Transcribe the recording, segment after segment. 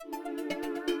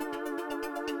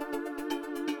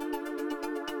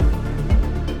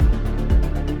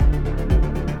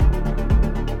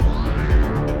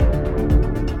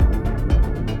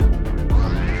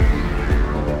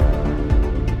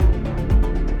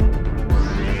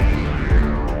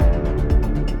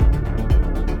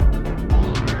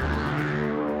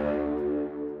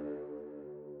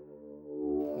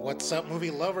What's up,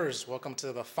 movie lovers? Welcome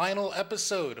to the final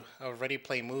episode of Ready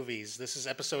Play Movies. This is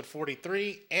episode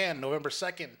 43 and November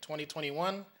 2nd,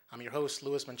 2021. I'm your host,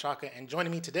 Louis Menchaca, and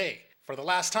joining me today for the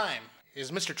last time is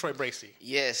Mr. Troy Bracey.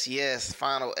 Yes.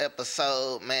 Final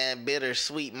episode, man.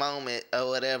 Bittersweet moment or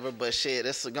whatever. But shit,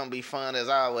 this is going to be fun as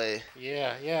always.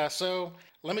 Yeah. So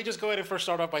let me just go ahead and first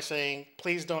start off by saying,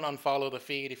 please don't unfollow the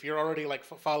feed. If you're already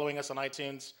following us on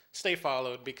iTunes, stay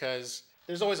followed because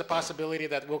there's always a possibility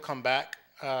that we'll come back.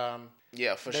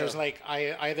 Yeah, for There's sure.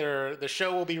 Either the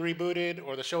show will be rebooted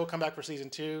or the show will come back for season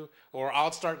 2, or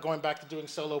I'll start going back to doing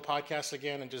solo podcasts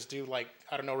again and just do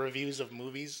reviews of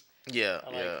movies. Yeah.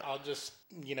 I'll just,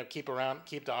 keep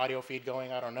the audio feed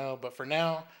going. I don't know. But for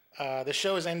now, the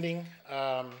show is ending.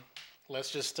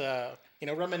 Let's just,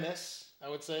 reminisce, I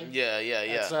would say. Yeah.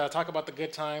 Let's talk about the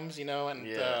good times, and,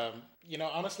 Yeah.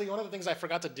 honestly, one of the things I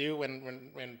forgot to do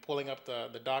when pulling up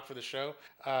the doc for the show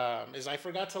is I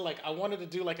forgot to, I wanted to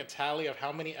do, a tally of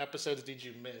how many episodes did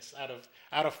you miss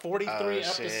out of 43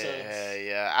 episodes.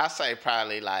 Yeah. I say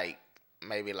probably,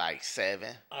 maybe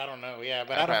 7. I don't know, yeah.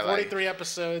 But out of 43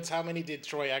 episodes, how many did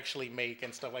Troy actually make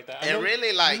and stuff like that? And really,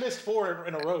 you missed 4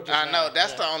 in a row just I know,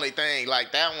 that's the yeah. only thing.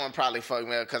 That one probably fucked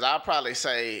me up because I'll probably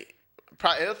say...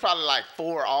 It was probably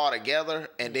 4 altogether,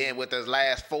 and then with those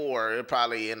last 4, it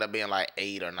probably end up being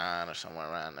 8 or 9 or somewhere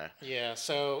around there. Yeah,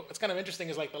 so it's kind of interesting.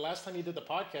 Is the last time you did the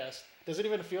podcast, does it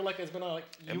even feel like it's been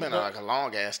It's been a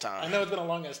long ass time. I know it's been a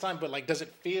long ass time, but does it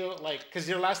feel because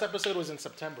your last episode was in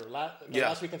September,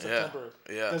 last week in September?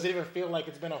 Yeah. Does it even feel like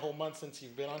it's been a whole month since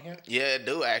you've been on here? Yeah, it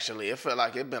do actually. It feel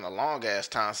like it's been a long ass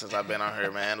time since I've been on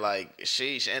here, man.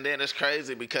 Sheesh. And then it's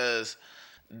crazy because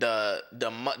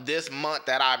this month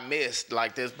that I missed,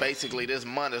 this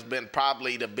month has been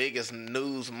probably the biggest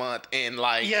news month in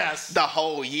the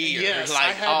whole year. Yes,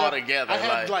 all together. I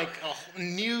had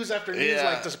news after news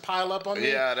just pile up on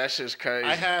me. Yeah, that's just crazy.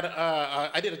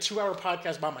 I did a 2-hour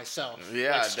podcast by myself.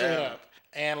 Yeah, straight up.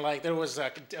 And there was a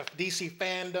DC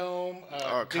fandom,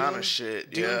 all kind of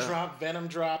shit. Dune dropped, Venom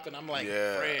dropped, and I'm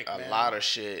frick, man. A lot of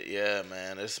shit. Yeah,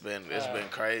 man. It's been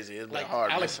crazy. It's been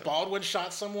hard. Alex Baldwin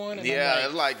shot someone. And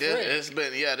it's this. It's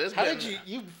been this. How did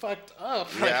you fucked up?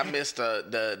 Yeah, I missed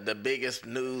the biggest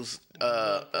news.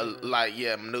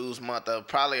 News month of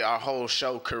probably our whole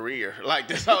show career.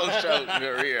 This whole show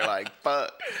career.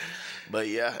 Fuck. But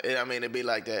yeah, it'd be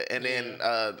like that. And then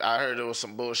I heard there was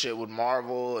some bullshit with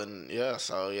Marvel, and it's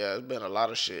been a lot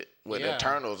of shit with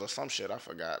Eternals or some shit. I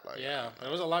forgot.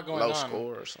 There was a lot going on. Low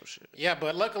score or some shit. Yeah,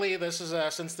 but luckily this is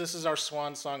since this is our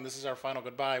swan song, this is our final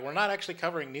goodbye. We're not actually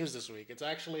covering news this week. It's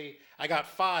actually I got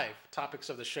 5 topics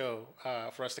of the show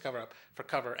for us to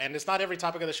cover, and it's not every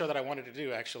topic of the show that I wanted to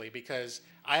do actually because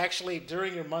I actually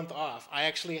during your month off I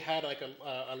actually had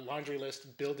a laundry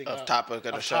list building of up topic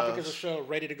of the show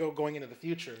ready to go going into the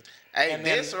future. Hey, and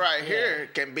this here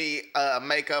can be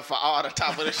makeup for all the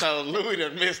top of the show Louis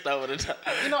done missed over the time.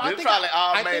 This probably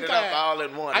all made it up all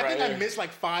in one. I missed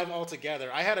 5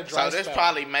 altogether. I had a dry spell. So this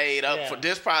probably made up for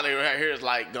this. Probably right here is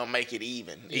gonna make it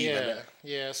even.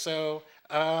 Yeah. So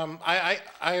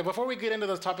I before we get into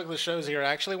the topic of the shows here,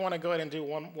 I actually want to go ahead and do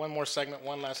one more segment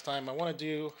one last time. I want to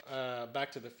do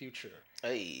Back to the Future.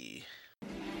 Hey,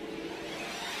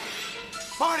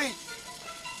 Marty,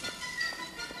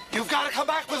 you've got to come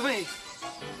back with me.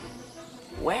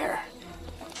 Where?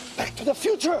 Back to the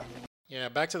future. Yeah,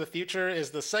 Back to the Future is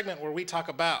the segment where we talk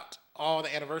about all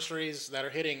the anniversaries that are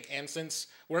hitting, and since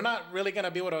we're not really going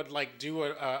to be able to do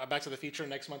a Back to the Future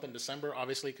next month in December,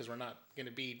 obviously, because we're not going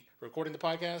to be recording the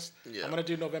podcast, I'm going to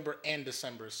do November and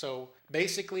December. So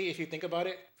basically, if you think about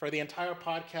it, for the entire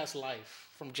podcast life,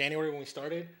 from January when we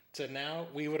started to now,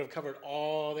 we would have covered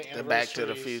all the anniversaries. The Back to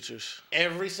the Futures.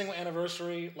 Every single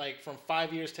anniversary, from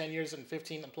 5 years, 10 years, and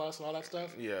 15 and plus and all that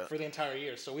stuff. Yeah. For the entire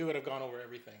year. So we would have gone over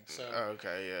everything. So.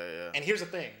 Okay, yeah. And here's the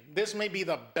thing. This may be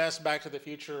the best Back to the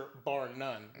Future, bar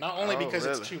none. Not only because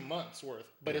it's 2 months worth,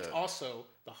 but it's also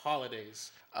the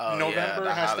holidays. November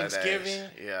has holidays. Thanksgiving.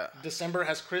 Yeah. December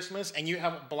has Christmas, and you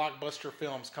have blockbuster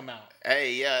films come out.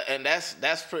 Hey, yeah, and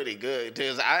that's pretty good.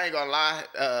 Cause I ain't gonna lie,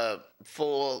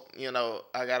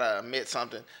 I gotta admit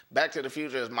something. Back to the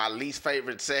Future is my least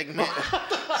favorite segment,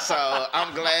 so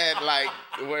I'm glad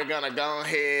we're gonna go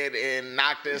ahead and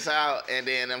knock this out, and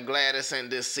then I'm glad it's in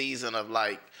this season of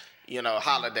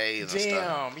holidays and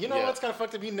stuff. Damn, what's kind of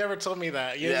fucked up? You never told me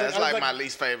that. It's my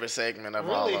least favorite segment of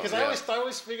all of them. Because I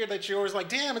always figured that you always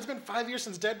damn, it's been 5 years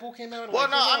since Deadpool came out. Well,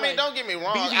 don't get me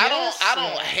wrong. BVS, I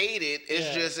don't hate it.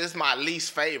 It's just it's my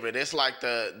least favorite. It's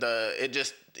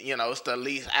you know, it's the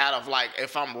least out of like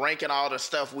if I'm ranking all the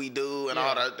stuff we do and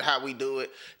all the how we do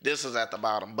it, this is at the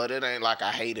bottom. But it ain't like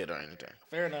I hate it or anything.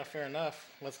 Fair enough, fair enough.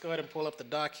 Let's go ahead and pull up the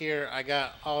doc here. I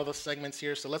got all the segments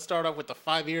here. So let's start off with the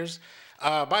 5 years.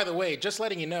 By the way, just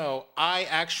letting you know, I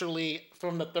actually,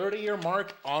 from the 30-year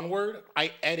mark onward,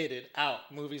 I edited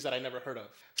out movies that I never heard of.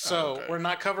 So we're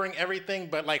not covering everything,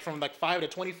 but like from like 5 to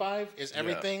 25 is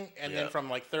everything. And then from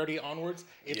like 30 onwards,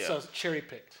 it's cherry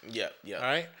picked. Yeah, yeah. All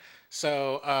right.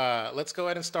 So let's go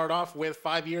ahead and start off with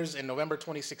 5 years in November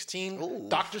 2016. Ooh,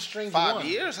 Doctor Strange 5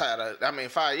 years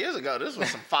 5 years ago, this was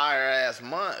some fire ass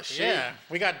months. Yeah,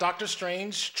 we got Doctor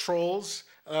Strange, Trolls,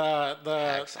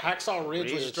 the Hacksaw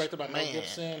Ridge, which was directed by Mel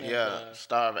Gibson. And,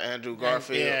 star of Andrew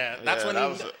Garfield. That's when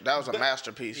that was a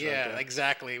masterpiece. Yeah, right there.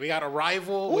 Exactly. We got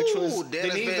Arrival, which was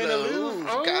Denis Villeneuve.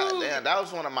 God damn, that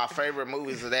was one of my favorite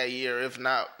movies of that year, if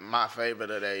not my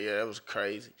favorite of that year. It was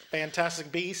crazy.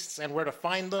 Fantastic Beasts and Where to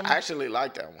Find Them. I actually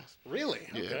liked that one. Really?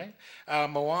 Yeah. Okay.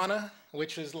 Moana,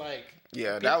 which was like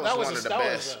that was one of the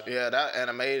best.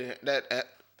 That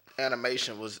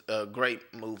animation was a great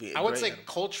movie. I would say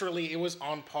culturally it was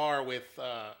on par with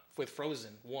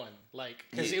Frozen 1, like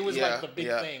because it was like the big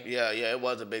thing. Yeah, it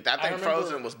was a big thing. I think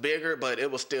Frozen was bigger, but it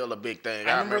was still a big thing.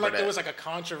 I remember like there was like a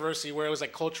controversy where it was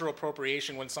like cultural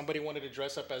appropriation when somebody wanted to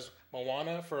dress up as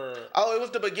Moana for. Oh, it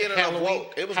was the beginning Halloween, of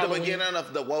woke. It was Halloween. The beginning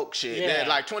of the woke shit. Yeah,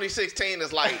 like 2016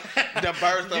 is like the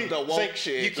birth of the woke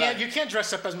shit. You can't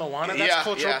dress up as Moana. That's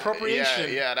cultural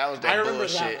appropriation. Yeah, that was that I remember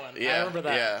bullshit. that one. Yeah, I remember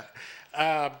that. Yeah.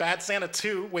 Bad Santa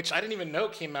 2, which I didn't even know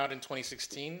came out in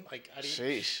 2016. Like,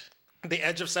 Sheesh. The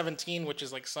Edge of 17, which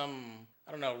is like some,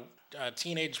 I don't know,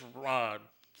 teenage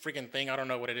freaking thing. I don't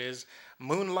know what it is.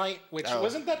 Moonlight, which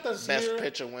wasn't that the best year?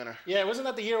 picture winner. Yeah, wasn't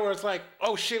that the year where it's like,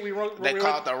 oh shit, we wrote. They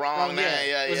called the wrong name.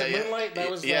 Yeah. Was it Moonlight? That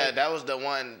was that was the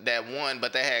one that won,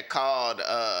 but they had called.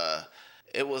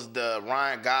 It was the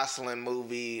Ryan Gosling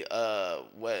movie.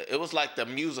 It was like the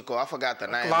musical. I forgot the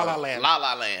name. La La Land. La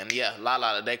La Land. Yeah, La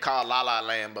La. They called La La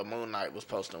Land, but Moon Knight was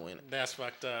supposed to win it. That's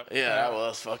fucked up. Yeah, that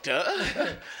was fucked up.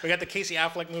 We got the Casey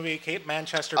Affleck movie, Kate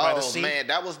Manchester by the Sea. Oh man,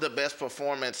 that was the best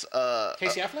performance.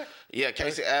 Casey Affleck. Yeah,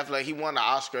 Casey Affleck. He won the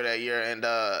Oscar that year, and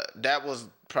that was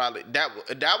probably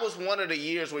that was one of the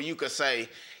years where you could say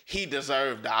he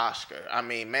deserved the Oscar. I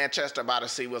mean, Manchester by the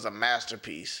Sea was a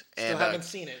masterpiece. Still haven't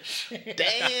seen it.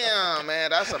 Damn,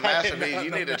 man, that's a masterpiece.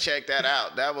 You need to check that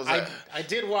out. That was. I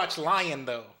did watch Lion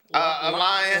though. A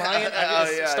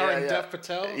Lion, starring Dev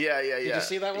Patel. Yeah. Did you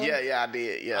see that one? Yeah, I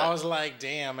did. Yeah. I was like,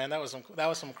 damn, man, that was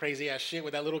some crazy ass shit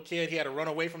with that little kid. He had to run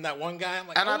away from that one guy. I'm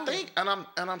like,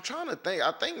 I'm trying to think.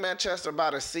 I think Manchester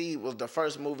by the Sea was the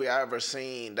first movie I ever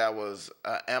seen that was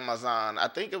Amazon. I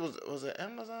think it was it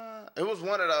Amazon? It was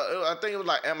one of the. I think it was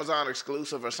like Amazon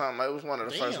exclusive or something. It was one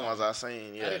of the first ones I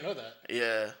seen. Yeah. I didn't know that.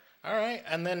 Yeah. All right,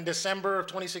 and then December of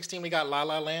 2016, we got La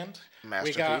La Land.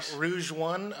 Masterpiece. We got Rouge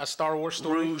One, a Star Wars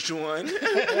story. Rouge One.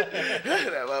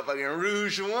 That motherfucking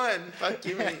Rouge One. Fuck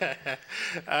you, man.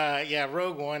 Yeah,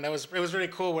 Rogue One. It was really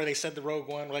cool where they said the Rogue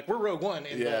One. Like, we're Rogue One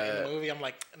in the movie. I'm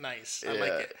like, nice. I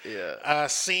like it. Yeah.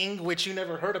 Sing, which you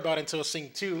never heard about until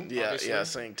Sing 2. Yeah, obviously. yeah.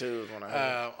 Sing 2 is when I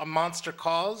heard. A Monster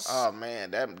Calls. Oh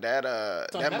man, that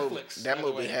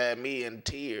movie had me in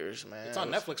tears, man. It's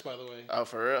on Netflix, by the way. Oh,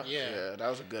 for real? Yeah. That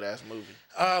was a good ass movie.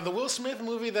 The Will Smith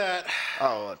movie that.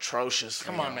 Oh, atrocious.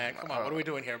 Come on, man. Come on. What are we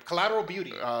doing here? Collateral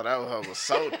Beauty. Oh, that was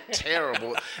so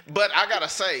terrible. But I gotta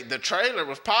say, the trailer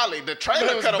could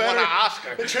have won an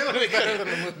Oscar. The trailer was better than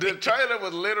the movie. The trailer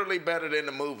was literally better than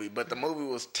the movie, but the movie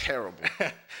was terrible.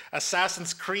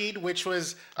 Assassin's Creed, which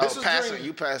was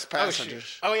you passed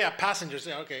Passengers. Oh yeah, Passengers.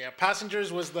 Yeah, okay, yeah.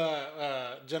 Passengers was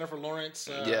the Jennifer Lawrence,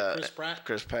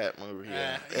 Chris Pratt movie.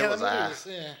 Yeah, it was.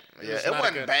 It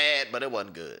wasn't bad, but it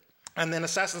wasn't good. And then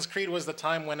Assassin's Creed was the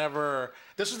time whenever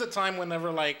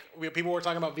like people were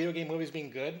talking about video game movies being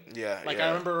good. Yeah. Like I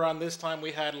remember around this time we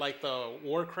had like the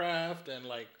Warcraft and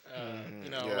like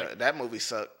like, that movie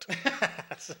sucked.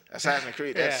 Assassin's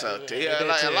Creed sucked.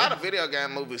 A lot of video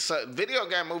game movies suck. Video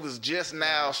game movies just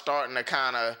now starting to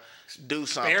kind of do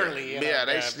something. Barely.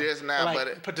 They just now,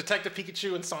 like, put Detective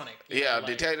Pikachu and Sonic.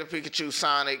 Detective Pikachu,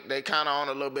 Sonic. They kind of on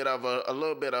a little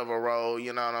bit of a roll.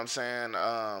 You know what I'm saying?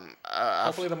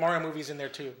 Hopefully the Mario movie's in there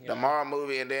too. The Mario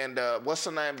movie, and then what's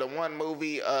the name? The one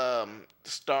movie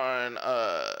starring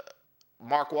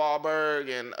Mark Wahlberg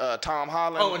and Tom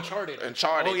Holland. Oh, Uncharted.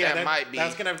 Oh yeah, that might be.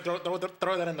 That's gonna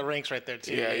throw that in the ranks right there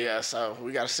too. Yeah. So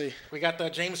we gotta see. We got the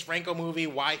James Franco movie,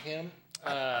 Why Him?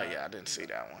 Yeah, I didn't see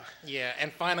that one. Yeah,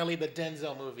 and finally the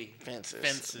Denzel movie.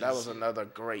 Fences. That was another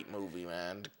great movie,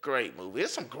 man. Great movie.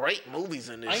 There's some great movies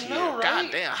in this I know, year. right?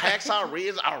 God damn. Hacksaw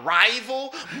Ridge,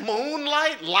 Arrival,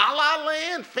 Moonlight, La La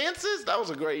Land, Fences. That was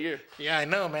a great year. Yeah, I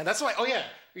know, man. That's why. Oh yeah.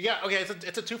 Yeah, okay,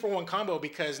 it's a 2-for-1 combo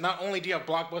because not only do you have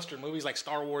blockbuster movies like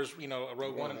Star Wars,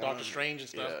 Rogue One and Doctor Strange and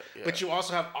stuff, but you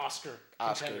also have Oscar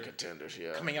contenders,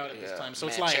 coming out at this time. So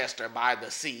it's like Manchester by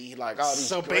the Sea, like all these.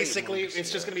 So great basically, movies,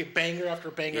 it's just gonna be banger after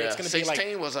banger. Yeah, It's gonna 16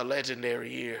 be like was a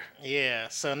legendary year. yeah.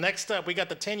 So next up, we got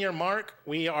the 10-year mark.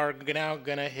 We are now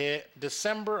gonna hit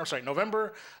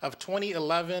November of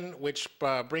 2011, which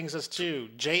brings us to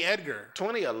J. Edgar.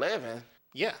 2011.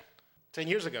 Yeah, 10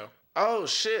 years ago. Oh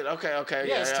shit! Okay.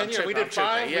 Yeah, it's 10 years. We did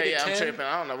 5. Yeah, we did 10. I'm tripping.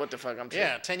 I don't know what the fuck I'm tripping.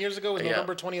 Yeah, 10 years ago was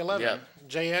November 2011. Yeah.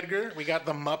 J. Edgar. We got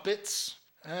The Muppets.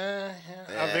 A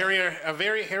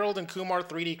very Harold and Kumar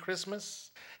 3D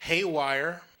Christmas.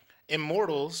 Haywire.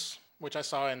 Immortals, which I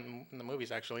saw in the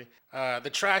movies actually. The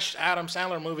trash Adam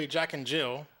Sandler movie Jack and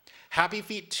Jill. Happy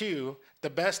Feet 2. The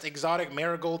Best Exotic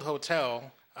Marigold Hotel.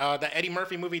 The Eddie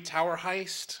Murphy movie Tower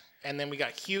Heist. And then we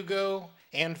got Hugo.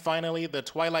 And finally, the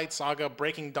Twilight Saga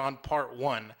Breaking Dawn Part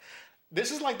 1.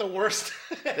 This is like the worst.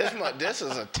 This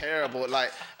is a terrible.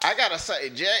 Like I gotta say,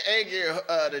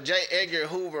 the J. Edgar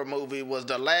Hoover movie was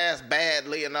the last bad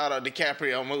Leonardo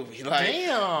DiCaprio movie. Like,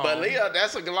 damn. But Leo,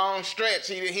 that's a long stretch.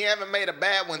 He haven't made a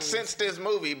bad one since this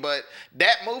movie. But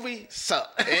that movie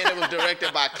sucked, and it was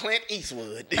directed by Clint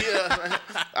Eastwood. Yeah,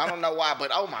 I don't know why, but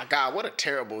oh my God, what a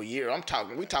terrible year.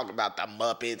 We talk about the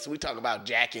Muppets. We talk about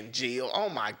Jack and Jill. Oh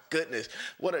my goodness,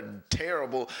 what a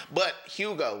terrible. But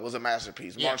Hugo was a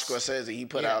masterpiece. Martin Scorsese. He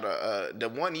put out the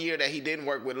one year that he didn't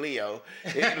work with Leo.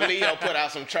 Leo put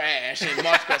out some trash, and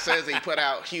Martin Scorsese put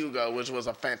out Hugo, which was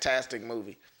a fantastic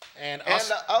movie. And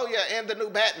the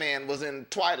new Batman was in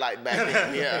Twilight back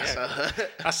then. Yeah, so.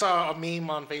 I saw a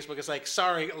meme on Facebook. It's like,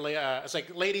 sorry, it's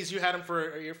like, ladies, you had him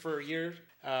for a year,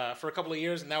 for a couple of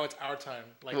years, and now it's our time.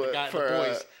 Like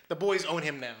the boys own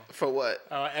him now. For what?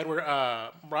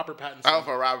 Robert Pattinson. Oh,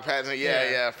 for Robert Pattinson.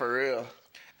 Yeah, for real.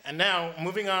 And now,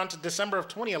 moving on to December of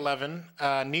 2011,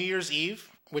 New Year's Eve,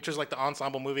 which was like the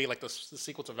ensemble movie, like the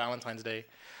sequel to Valentine's Day.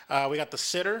 We got The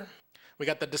Sitter. We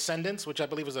got The Descendants, which I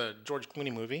believe was a George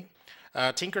Clooney movie.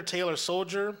 Tinker Tailor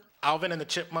Soldier. Alvin and the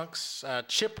Chipmunks,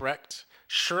 Chipwrecked.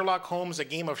 Sherlock Holmes, A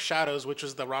Game of Shadows, which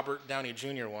was the Robert Downey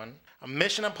Jr. one.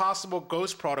 Mission Impossible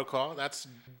Ghost Protocol. That's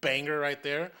banger right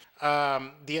there.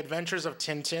 The Adventures of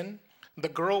Tintin. The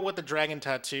Girl with the Dragon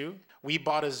Tattoo. We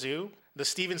Bought a Zoo. The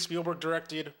Steven Spielberg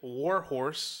directed War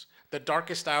Horse, The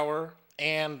Darkest Hour,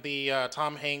 and the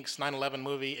Tom Hanks 9/11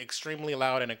 movie Extremely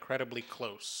Loud and Incredibly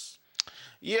Close.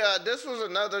 Yeah, this was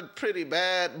another pretty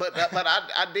bad, but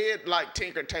I did like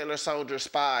Tinker Tailor Soldier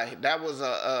Spy. That was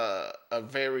a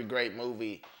very great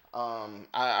movie.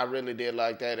 I really did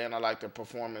like that, and I liked the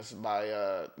performance by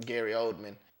Gary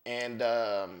Oldman. And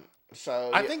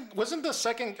I think wasn't the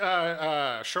second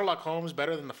Sherlock Holmes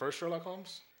better than the first Sherlock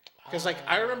Holmes? Because like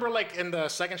I remember like in the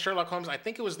second Sherlock Holmes, I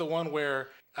think it was the one where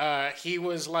he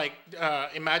was like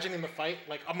imagining the fight,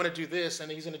 like I'm gonna do this and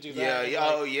he's gonna do that. Yeah.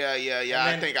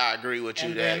 I think I agree with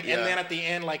you there. And then at the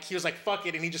end, like he was like fuck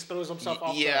it, and he just throws himself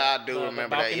off. Yeah, I do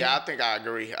remember that. Yeah, I think I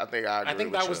agree. I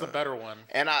think that was the better one.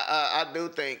 And I do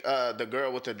think The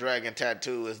Girl with the Dragon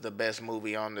Tattoo is the best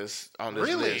movie on this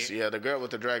really? list. Yeah, The Girl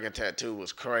with the Dragon Tattoo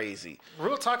was crazy.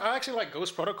 Real talk, I actually like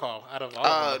Ghost Protocol out of all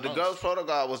of them. The Ghost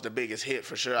Protocol was the biggest hit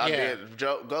for sure. I did.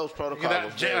 Ghost Protocol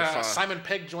was very fun. Simon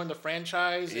Pegg joined the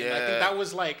franchise. Yeah. And I think that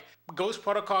was like Ghost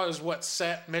Protocol is what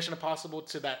set Mission Impossible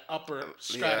to that upper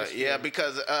stratosphere. Yeah,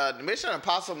 because Mission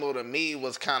Impossible to me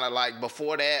was kind of like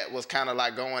before that was kind of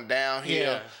like going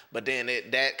downhill, but then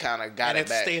that kind of got it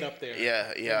back. Stayed up there.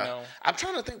 Yeah. You know? I'm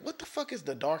trying to think, what the fuck is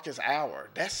The Darkest Hour?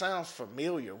 That sounds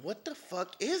familiar. What the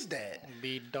fuck is that?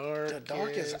 The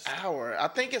Darkest Hour. I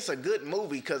think it's a good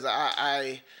movie because what?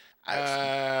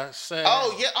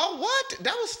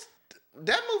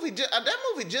 That movie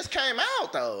just came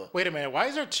out though. Wait a minute. Why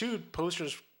is there two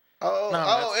posters?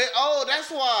 That's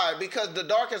why. Because The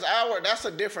Darkest Hour, that's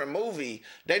a different movie.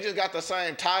 They just got the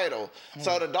same title.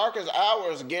 So The Darkest Hour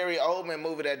is a Gary Oldman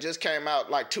movie that just came out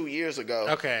like 2 years ago.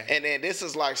 Okay. And then this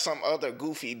is like some other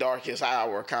goofy Darkest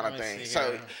Hour kind of thing.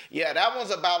 That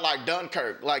one's about like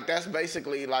Dunkirk. Like that's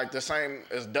basically like the same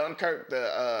as Dunkirk.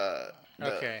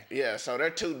 Okay. Yeah, so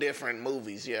they're two different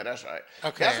movies. Yeah, that's right.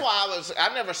 Okay. That's why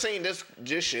I never seen this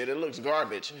shit. It looks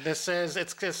garbage. It says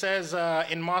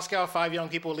in Moscow, 5 young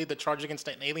people lead the charge against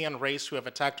an alien race who have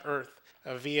attacked Earth.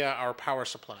 via our power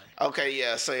supply. Okay,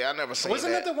 yeah. See, I never seen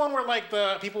Wasn't that. it the one where like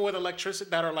the people with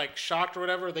electricity that are like shocked or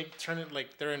whatever, they turn it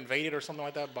like they're invaded or something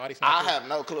like that? Body I snatchers? have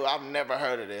no clue. I've never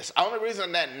heard of this. Only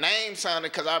reason that name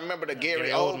sounded because I remember the Gary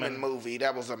Oldman movie.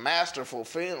 That was a masterful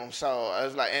film. So I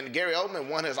was like, and Gary Oldman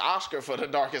won his Oscar for The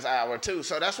Darkest Hour too.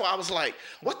 So that's why I was like,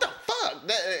 what the fuck?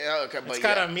 Okay, but It's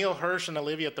got Emil Hirsch and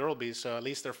Olivia Thirlby, so at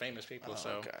least they're famous people.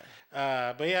 So, okay.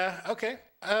 But yeah, okay.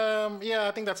 Yeah,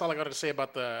 I think that's all I got to say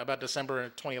about December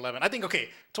 2011. I think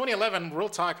 2011. Real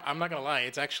talk. I'm not gonna lie.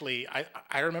 It's actually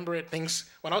I remember it. Things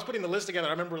when I was putting the list together,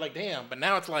 I remember like damn. But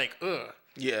now it's like ugh.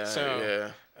 Yeah.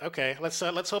 So yeah. okay, let's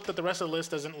hope that the rest of the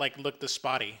list doesn't like look this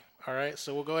spotty. All right,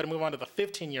 so we'll go ahead and move on to the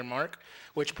 15-year mark,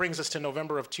 which brings us to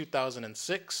November of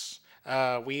 2006.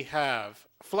 We have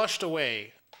Flushed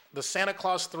Away, The Santa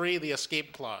Claus 3, The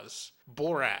Escape Clause,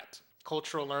 Borat,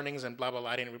 Cultural Learnings, and blah, blah, blah.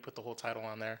 I didn't even put the whole title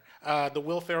on there. The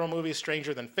Will Ferrell movie,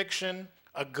 Stranger Than Fiction,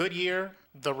 A Good Year,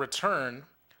 The Return,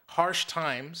 Harsh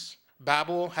Times,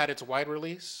 Babel had its wide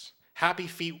release, Happy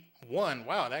Feet 1.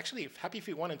 Wow, actually, Happy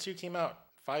Feet 1 and 2 came out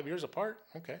 5 years apart.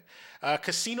 Okay.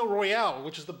 Casino Royale,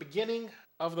 which is the beginning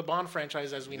of the Bond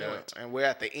franchise as we know it. And we're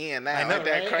at the end now. I know, Ain't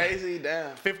that right? crazy?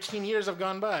 Damn. 15 years have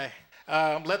gone by.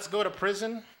 Let's Go to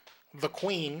Prison, The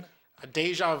Queen,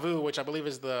 Deja Vu, which I believe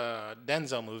is the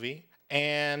Denzel movie,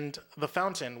 and The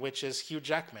Fountain, which is Hugh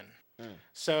Jackman.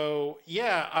 So,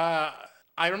 yeah,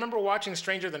 I remember watching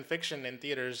Stranger Than Fiction in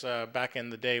theaters back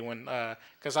in the day when,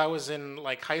 because I was in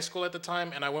like high school at the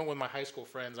time, and I went with my high school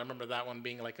friends. I remember that one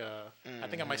being like I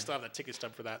think I might still have the ticket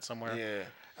stub for that somewhere. Yeah.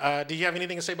 Do you have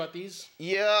anything to say about these?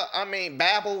 Yeah, I mean,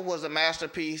 Babel was a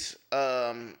masterpiece.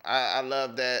 I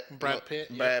love that. Brad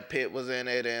Pitt. Brad Pitt was in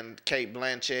it, and Kate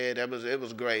Blanchett. It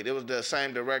was great. It was the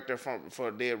same director for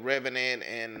The Revenant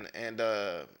and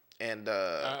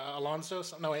Alonso?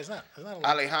 No, it's not. It's not Alonso.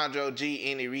 Alejandro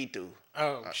G. Inarritu.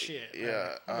 Oh, shit.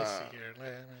 Yeah. Let me see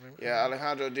here. Yeah,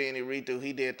 Alejandro G. Inarritu.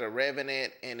 He did The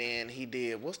Revenant, and then he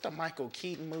did what's the Michael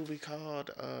Keaton movie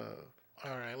called?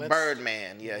 All right,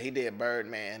 Birdman. Yeah, he did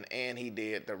Birdman, and he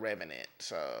did The Revenant.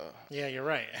 So. Yeah, you're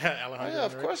right. Alejandro, Yeah,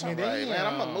 of course I'm right, man.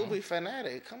 I'm a Damn. movie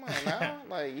fanatic. Come on now,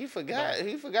 like you forgot who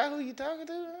you talking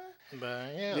to, man.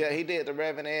 But yeah. Yeah, he did The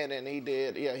Revenant, and he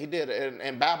did,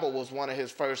 and Babel was one of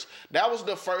his first. That was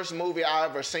the first movie I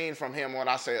ever seen from him when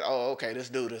I said, "Oh, okay, this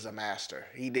dude is a master."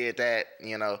 He did that,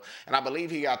 and I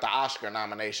believe he got the Oscar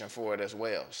nomination for it as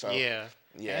well. So Yeah.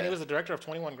 Yeah. And he was the director of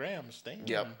 21 Grams. Damn.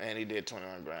 Yep, and he did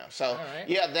 21 Grams. So, right.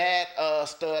 yeah, that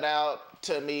stood out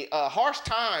to me. Harsh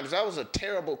Times, that was a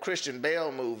terrible Christian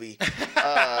Bale movie.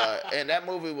 And that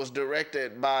movie was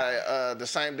directed by the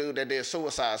same dude that did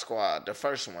Suicide Squad, the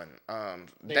first one.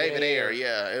 David Ayer,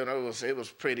 yeah. It was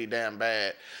pretty damn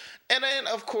bad. And then,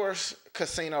 of course,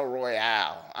 Casino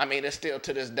Royale. I mean, it's still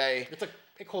to this day.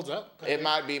 It holds up. It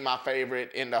might be my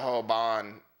favorite in the whole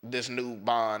Bond. This new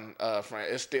Bond friend,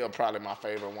 it's still probably my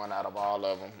favorite one out of all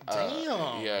of them.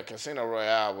 Damn. Yeah, Casino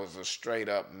Royale was a straight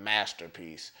up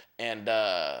masterpiece. And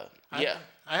yeah.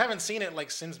 I haven't seen it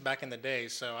like since back in the day,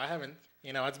 so I haven't.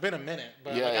 It's been a minute.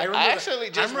 But Yeah, like, I remember actually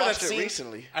just watched it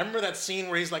recently. I remember that scene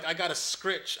where he's like, "I got a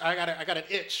scritch. I got an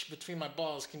itch between my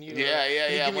balls. Can you? Yeah. Can you give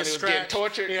me When a he was scratch?" getting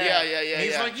tortured. Yeah. And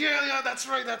he's like, "Yeah, that's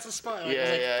right. That's the spot." Like, He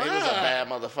was a bad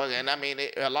motherfucker. And I mean,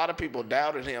 a lot of people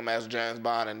doubted him as James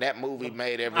Bond, and that movie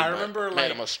made him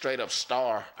a straight up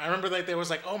star. I remember like there was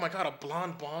like, "Oh my god, a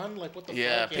blonde Bond? Like what the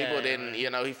Yeah, fuck?" people didn't,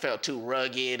 he felt too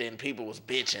rugged, and people was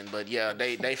bitching. But yeah,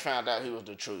 they found out he was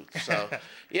the truth. So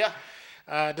yeah.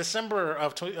 December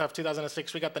of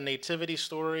 2006, we got The Nativity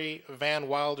Story, Van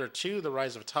Wilder 2, The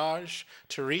Rise of Taj,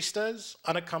 Turistas,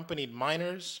 Unaccompanied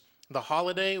Minors, The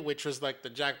Holiday, which was like the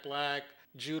Jack Black,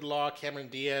 Jude Law, Cameron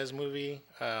Diaz movie.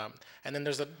 And then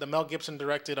there's the Mel Gibson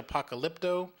directed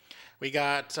Apocalypto. We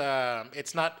got,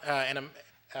 it's not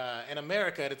in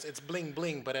America, it's Bling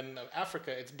Bling, but in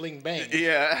Africa, it's Bling Bang.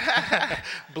 Yeah.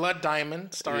 Blood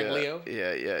Diamond, starring Leo.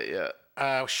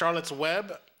 Yeah. Charlotte's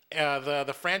Web.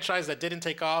 The franchise that didn't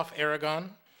take off,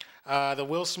 Aragon, the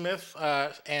Will Smith,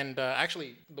 and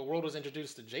actually the world was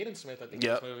introduced to Jaden Smith, I think, in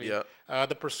this movie.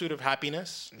 The Pursuit of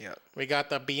Happiness. Yep. We got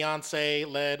the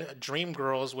Beyonce-led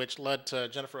Dreamgirls, which led to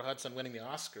Jennifer Hudson winning the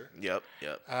Oscar. Yep.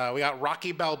 We got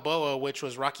Rocky Balboa, which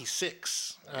was Rocky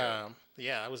 6. Yeah,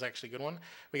 that was actually a good one.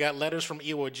 We got Letters from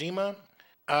Iwo Jima.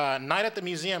 Night at the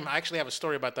Museum. I actually have a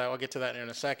story about that. I'll get to that in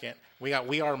a second. We got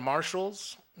We Are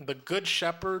Marshals, The Good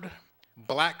Shepherd,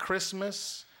 Black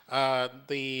Christmas,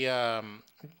 the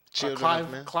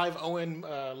Clive Owen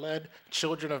led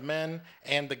Children of Men,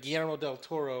 and the Guillermo del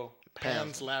Toro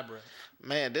Pan's Labyrinth.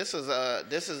 Man, this is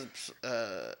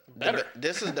Better.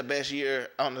 this is the best year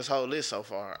on this whole list so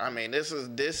far. I mean,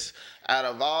 this Out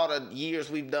of all the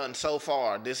years we've done so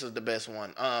far, this is the best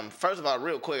one. First of all,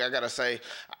 real quick, I gotta say,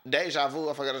 Deja Vu.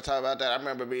 I forgot to talk about that. I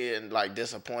remember being like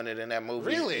disappointed in that movie.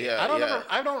 Really? Yeah,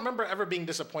 I don't remember ever being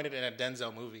disappointed in a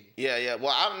Denzel movie. Yeah.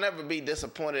 Well, I'll never be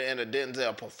disappointed in a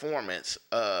Denzel performance.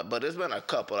 But there's been a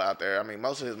couple out there. I mean,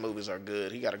 most of his movies are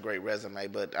good. He got a great resume,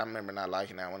 but I remember not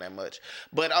liking that one that much.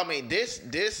 But I mean, this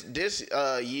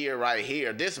year right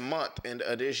here, this month and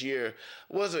this year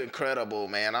was incredible,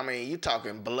 man. I mean, you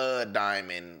talking Blood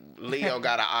Diamond. Leo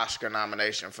got an Oscar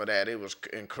nomination for that. It was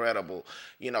incredible.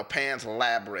 You know, Pan's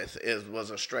Labyrinth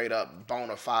was a straight up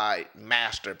bona fide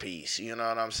masterpiece. You know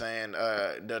what I'm saying?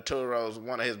 Del Toro's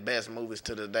one of his best movies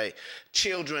to the day.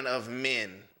 Children of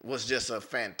Men was just a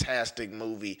fantastic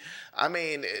movie. I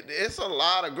mean, it's a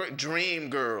lot of great.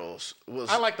 Dreamgirls was.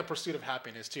 I like The Pursuit of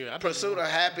Happiness too. Pursuit of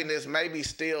Happiness maybe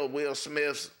still Will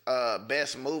Smith's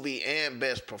best movie and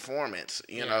best performance.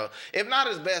 You know, if not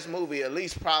his best movie, at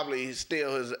least probably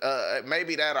still his.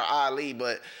 Maybe that or Ali,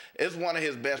 but it's one of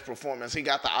his best performances. He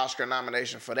got the Oscar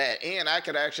nomination for that, and I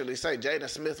could actually say Jaden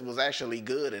Smith was actually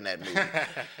good in that movie.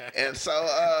 And so,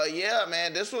 yeah,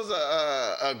 man, this was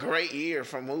a great year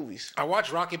for movies. I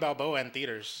watched Rocky Balboa in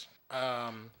theaters.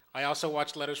 I also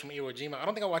watched Letters from Iwo Jima. I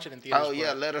don't think I watched it in theaters. Oh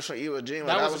yeah, Letters from Iwo Jima.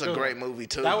 That was a great movie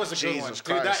too. That was a good one. Jesus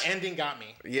Dude, Christ. that ending got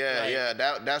me. Yeah.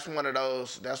 That's one of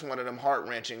those. That's one of them heart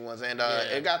wrenching ones, and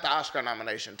it got the Oscar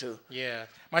nomination too. Yeah.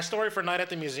 My story for Night at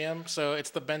the Museum. So it's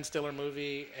the Ben Stiller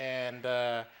movie, and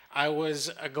I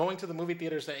was going to the movie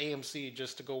theaters at AMC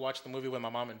just to go watch the movie with my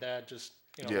mom and dad. Just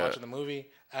watching the movie.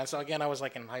 And so again, I was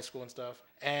like in high school and stuff.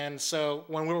 And so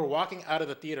when we were walking out of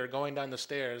the theater, going down the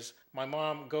stairs, my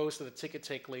mom goes to the ticket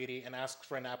take lady and asks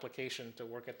for an application to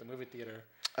work at the movie theater.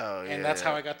 Oh, and that's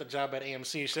how I got the job at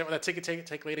AMC. She said, that ticket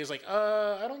take lady is like,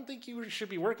 I don't think you should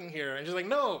be working here. And she's like,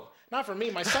 no, not for me,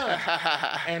 my son.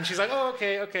 And she's like, oh,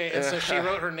 okay. And so she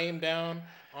wrote her name down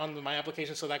on my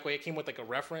application, so that way it came with like a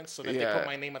reference, so that they put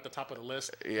my name at the top of the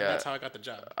list. Yeah, and that's how I got the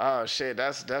job. Oh shit,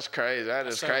 that's crazy. That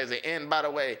is crazy. And by the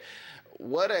way,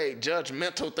 what a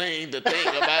judgmental thing to think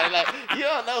about it. Like, you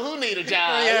don't know who need a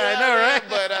job. Yeah, I know, right?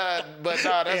 But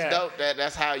no, that's dope.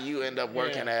 That's how you end up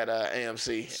working at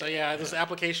AMC. So yeah, this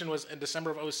application was in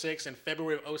December of 2006, and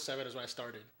February of 2007 is when I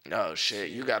started. Oh shit,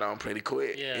 you got on pretty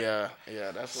quick. Yeah,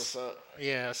 that's what's up.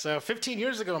 Yeah, so 15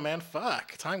 years ago, man.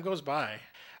 Fuck, time goes by.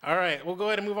 All right, we'll go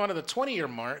ahead and move on to the 20-year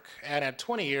mark. And at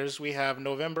 20 years, we have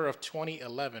November of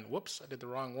 2011. Whoops, I did the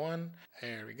wrong one.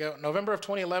 There we go. November of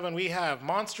 2011, we have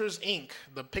Monsters, Inc.,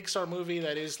 the Pixar movie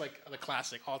that is like the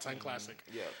classic, all-time classic.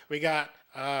 Yeah. We got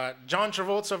John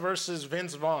Travolta versus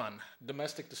Vince Vaughn,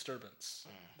 Domestic Disturbance.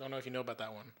 Don't know if you know about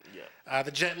that one. Yeah. The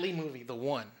Jet Li movie, The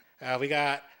One. We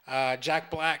got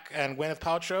Jack Black and Gwyneth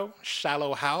Paltrow,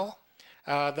 Shallow Hal.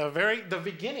 The very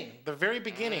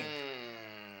beginning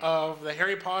of the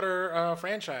Harry Potter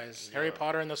franchise, Harry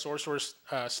Potter and the Sorcerer's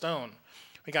Stone.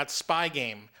 We got Spy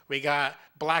Game. We got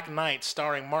Black Knight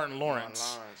starring Martin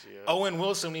Lawrence. Owen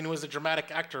Wilson, he was the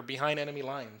dramatic actor behind Enemy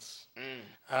Lines.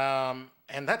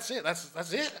 And that's it.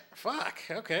 That's it. Fuck.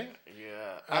 Okay.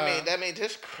 Yeah. I mean,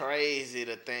 it's crazy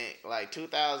to think. Like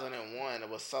 2001, it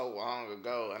was so long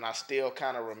ago, and I still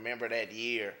kind of remember that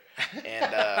year.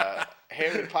 And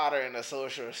Harry Potter and the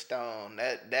Sorcerer's Stone.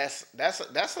 That's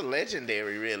a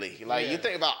legendary, really. Like you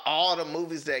think about all the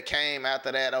movies that came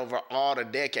after that over all the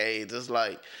decades. It's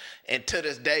like, and to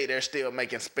this day, they're still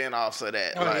making spinoffs of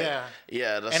that. Oh, like,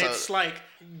 yeah. And it's like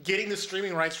getting the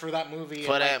streaming rights for that movie.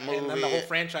 And the whole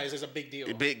franchise is a big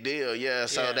deal. Big deal, yeah.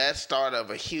 So that's start of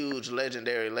a huge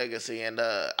legendary legacy, and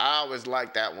I always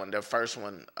liked that one, the first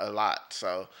one, a lot.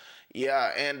 So.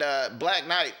 Yeah, and Black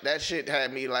Knight, that shit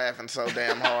had me laughing so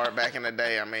damn hard back in the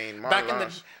day. I mean,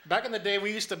 back in the day,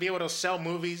 we used to be able to sell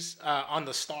movies on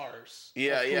the stars.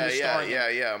 Yeah.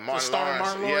 Martin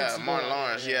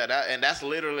Lawrence. Yeah, that's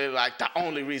literally like the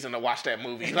only reason to watch that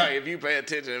movie. Like if you pay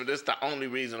attention, that's the only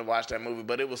reason to watch that movie.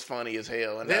 But it was funny as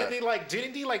hell. And didn't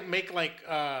he make like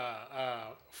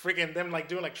freaking them like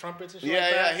doing like trumpets and shit?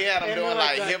 Yeah, he had them doing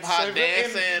like hip hop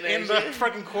dancing in the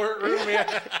fucking courtroom.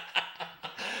 Yeah.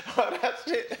 Oh, that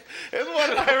shit.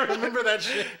 I remember that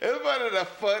shit. It's one of the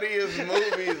funniest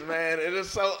movies, man. It is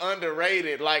so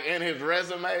underrated. Like in his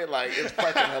resume, like it's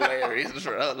fucking hilarious,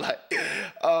 bro. Like,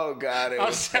 oh god, it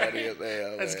was funny as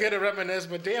hell. It's good to reminisce,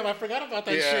 but damn, I forgot about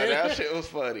that shit. Yeah, that shit was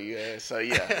funny. Yeah. So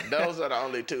yeah, those are the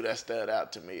only two that stood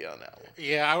out to me on that one.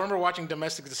 Yeah, I remember watching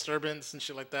Domestic Disturbance and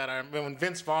shit like that. I remember when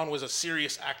Vince Vaughn was a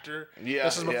serious actor. Yeah,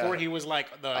 this is before he was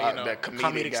like the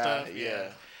comedic guy. Stuff. Yeah.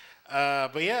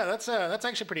 But yeah, that's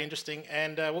actually pretty interesting.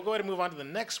 And we'll go ahead and move on to the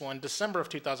next one, December of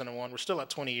 2001. We're still at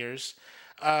 20 years.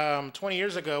 20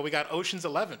 years ago, we got Ocean's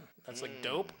 11. That's like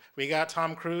dope. We got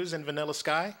Tom Cruise in Vanilla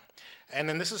Sky. And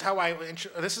then this is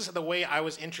this is the way I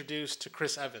was introduced to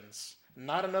Chris Evans.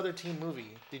 Not another teen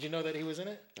movie. Did you know that he was in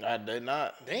it? I did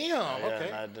not. Damn. Okay.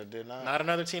 I did not. Not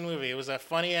another teen movie. It was a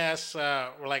funny ass.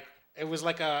 It was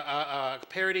like a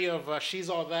parody of She's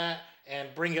All That and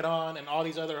Bring It On and all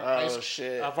these other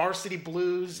shit. Varsity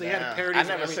Blues. They had parodies.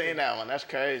 I never seen that one. That's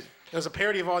crazy. It was a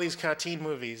parody of all these teen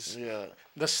movies. Yeah.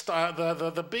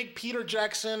 The big Peter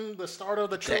Jackson, the start of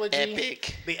the trilogy.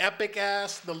 The epic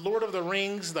ass, the Lord of the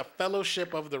Rings, the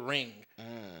Fellowship of the Ring.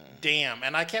 Damn.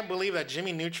 And I can't believe that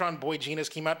Jimmy Neutron Boy Genius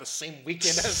came out the same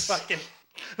weekend as fucking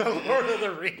the Lord of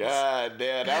the Rings. God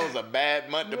damn, that was a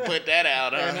bad month to put that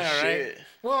out, huh? I know, Shit. right?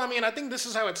 Well, I mean, I think this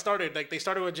is how it started. Like, they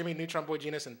started with Jimmy Neutron Boy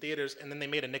Genius in theaters, and then they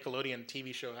made a Nickelodeon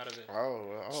TV show out of it.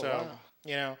 Wow.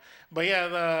 You know, but yeah,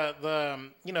 the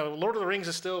Lord of the Rings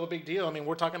is still a big deal. I mean,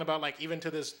 we're talking about, like, even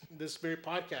to this very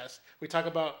podcast, we talk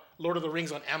about Lord of the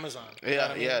Rings on Amazon. You know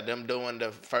what I mean? Them doing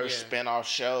the first spin-off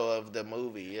show of the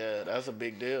movie. Yeah, that's a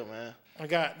big deal, man.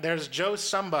 There's Joe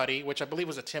Somebody, which I believe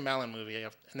was a Tim Allen movie,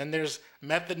 and then there's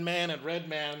Method Man and Red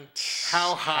Man.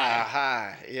 How High? How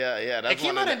High? Yeah. That's it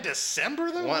came out in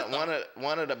December though.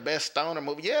 One of the best stoner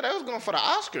movies. Yeah, that was going for the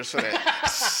Oscars for that.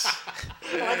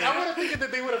 I would have thinking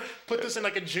that they would have put this in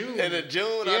like a June. In a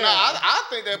June? Yeah. No, I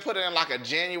think they put it in like a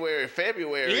January,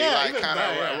 February, like kind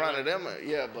of run of them.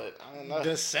 Yeah, but I don't know.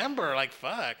 December, like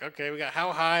fuck. Okay, we got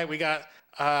How High? We got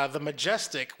The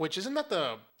Majestic, which isn't that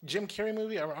the Jim Carrey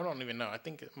movie? I don't even know. I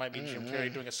think it might be Jim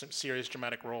Carrey doing a serious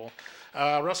dramatic role.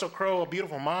 Russell Crowe, A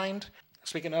Beautiful Mind.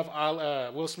 Speaking of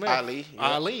Will Smith,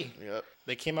 Ali. Yep.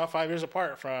 They came out 5 years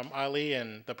apart from Ali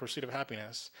and The Pursuit of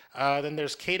Happiness. Then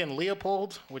there's Kate and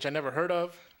Leopold, which I never heard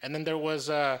of. And then there was,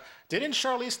 didn't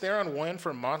Charlize Theron win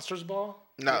for Monsters Ball?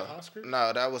 No,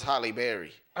 that was Halle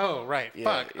Berry. Oh, right. Yeah,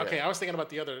 Fuck. yeah. Okay, I was thinking about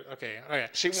the other. Okay,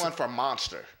 She won for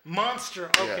Monster.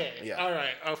 Monster. Okay. Yeah. All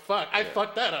right. Oh, fuck. I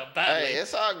fucked that up badly. Hey,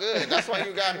 it's all good. That's why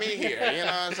you got me here. You know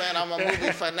what I'm saying? I'm a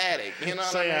movie fanatic. You know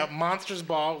what I mean? Monsters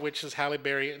Ball, which is Halle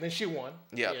Berry, and then she won.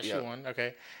 Yeah, she won.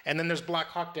 Okay. And then there's Black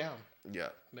Hawk Down. Yeah.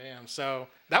 Damn. So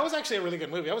that was actually a really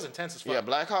good movie. That was intense as fuck. Yeah,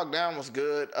 Black Hawk Down was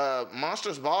good.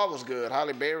 Monsters Ball was good.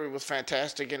 Halle Berry was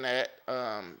fantastic in that.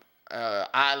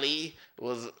 Ali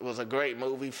was a great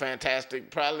movie, fantastic.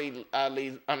 Probably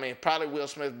Will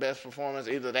Smith's best performance,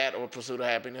 either that or Pursuit of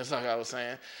Happiness, like I was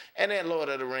saying. And then Lord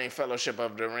of the Ring, Fellowship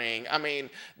of the Ring. I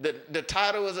mean, the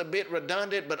title is a bit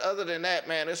redundant, but other than that,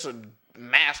 man, it's a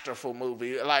masterful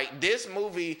movie. Like, this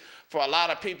movie, for a lot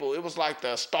of people, it was like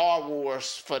the Star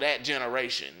Wars for that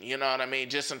generation. You know what I mean?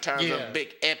 Just in terms of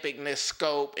big epicness,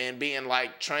 scope, and being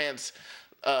like just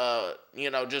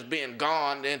being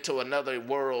gone into another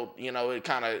world, it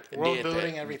kind of world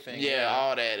building, everything. Yeah,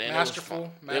 all that. And Masterful.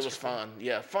 It was fun.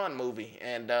 Yeah, fun movie.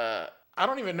 And I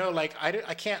don't even know. Like,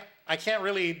 I can't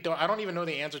really. I don't even know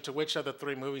the answer to which of the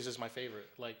 3 movies is my favorite.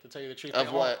 Like, to tell you the truth.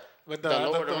 Of what? With the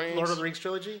Lord of the Rings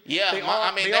trilogy. Yeah, they all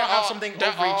have something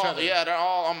over each other. Yeah, they're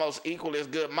all almost equally as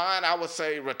good. Mine, I would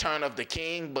say, Return of the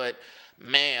King, but.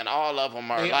 Man, all of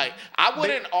them are I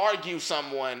wouldn't argue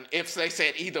someone if they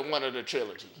said either one of the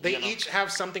trilogy. They each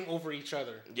have something over each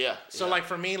other. Yeah. So like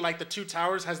for me, like the Two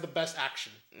Towers has the best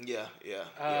action. Yeah.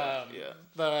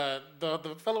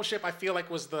 The Fellowship I feel like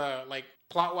was the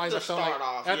plot wise. I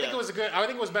think it was good. I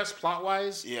think it was best plot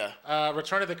wise. Yeah.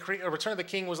 Return of the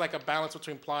King was like a balance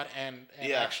between plot and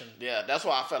action. Yeah, that's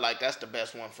why I felt like that's the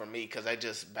best one for me because they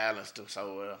just balanced it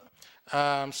so well.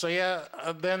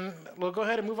 Then we'll go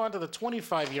ahead and move on to the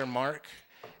 25-year mark,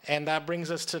 and that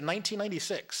brings us to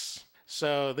 1996.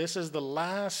 So this is the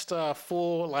last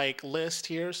full list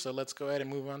here. So let's go ahead and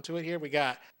move on to it here. We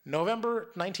got November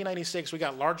 1996. We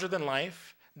got Larger Than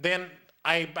Life. Then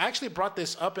I actually brought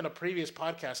this up in a previous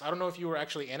podcast. I don't know if you were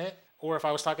actually in it or if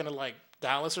I was talking to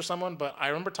Dallas or someone, but I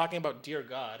remember talking about Dear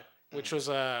God, which was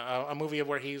a movie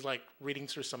where he's reading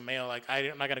through some mail.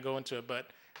 I'm not gonna go into it, but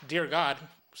Dear God.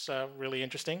 So really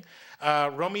interesting.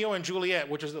 Romeo and Juliet,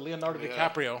 which is the Leonardo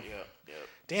DiCaprio. Yeah.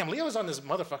 Damn, Leo's on this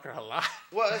motherfucker a lot.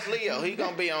 Well, it's Leo. He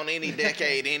gonna be on any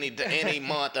decade, any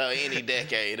month, or any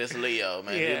decade. It's Leo,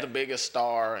 man. Yeah. He's the biggest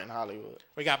star in Hollywood.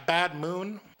 We got Bad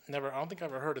Moon. I don't think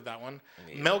I've ever heard of that one.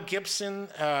 Yeah. Mel Gibson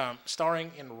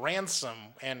starring in Ransom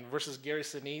and versus Gary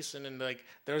Sinise, and then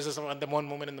there's this one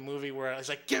moment in the movie where it's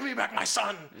like, "Give me back my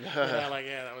son."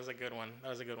 That was a good one.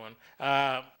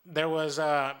 There was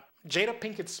Jada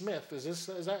Pinkett Smith. Is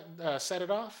that Set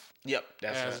It Off? Yep,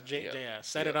 that's right.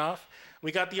 Set It Off.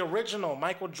 We got the original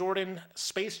Michael Jordan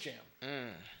Space Jam.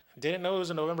 Didn't know it was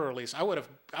a November release. I would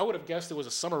have guessed it was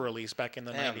a summer release back in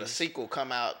the Damn, 90s. the sequel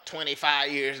come out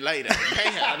 25 years later.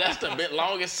 Damn, that's the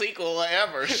longest sequel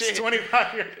ever. It's Shit.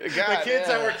 25 years. God The kids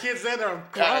that damn. were kids then are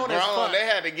Got grown as fuck. They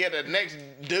had to get a next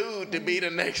dude to be the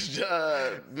next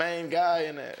main guy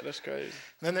in that. That's crazy.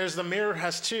 Then there's The Mirror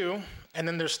Has Two, and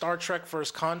then there's Star Trek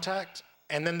First Contact,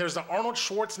 and then there's the Arnold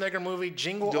Schwarzenegger movie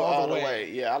Jingle All the Way.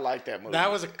 Yeah, I like that movie.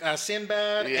 That was a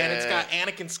Sinbad, and it's got Yeah.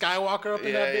 Anakin Skywalker up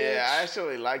in that bitch. Yeah, I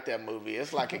actually like that movie.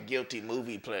 It's like a guilty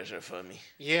movie pleasure for me.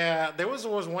 Yeah, there was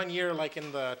one year like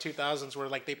in the 2000s where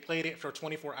like they played it for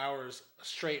 24 hours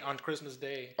straight on Christmas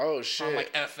Day. Oh shit! On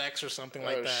like FX or something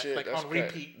like Oh that, shit! like That's on cra-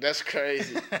 repeat. That's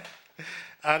crazy.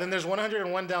 Then there's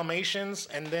 101 Dalmatians,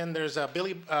 and then there's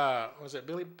Billy. Was it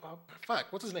Billy Bob? Fuck,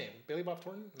 what's his name? Billy Bob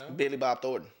Thornton? No. Billy Bob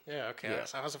Thornton. Yeah. Okay. Yeah.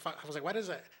 So I was like, why does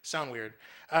that sound weird?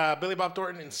 Billy Bob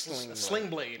Thornton and Sling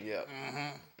Blade. Yeah.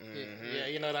 Yeah,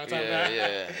 you know what I'm talking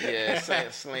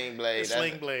about. Sling Blade.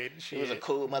 Sling Blade. He was a Shit.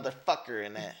 cool motherfucker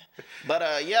in that.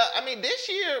 But yeah, I mean, this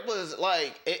year was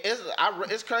like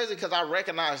it's crazy because I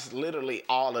recognize literally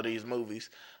all of these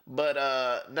movies. But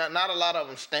not a lot of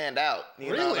them stand out.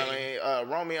 You know what I mean?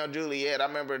 Romeo and Juliet, I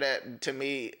remember that to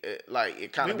me,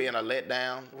 it kind of being a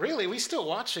letdown. Really, we still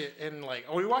watch it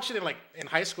we watched it in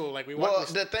high school. Like we Well,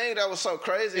 watched. the thing that was so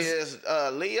crazy is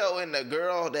Leo and the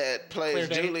girl that plays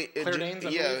Julie. Claire Danes, I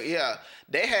believe. Yeah.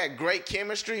 They had great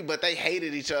chemistry, but they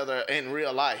hated each other in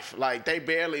real life. Like they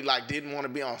barely didn't want to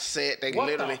be on set. They What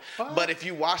the literally. fuck? But if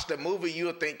you watch the movie, you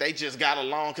would think they just got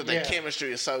along because their Yeah.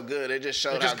 chemistry is so good. It just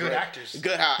showed They're just how good great, actors.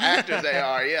 good how actors they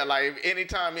are. Yeah, like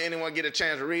anytime anyone get a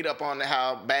chance to read up on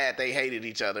how bad they hated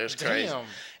each other, it's crazy. Damn.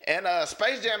 And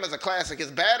Space Jam is a classic. As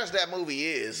bad as that movie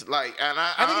is, I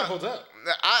think it holds up.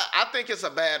 I think it's a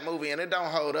bad movie and it don't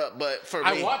hold up. But for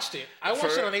me, I watched it. I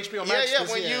watched it on HBO Max. Yeah,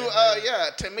 this when year.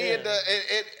 to me, it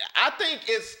I think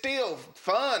it's still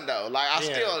fun though. Like I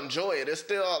still enjoy it. It's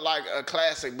still like a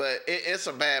classic, but it's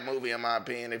a bad movie in my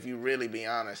opinion. If you really be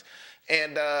honest.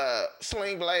 And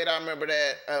Sling Blade, I remember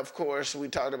that. Of course, we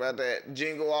talked about that.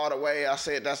 Jingle All the Way. I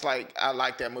said I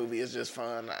like that movie. It's just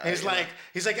fun. He's like,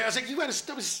 I was like, you gotta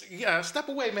step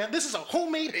away, man. This is a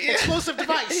homemade explosive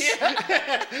device.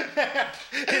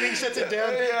 And he sets it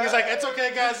down. Yeah. He's like, it's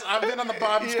okay, guys. I've been on the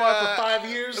Bob Squad for 5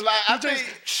 years. Like, I He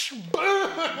think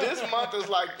boom. this month is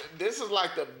like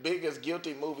the biggest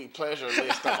guilty movie pleasure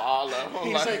list of all of them.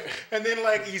 He's like, and then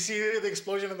you see the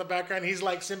explosion in the background. He's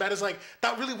like, Sinbad is like,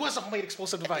 that really was a homemade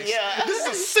explosive device. Yeah. This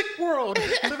is a sick world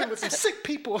living with some sick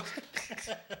people.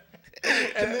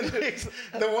 And then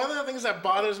the one of the things that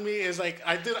bothers me is I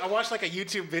watched a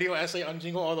YouTube video essay on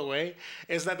Jingle All the Way.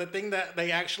 Is that the thing that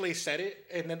they actually said it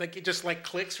and then it just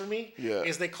clicks for me? Yeah.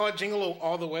 Is they call it Jingle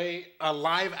All the Way a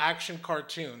live action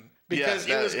cartoon. Because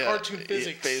it was cartoon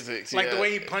physics. Like the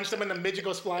way he punched him and the midget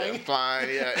goes flying. Flying,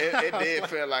 yeah. It did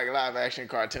feel like a live action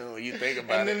cartoon when you think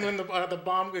about And it. then when the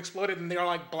bomb exploded and they are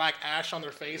like black ash on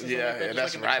their face. And Yeah, stuff like that, and just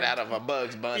that's in the right front. out of a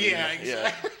Bugs Bunny. Yeah,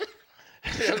 exactly.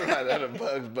 That's right out of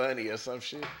Bugs Bunny or some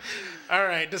shit. All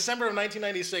right, December of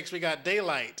 1996, we got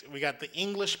Daylight. We got The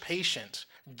English Patient.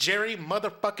 Jerry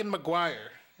motherfucking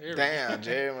Maguire. Here we Damn,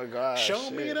 Jerry Maguire.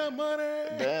 Show me shit. the money.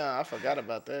 Damn, I forgot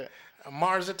about that.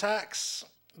 Mars Attacks.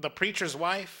 The Preacher's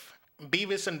Wife.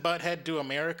 Beavis and Butthead Do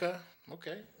America.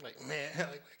 Okay. Man,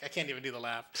 I can't even do the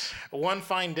laugh. One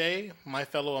Fine Day. My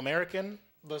Fellow American.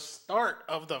 The start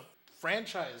of the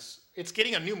franchise. It's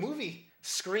getting a new movie.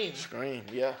 Scream. Scream,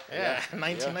 yeah. Yeah,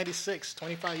 1996,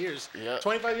 25 years. Yeah.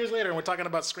 25 years later, and we're talking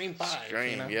about Scream 5. Scream,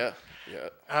 you know?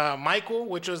 yeah. Michael,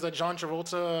 which was the John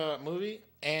Travolta movie,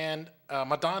 and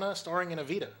Madonna starring in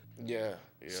Evita. Yeah.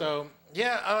 So,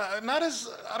 not as,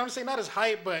 I don't say not as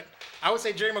hype, but I would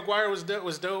say Jerry Maguire was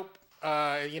dope.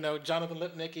 Jonathan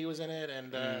Lipnick, he was in it,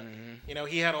 and,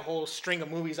 he had a whole string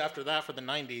of movies after that for the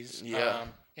 90s. Yeah.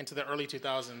 Into the early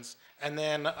 2000s. And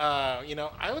then,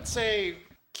 I would say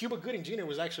Cuba Gooding Jr.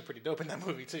 was actually pretty dope in that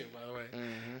movie too, by the way.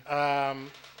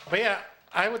 But yeah,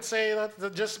 I would say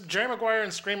that just Jerry Maguire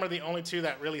and Scream are the only two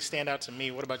that really stand out to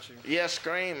me. What about you? Yeah,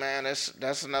 Scream, man.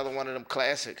 That's another one of them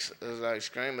classics. It's like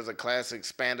Scream is a classic,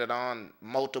 expanded on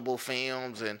multiple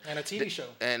films and a TV show.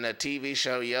 And a TV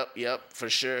show, yep, for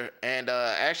sure. And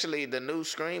actually, the new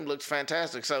Scream looks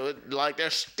fantastic. So they're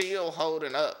still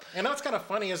holding up. And what's kind of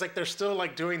funny is they're still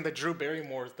doing the Drew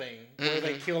Barrymore thing where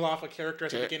they kill off a character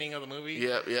at the beginning of the movie.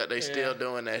 Yep, they still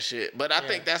doing that shit. But I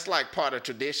think that's part of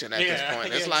tradition at this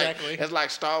point. It's exactly. It's like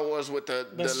Star Wars with the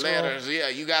letters. Yeah,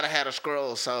 you gotta have a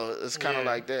scroll, so it's kind of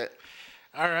like that.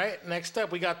 All right, next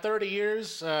up we got 30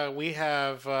 years. We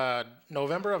have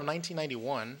November of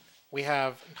 1991. We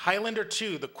have Highlander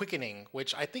 2, The Quickening,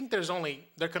 which I think there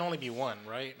can only be one,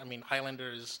 right? I mean,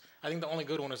 Highlander is, I think the only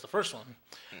good one is the first one.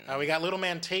 We got Little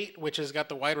Man Tate, which has got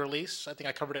the wide release. I think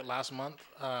I covered it last month,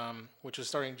 which is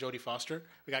starring Jodie Foster.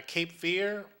 We got Cape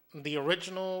Fear, the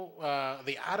original,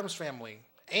 The Addams Family,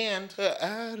 and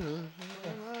the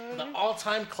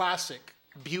all-time classic,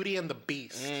 Beauty and the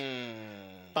Beast.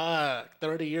 Fuck,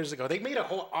 30 years ago. They made a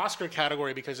whole Oscar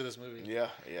category because of this movie. Yeah,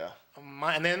 yeah.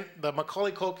 And then the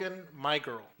Macaulay Culkin, My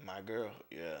Girl. My Girl,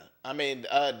 yeah. I mean,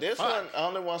 this one,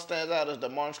 only one stands out is the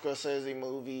Martin Scorsese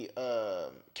movie,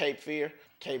 Cape Fear.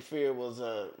 Cape Fear was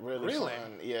really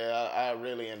fun. Yeah, I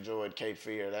really enjoyed Cape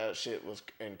Fear. That shit was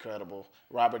incredible.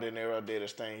 Robert De Niro did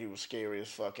his thing. He was scary as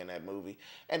fuck in that movie.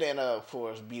 And then, of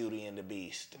course, Beauty and the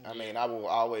Beast. I mean, I will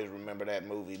always remember that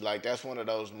movie. Like, that's one of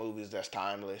those movies that's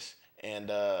timeless.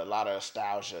 And a lot of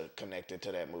nostalgia connected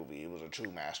to that movie. It was a true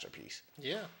masterpiece.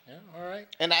 Yeah, all right.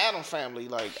 And the Addams Family,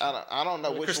 like I don't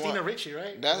know which Christina one. Ricci,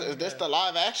 right? Is this the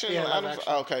live action? Yeah, live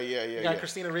action. Okay, yeah. We got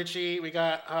Christina Ricci. We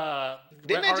got.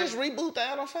 Didn't they just reboot the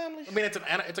Addams Family? I mean,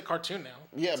 it's a cartoon now.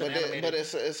 Yeah, but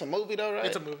it's a movie though, right?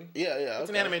 It's a movie. Yeah. It's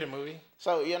an animated movie.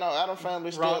 So Addams Family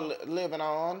still living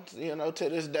on, to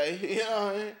this day. You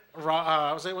know what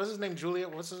I mean? What's his name?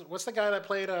 Juliet. What's the guy that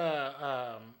played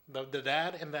the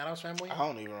dad in the Addams Family? I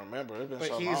don't even remember. It's been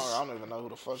so long. I don't even know who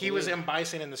the fuck. He was M.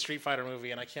 Bison in the Street Fighter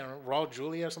movie, and I can't remember Raul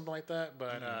Julia or something like that.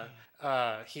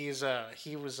 But he was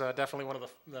definitely one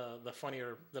of the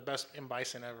funnier, the best M.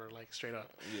 Bison ever, like straight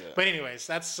up. Yeah. But anyways,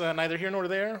 that's neither here nor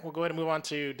there. We'll go ahead and move on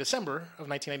to December of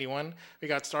 1991. We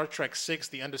got Star Trek VI: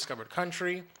 The Undiscovered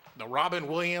Country, the Robin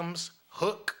Williams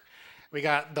Hook. We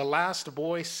got The Last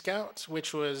Boy Scout,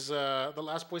 which was the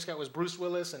Last Boy Scout was Bruce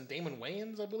Willis and Damon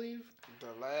Wayans, I believe.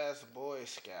 The Last Boy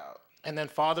Scout. And then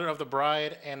Father of the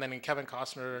Bride, and then Kevin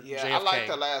Costner, yeah, JFK. I like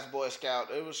The Last Boy Scout.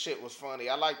 Shit was funny.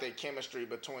 I like the chemistry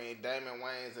between Damon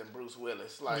Wayans and Bruce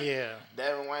Willis. Like,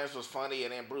 Damon Wayans was funny,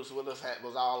 and then Bruce Willis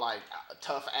was all like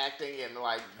tough acting and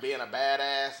like being a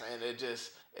badass, and it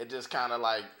just kind of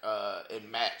like it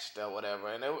matched or whatever.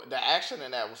 And the action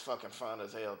in that was fucking fun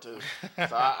as hell too.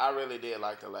 So I really did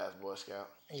like The Last Boy Scout.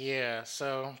 Yeah,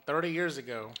 so 30 years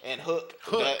ago. And Hook.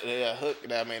 Hook,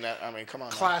 I mean, come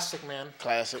on. Classic, man.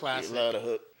 Classic. You love the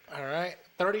Hook. All right.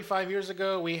 35 years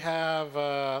ago, we have,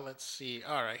 let's see.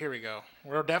 All right, here we go.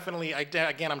 We're definitely,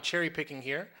 again, I'm cherry picking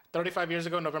here. 35 years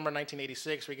ago, November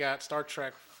 1986, we got Star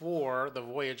Trek IV, The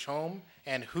Voyage Home,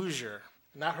 and Hoosier.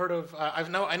 Not heard of, I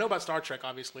know about Star Trek,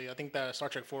 obviously. I think that Star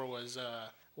Trek IV was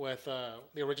with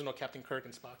the original Captain Kirk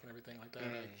and Spock and everything like that.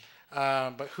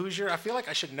 Right? But Hoosier, I feel like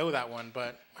I should know that one,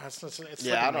 but it's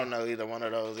yeah, I don't know either one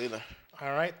of those either.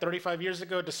 All right, 35 years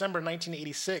ago, December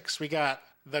 1986, we got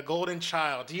The Golden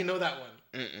Child. Do you know that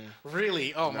one?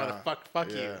 Really? Oh, no.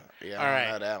 Fuck you. Yeah, all right.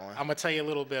 I know that one. I'm going to tell you a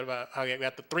little bit about, we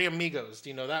got The Three Amigos. Do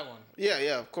you know that one? Yeah,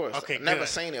 of course. Okay, never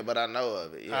seen it, but I know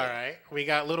of it. Yeah. All right. We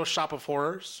got Little Shop of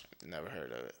Horrors. Never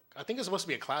heard of it. I think it's supposed to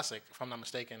be a classic, if I'm not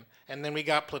mistaken. And then we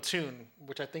got Platoon,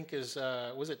 which I think is,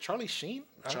 was it Charlie Sheen?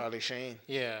 Charlie Sheen.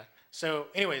 Yeah. So,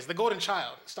 anyways, The Golden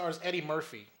Child stars Eddie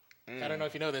Murphy. I don't know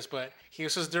if you know this, but he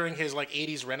was just during his like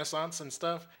 80s Renaissance and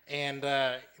stuff. And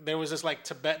there was this like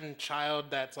Tibetan child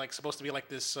that's like supposed to be like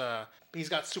this. He's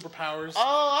got superpowers.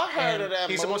 Oh, I heard of that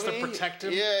movie. He's supposed to protect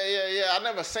him. Yeah. I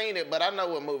never seen it, but I know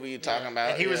what movie you're talking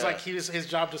about. And he was like, his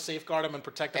job to safeguard him and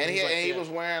protect him. And he was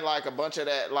wearing like a bunch of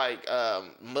that like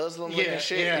Muslim looking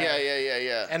shit.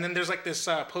 Yeah. And then there's like this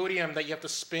podium that you have to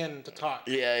spin to talk.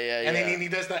 Yeah. And then he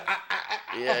does that.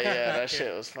 Yeah, that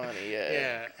shit was funny.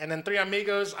 Yeah. And then Three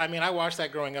Amigos. I mean, I watched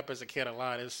that growing up as a kid a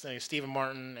lot. It's Stephen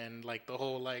Martin and like the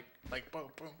whole like boom.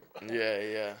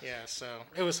 Yeah. Yeah. So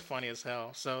it was funny as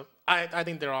hell. So I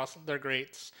think they're awesome. They're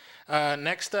great.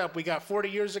 Next up, we got 40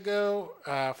 years ago.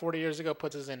 40 years ago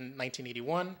puts us in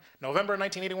 1981. November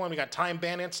 1981, we got Time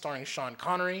Bandits starring Sean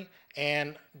Connery.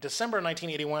 And December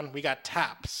 1981, we got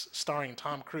Taps starring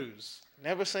Tom Cruise.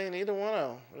 Never seen either one of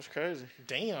them. That's crazy.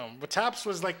 Damn. But Taps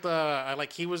was like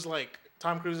he was like,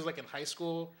 Tom Cruise is like in high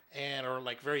school or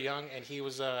like very young, and he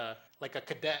was like a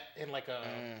cadet in like a,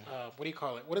 what do you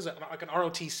call it? What is it? Like an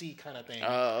ROTC kind of thing.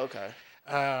 Oh, okay.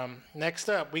 Next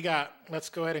up, let's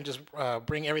go ahead and just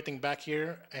bring everything back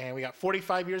here. And we got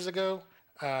 45 years ago.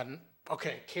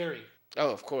 Carrie. Oh,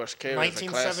 of course, Carrie.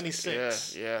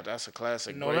 1976. Yeah, that's a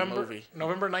classic. Great movie.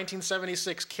 November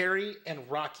 1976. Carrie and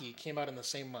Rocky came out in the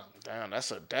same month. Damn,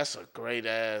 that's a great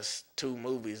ass two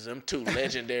movies. Them two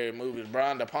legendary movies.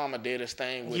 Brian De Palma did his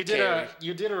thing with Carrie.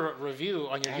 You did a review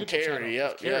on your YouTube channel.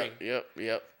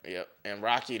 Yep. And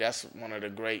Rocky, that's one of the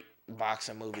great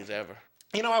boxing movies ever.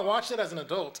 You know, I watched it as an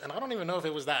adult, and I don't even know if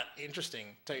it was that interesting.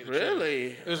 To tell you the truth. Really?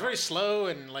 It was very slow,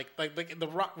 and like the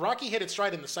Rocky hit its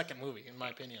stride in the second movie, in my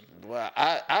opinion. Well,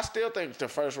 I still think the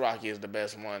first Rocky is the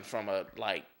best one from a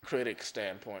like critic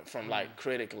standpoint, from like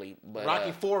critically. But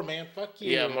Rocky 4, man, fuck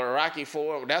you. yeah, but Rocky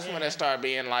 4, that's when it started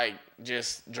being like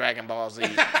just Dragon Ball Z,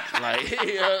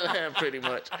 like pretty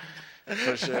much.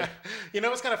 For sure. You know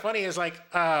what's kind of funny is like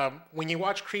when you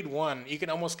watch Creed 1, you can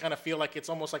almost kind of feel like it's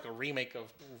almost like a remake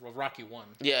of Rocky 1.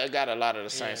 Yeah, it got a lot of the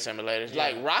same simulators. Yeah.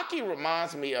 Like Rocky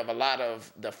reminds me of a lot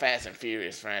of the Fast and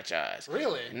Furious franchise.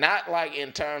 Really? Not like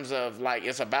in terms of like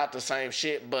it's about the same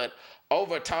shit, but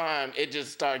over time it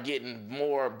just started getting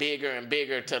more bigger and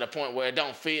bigger to the point where it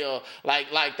don't feel like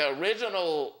the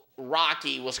original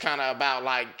Rocky was kind of about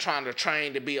like trying to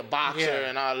train to be a boxer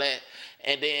and all that.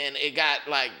 And then it got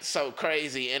like so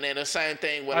crazy, and then the same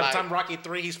thing with By like the time Rocky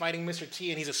 3, he's fighting Mr.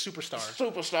 T, and he's a superstar.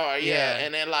 Superstar, yeah.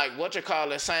 And then like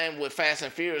same with Fast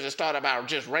and Furious. It started about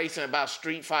just racing, about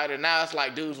Street Fighter. Now it's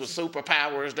like dudes with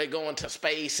superpowers. They go into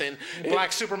space and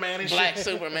Black Superman and Black shit.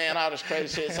 Superman, all this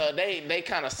crazy shit. So they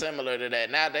kind of similar to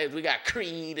that. Nowadays we got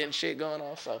Creed and shit going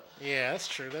on. So Yeah, that's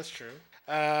true. That's true.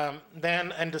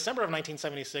 Then in December of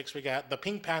 1976, we got The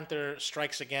Pink Panther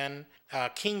Strikes Again,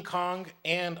 King Kong,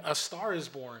 and A Star Is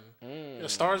Born. A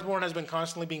Star Is Born has been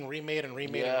constantly being remade and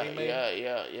remade and remade.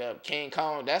 Yeah. King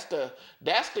Kong. That's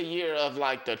the year of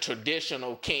like the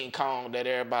traditional King Kong that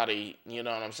everybody, you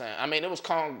know what I'm saying? I mean, it was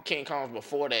King Kongs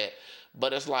before that,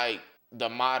 but it's like the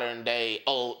modern day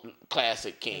old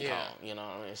classic King Kong, you know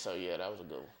what I mean? So yeah, that was a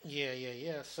good one.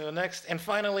 Yeah. So next, and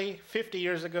finally, 50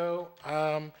 years ago,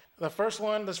 this first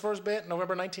bit,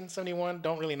 November 1971,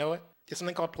 don't really know it. It's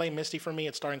something called Play Misty for Me.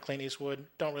 It's starring Clint Eastwood.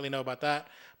 Don't really know about that.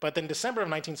 But then December of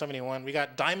 1971, we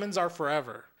got Diamonds Are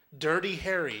Forever, Dirty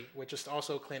Harry, which is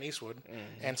also Clint Eastwood,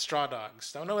 and Straw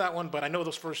Dogs. Don't know that one, but I know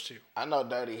those first two. I know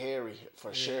Dirty Harry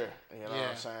for sure. You know what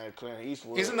I'm saying? Clint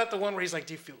Eastwood. Isn't that the one where he's like,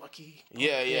 do you feel lucky?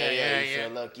 Yeah. You feel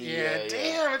lucky. Yeah.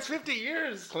 Damn, it's 50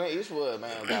 years. Clint Eastwood,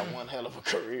 man, got one hell of a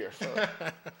career.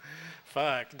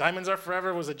 Fuck. Diamonds Are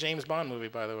Forever was a James Bond movie,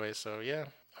 by the way. So yeah.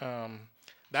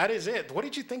 That is it. What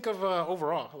did you think of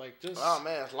overall? Like just. Oh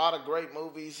man, it's a lot of great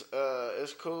movies.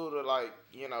 It's cool to like,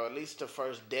 you know, at least the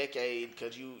first decade,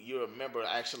 because you remember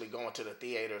actually going to the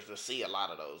theaters to see a lot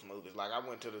of those movies. Like I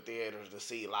went to the theaters to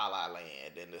see La La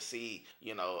Land and to see,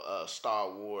 you know, Star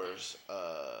Wars,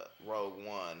 Rogue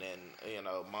One, and you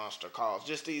know, Monster Calls.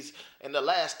 Just these in the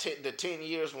last 10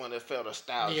 years when it felt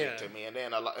nostalgic to me, and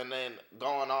then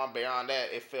going on beyond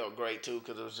that, it felt great too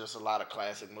because it was just a lot of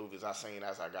classic movies I seen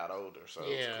as I got older. So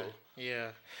it was cool. Yeah.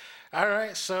 All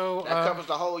right. So that covers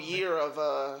the whole year of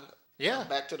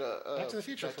Back to the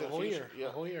Future for Back to the whole year. Yeah.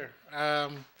 The whole year.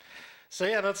 So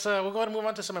yeah, let's we'll go ahead and move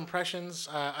on to some impressions.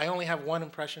 I only have one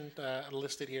impression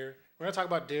listed here. We're gonna talk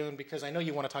about Dune because I know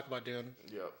you want to talk about Dune.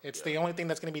 Yep. It's the only thing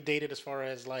that's gonna be dated as far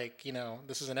as like, you know,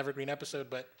 this is an evergreen episode,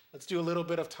 but let's do a little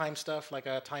bit of time stuff, like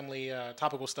timely,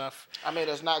 topical stuff. I mean,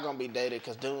 it's not gonna be dated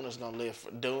because Dune is gonna live.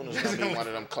 Dune is gonna be one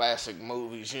of them classic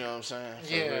movies. You know what I'm saying?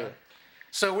 Yeah.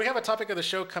 So we have a topic of the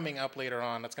show coming up later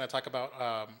on that's going to talk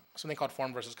about something called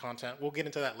form versus content. We'll get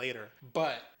into that later.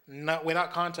 But not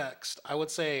without context, I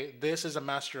would say this is a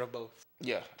master of both.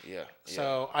 Yeah.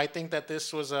 So I think that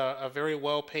this was a very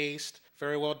well-paced,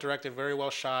 very well-directed, very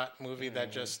well-shot movie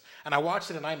that just... And I watched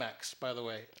it in IMAX, by the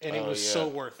way, and it was so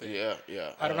worth it. Yeah.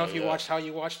 I don't know if you watched how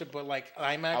you watched it, but like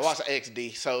IMAX... I watched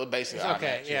XD, so basically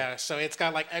okay, IMAX. yeah. So it's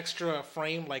got like extra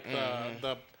frame, like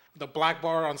the black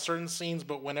bar on certain scenes,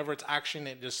 but whenever it's action,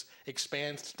 it just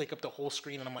expands to take up the whole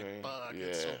screen, and I'm like, fuck,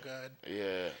 it's so good.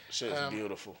 Yeah, shit's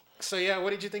beautiful. So yeah,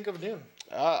 what did you think of Dune?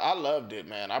 I loved it,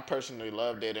 man. I personally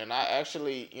loved it, and I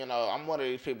actually, you know, I'm one of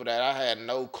these people that I had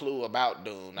no clue about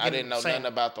Dune. I didn't know nothing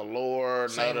about the lore,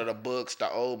 none of the books, the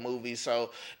old movies,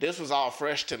 so this was all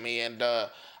fresh to me, and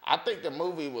I think the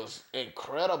movie was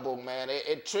incredible, man.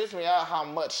 It trips me out how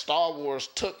much Star Wars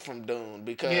took from Dune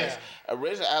because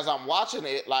originally, as I'm watching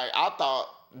it, like I thought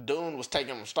Dune was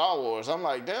taken from Star Wars. I'm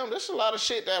like, damn, this is a lot of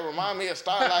shit that remind me of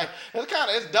Star. Like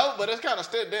it's dope, but it's kind of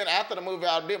still. Then after the movie,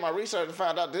 I did my research and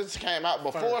found out this came out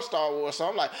before Star Wars. So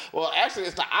I'm like, well, actually,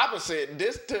 it's the opposite.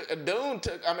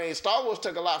 Star Wars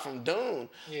took a lot from Dune.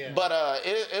 Yeah. But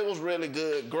it was really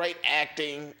good. Great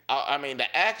acting. I mean,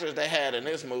 the actors they had in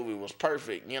this movie was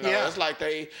perfect. You know, it's like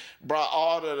they brought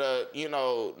all of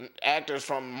the actors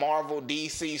from Marvel,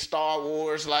 DC, Star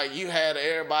Wars. Like you had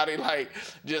everybody like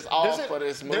just all for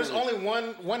this movie. There's only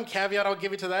one caveat I'll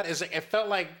give you to that is it felt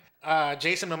like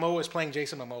Jason Momoa is playing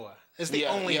Jason Momoa. Is the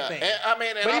only thing. And, I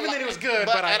mean, but even then, it was good.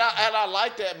 But I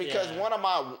like that because Yeah. one of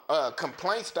my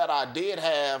complaints that I did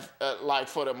have, like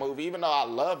for the movie, even though I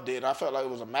loved it, I felt like it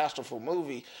was a masterful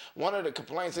movie. One of the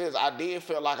complaints is I did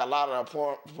feel like a lot of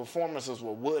the performances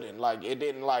were wooden. Like it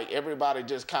didn't like everybody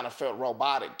just kind of felt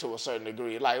robotic to a certain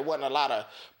degree. Like it wasn't a lot of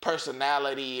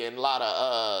personality and a lot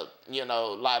of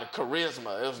lot of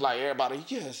charisma. It was like everybody,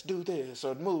 yes, do this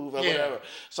or move or whatever.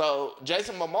 So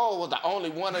Jason Momoa was the only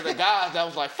one of the guys that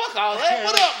was like, fuck all that,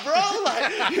 what up, bro?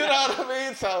 Like, you know what I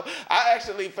mean? So I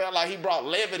actually felt like he brought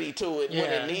levity to it when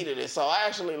it needed it. So I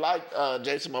actually liked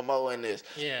Jason Momoa in this.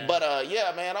 Yeah. But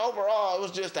man, overall, it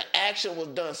was just the action was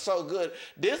done so good.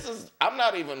 I'm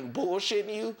not even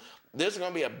bullshitting you. This is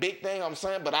going to be a big thing I'm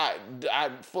saying, but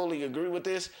I fully agree with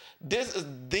this. This is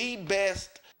the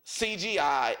best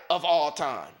CGI of all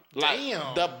time. Like,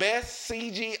 Damn. The best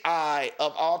CGI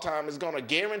of all time is going to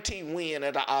guarantee win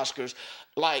at the Oscars.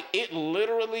 Like, it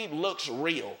literally looks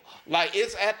real. Like,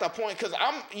 it's at the point, because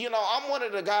I'm one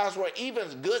of the guys where even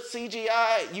good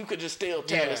CGI, you could just still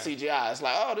tell it's CGI. It's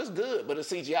like, oh, this is good, but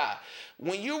it's CGI.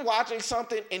 When you're watching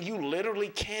something and you literally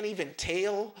can't even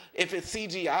tell if it's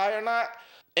CGI or not,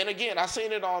 and again, I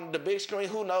seen it on the big screen.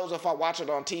 Who knows if I watch it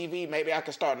on TV, maybe I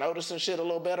can start noticing shit a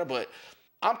little better, but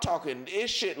I'm talking,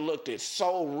 this shit looked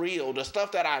so real. The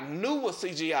stuff that I knew was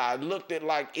CGI looked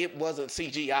like it wasn't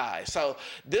CGI. So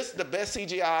this is the best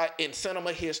CGI in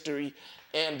cinema history.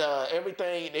 And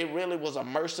everything, it really was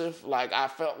immersive. Like, I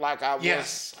felt like I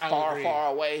was far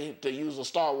away, to use a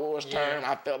Star Wars term.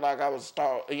 I felt like I was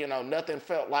nothing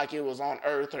felt like it was on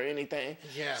Earth or anything.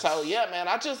 Yes. So, yeah, man,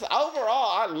 overall,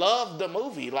 I loved the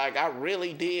movie. Like, I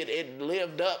really did. It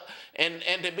lived up. And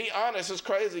to be honest, it's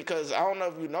crazy because I don't know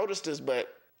if you noticed this,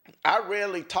 but I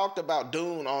rarely talked about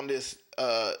Dune on this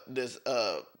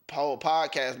whole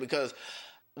podcast because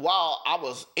while I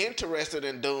was interested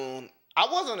in Dune, I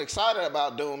wasn't excited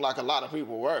about Dune like a lot of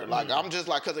people were. Like, I'm just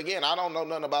like, because again, I don't know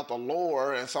nothing about the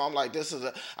lore. And so I'm like,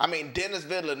 Denis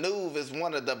Villeneuve is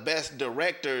one of the best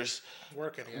directors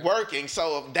working.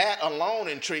 So that alone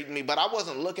intrigued me. But I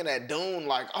wasn't looking at Dune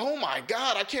like, oh my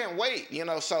God, I can't wait.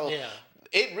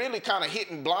 It really kind of hit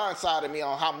and blindsided me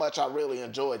on how much I really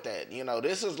enjoyed that.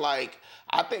 This is like,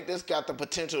 I think this got the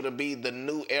potential to be the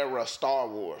new era of Star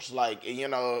Wars. Like,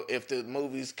 if the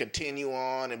movies continue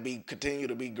on and continue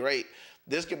to be great,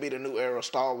 this could be the new era of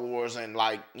Star Wars and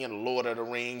Lord of the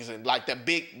Rings and like the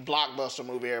big blockbuster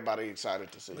movie everybody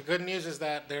excited to see. The good news is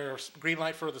that there's green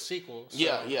light for the sequel. So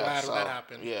Glad that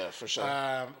happened. Yeah, for sure.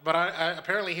 But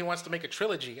apparently he wants to make a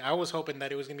trilogy. I was hoping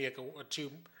that it was going to be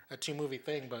a two movie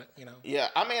thing, but Yeah,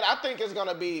 I think it's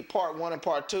gonna be part 1 and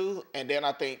part 2, and then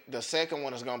I think the second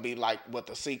one is gonna be like what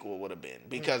the sequel would have been,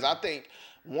 because I think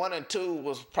 1 and 2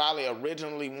 was probably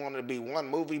originally wanted to be one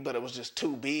movie, but it was just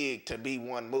too big to be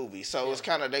one movie. So it's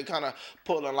they kind of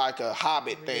pulling like a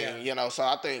Hobbit thing, So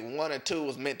I think 1 and 2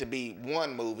 was meant to be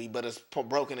one movie, but it's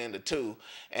broken into two.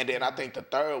 And then I think the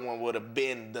third one would have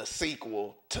been the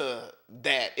sequel to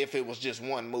that if it was just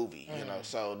one movie,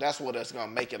 So that's what it's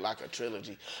gonna make it like a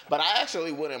trilogy. But I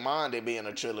actually wouldn't mind it being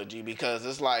a trilogy because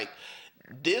it's like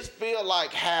this feel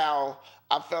like how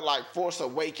I felt like Force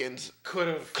Awakens could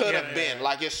have been. Yeah.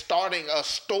 Like it's starting a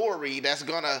story that's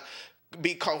gonna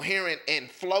be coherent and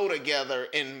flow together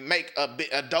and make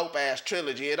a dope ass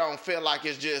trilogy. It don't feel like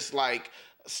it's just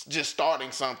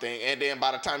starting something, and then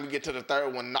by the time you get to the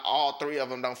third one, all three of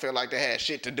them don't feel like they had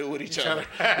shit to do with each other.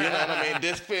 You know what I mean?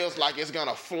 This feels like it's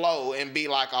gonna flow and be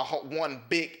like one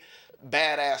big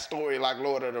badass story like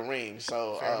Lord of the Rings.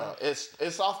 So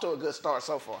it's off to a good start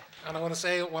so far. And I want to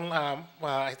say one.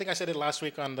 I think I said it last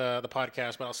week on the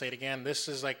podcast, but I'll say it again. This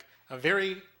is like a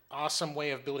very awesome way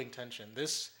of building tension.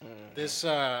 This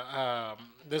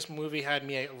movie had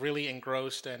me really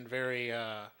engrossed and very.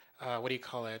 What do you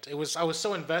call it? I was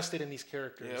so invested in these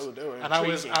characters. Yeah, they were and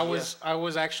I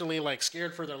was actually like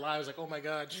scared for their lives. Like, oh my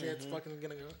God, shit's fucking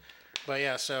gonna go. But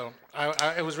yeah, so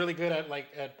it was really good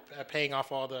at paying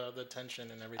off all the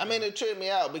tension and everything. I mean, it tripped me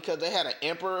out because they had an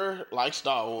emperor like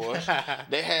Star Wars.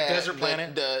 They had desert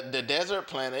planet. The desert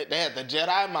planet. They had the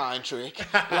Jedi mind trick.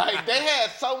 Like they had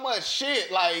so much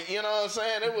shit. Like, you know what I'm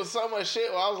saying? It was so much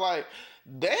shit where I was like,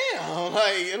 damn.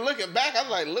 Like looking back, I was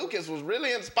like, Lucas was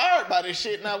really inspired by this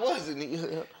shit, and I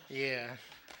wasn't. Yeah.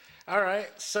 All right.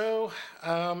 So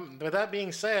with that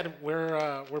being said,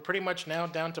 we're pretty much now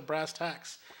down to brass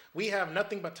tacks. We have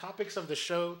nothing but topics of the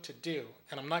show to do,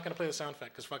 and I'm not going to play the sound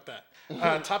effect because fuck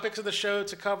that. Topics of the show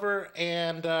to cover,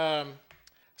 and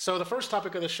so the first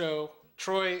topic of the show,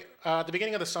 Troy, at the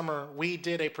beginning of the summer, we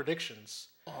did a predictions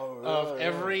of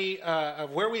every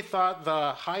of where we thought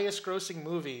the highest grossing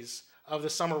movies of the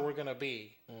summer were going to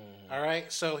be. All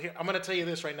right, so here I'm gonna tell you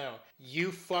this right now.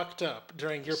 You fucked up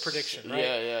during your prediction, right?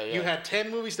 Yeah. You had 10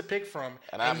 movies to pick from,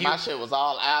 My shit was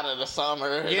all out of the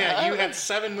summer. yeah, you had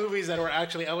 7 movies that were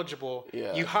actually eligible.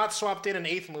 Yeah. You hot swapped in an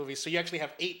 8th movie, so you actually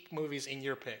have 8 movies in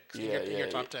your picks, in your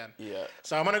top 10. Yeah.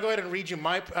 So I'm gonna go ahead and read you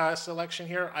my selection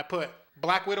here. I put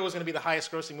Black Widow was gonna be the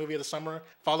highest grossing movie of the summer,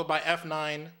 followed by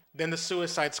F9, then The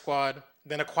Suicide Squad,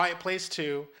 then A Quiet Place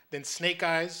 2, then Snake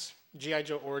Eyes, G.I.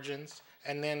 Joe Origins,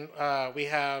 and then we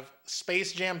have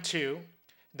Space Jam 2,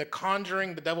 The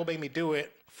Conjuring, The Devil Made Me Do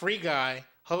It, Free Guy,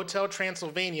 Hotel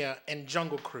Transylvania, and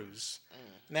Jungle Cruise.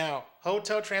 Now,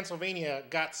 Hotel Transylvania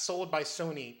got sold by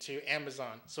Sony to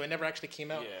Amazon, so it never actually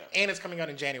came out. Yeah. And it's coming out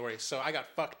in January, so I got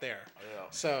fucked there. Yeah.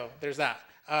 So there's that.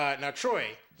 Now, Troy,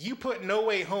 you put No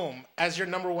Way Home as your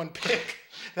number 1 pick.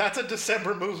 That's a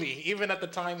December movie. Even at the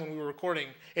time when we were recording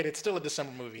it, it's still a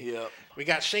December movie. Yep. We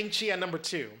got Shang-Chi at number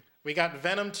 2. We got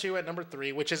Venom 2 at number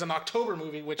 3, which is an October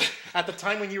movie, which at the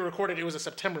time when you recorded it was a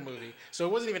September movie. So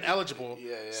it wasn't even eligible.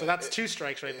 Yeah. So that's 2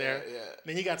 strikes right there. Yeah.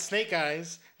 Then you got Snake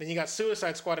Eyes. Then you got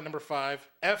Suicide Squad at number 5.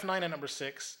 F9 at number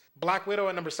 6. Black Widow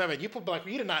at number 7. You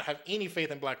did not have any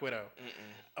faith in Black Widow.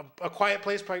 A Quiet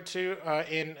Place Part 2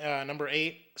 in number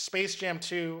 8. Space Jam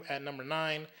 2 at number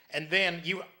 9. And then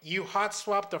you hot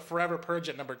swapped the Forever Purge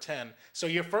at number 10. So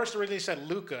you first originally said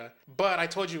Luca, but I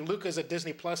told you Luca is a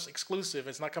Disney Plus exclusive.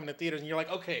 It's not coming to theaters. And you're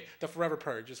like, okay, the Forever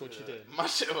Purge is what you did. My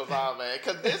shit was all, man.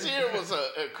 Because this year was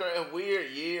a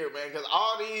weird year, man. Because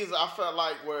all these I felt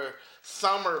like were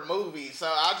summer movies. So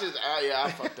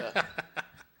I fucked up.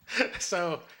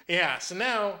 So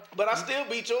now. But I still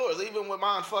beat yours, even with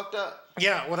mine fucked up.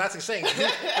 Yeah, well, that's insane.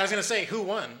 I was going to say, who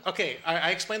won? Okay,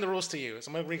 I explained the rules to you, so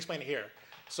I'm going to re-explain it here.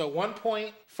 So 1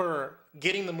 point for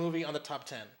getting the movie on the top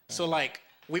 10. So, like,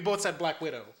 we both said Black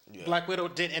Widow. Yeah. Black Widow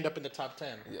did end up in the top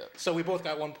 10. Yeah. So we both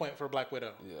got 1 point for Black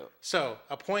Widow. Yeah. So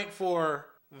a point for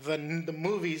the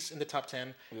movies in the top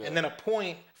 10, and then a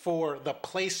point for the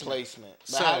placement. But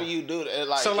so, how do you do that?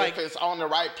 Like, if it's on the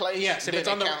right place? Yes, if it's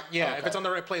on if it's on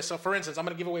the right place. So, for instance, I'm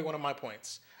going to give away one of my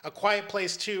points. A Quiet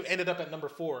Place 2 ended up at number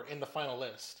 4 in the final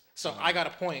list. So I got a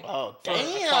point. Oh, for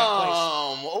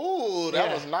damn. Ooh,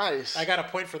 that was nice. I got a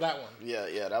point for that one. Yeah,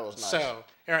 that was nice. So,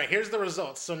 all right, here's the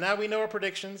results. So now we know our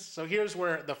predictions. So here's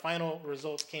where the final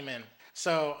results came in.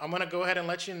 So I'm going to go ahead and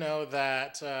let you know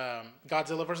that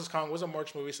Godzilla vs. Kong was a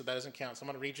March movie, so that doesn't count. So I'm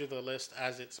going to read you the list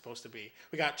as it's supposed to be.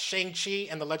 We got Shang-Chi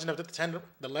and the Legend of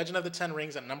the Ten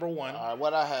Rings at number 1.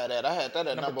 What I had that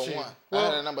at number 1. Well, I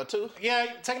had it at number 2. Yeah,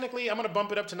 technically I'm going to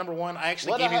bump it up to number 1. I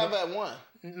actually what gave I have at 1.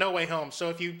 No Way Home.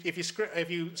 So if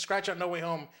you scratch out No Way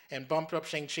Home and bump up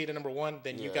Shang-Chi to number 1,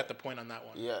 then you got the point on that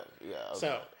one. Yeah. Okay.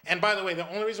 So, and by the way, the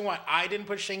only reason why I didn't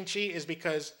put Shang-Chi is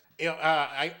because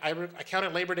I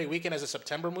counted Labor Day weekend as a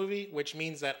September movie, which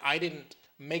means that I didn't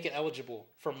make it eligible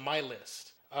for my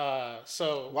list.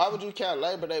 So why would you count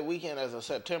Labor Day weekend as a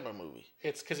September movie?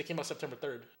 It's because it came out September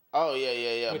 3rd. Oh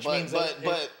yeah. Which but means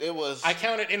it was. I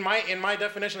counted in my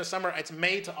definition of summer. It's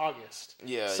May to August.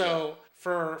 Yeah. So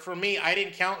for me, I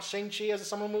didn't count Shang-Chi as a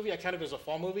summer movie. I counted it as a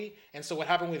fall movie. And so what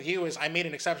happened with you is I made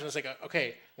an exception. It's like,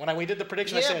 okay, when we did the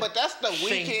prediction, I said, but that's the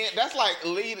weekend. That's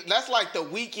like the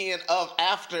weekend of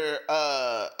after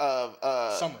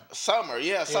summer.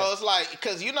 Yeah. So it's like,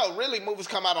 because really movies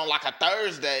come out on like a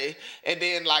Thursday, and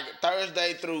then like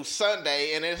Thursday through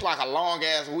Sunday, and it's like a long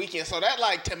ass weekend. So that,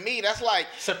 like, to me, that's like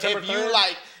September if 3rd? you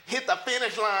like hit the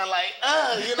finish line,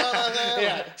 like, you know what I'm saying?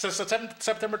 Yeah. So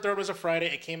September 3rd was a Friday.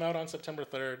 It came out on September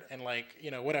 3rd, and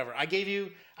whatever.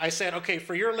 I said, okay,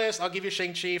 for your list, I'll give you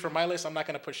Shang-Chi. For my list, I'm not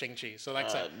going to put Shang-Chi. So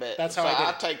that's that's how I did I'll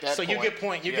it. take that so point. you get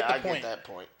point. You get the point. I get that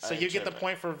point. So you get the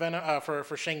point for Venom,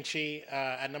 for Shang-Chi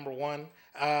at number 1.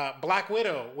 Black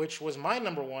Widow, which was my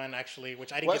number 1 actually,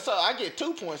 which I didn't get. So I get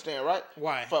 2 points then, right?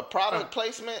 Why? For product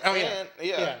placement. Oh and,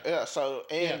 yeah. So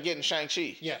getting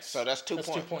Shang-Chi. Yes. So that's 2 points.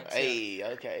 2 points. Hey,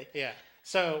 okay. Yeah.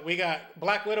 So we got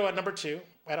Black Widow at number 2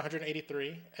 at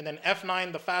 183, and then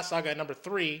F9, The Fast Saga at number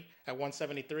 3 at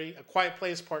 173. A Quiet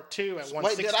Place Part 2 at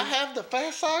 160. Wait, did I have The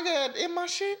Fast Saga in my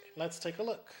shit? Let's take a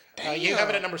look. You have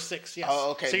it at number 6. Yes.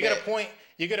 Oh, okay. So you get a point.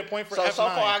 You get a point for so F9. So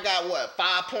far I got what?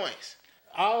 5 points.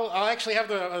 I'll actually have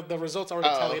the results already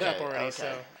tallied up already. Okay.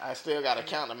 So I still got to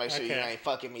count to make sure you ain't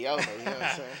fucking me over. You know what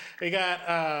I'm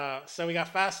saying? we got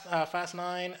Fast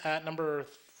 9 at number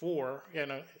 4.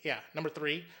 Number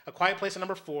 3. A Quiet Place at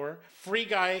number 4. Free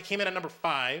Guy came in at number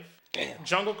 5. Damn.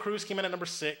 Jungle Cruise came in at number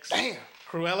 6. Damn.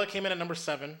 Cruella came in at number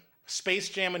 7. Space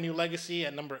Jam: A New Legacy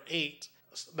at number 8.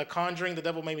 The Conjuring: The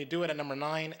Devil Made Me Do It at number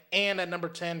 9. And at number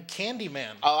 10, Candyman.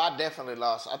 Oh, I definitely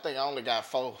lost. I think I only got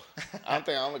 4. I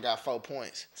think I only got 4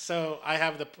 points. So I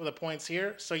have the points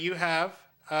here. So you have,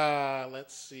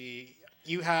 let's see.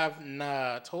 You have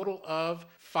a total of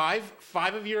five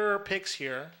of your picks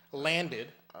here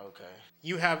landed. Okay.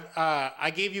 You have,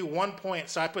 I gave you 1 point,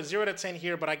 so I put 0 to 10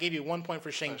 here, but I gave you 1 point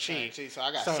for Shang-Chi. Shang-Chi, so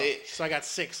I got 6. So I got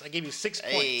 6. I gave you 6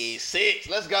 points. Hey, 6.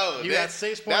 Let's go. You got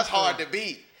 6 points. That's hard to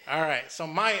beat. All right, so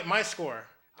my score,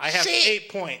 I have Shit. 8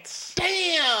 points.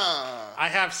 Damn. I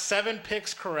have 7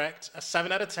 picks correct, a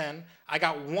 7 out of 10. I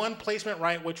got 1 placement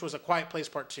right, which was A Quiet Place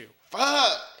Part 2.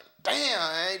 Fuck.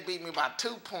 Damn, they beat me by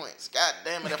 2 points. God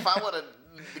damn it. If I would have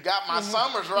got my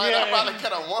summers right, I probably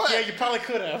could have won. Yeah, you probably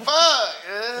could have. Fuck.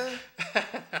 Yeah.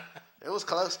 It was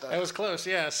close, though. It was close,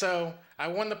 yeah. So I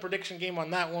won the prediction game on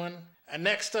that one. And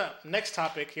next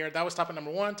topic here, that was topic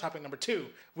number 1. Topic number 2,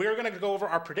 we're going to go over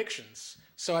our predictions.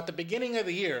 So at the beginning of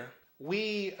the year,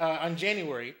 we, on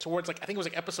January, towards I think it was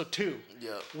episode 2.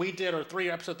 Yeah. We did, or 3,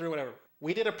 or episode 3, whatever.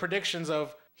 We did a predictions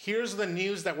of, here's the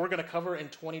news that we're going to cover in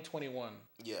 2021.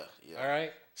 Yeah. All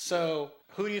right? So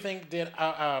who do you think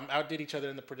outdid each other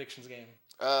in the predictions game?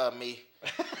 Me.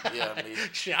 Yeah, me.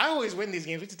 Shit, I always win these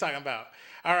games. What you talking about?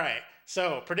 All right.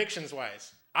 So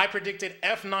predictions-wise, I predicted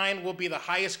F9 will be the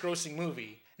highest-grossing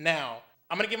movie. Now,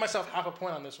 I'm going to give myself half a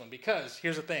point on this one because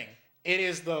here's the thing. It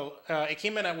is it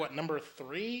came in at number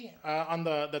 3 on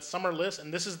the summer list,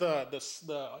 and this is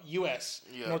the U.S.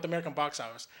 North American box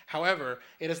office. However,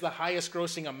 it is the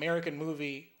highest-grossing American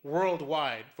movie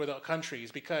worldwide for the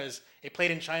countries because it played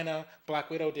in China.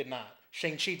 Black Widow did not.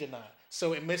 Shang-Chi did not.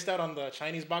 So it missed out on the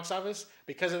Chinese box office.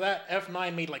 Because of that,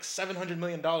 F9 made $700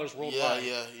 million worldwide.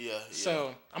 Yeah.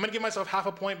 So I'm going to give myself half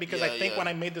a point because I think when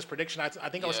I made this prediction, I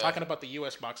think I was talking about the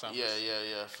U.S. box office.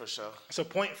 Yeah, for sure. So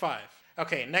 0.5.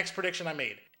 Okay, next prediction I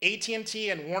made.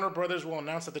 AT&T and Warner Brothers will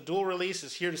announce that the dual release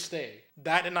is here to stay.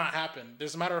 That did not happen.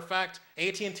 As a matter of fact,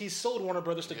 AT&T sold Warner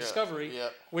Brothers to Discovery,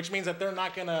 which means that they're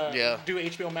not going to do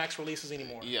HBO Max releases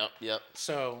anymore. Yep.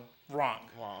 So, wrong.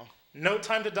 No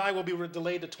Time to Die will be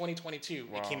delayed to 2022.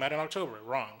 It came out in October.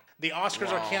 Wrong. The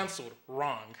Oscars are canceled.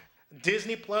 Wrong.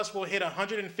 Disney Plus will hit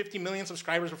 150 million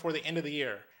subscribers before the end of the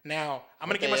year. Now, I'm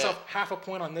going to give myself half a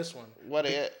point on this one. What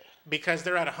it? Because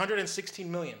they're at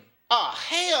 116 million. Oh,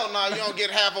 hell no, you don't get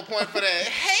half a point for that.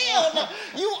 Hell no.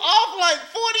 You off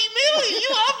 40 million.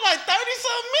 You off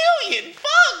 30-some million.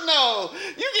 Fuck no.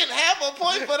 You get half a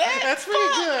point for that. That's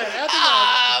pretty good.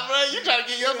 Bro, you trying to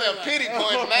give yourself pity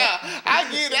points now.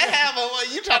 I give that half a point.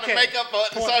 You trying to make up for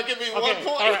it, so I give me 1 point.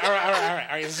 All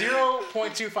right. 0.25s.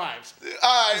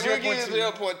 All right, we'll give you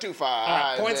 0.25.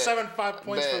 All right, 0.75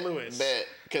 points for Lewis. Bet.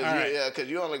 Because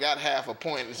you only got half a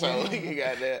point, so you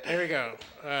got that. There we go.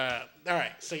 All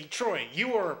right, so Troy,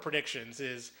 your predictions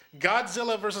is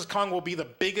Godzilla vs. Kong will be the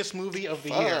biggest movie of the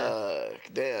year.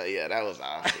 Damn, yeah, that was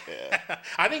awesome. Yeah.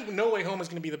 I think No Way Home is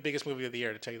going to be the biggest movie of the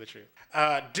year, to tell you the truth.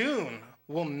 Dune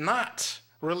will not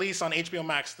release on HBO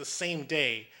Max the same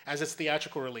day as its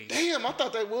theatrical release. Damn, I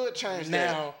thought they would change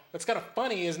that. Now, what's kind of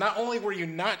funny is not only were you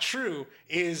not true,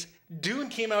 is Dune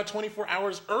came out 24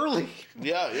 hours early.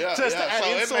 Yeah. So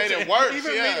it made it worse.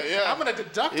 I'm going to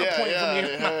deduct a point from you.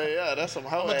 Yeah, that's some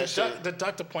hoe ass shit.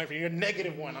 Deduct a point from you. You're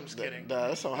 -1. I'm just kidding. Nah,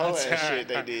 that's some hoe ass shit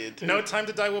they did, too. No Time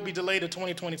to Die will be delayed to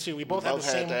 2022. We both had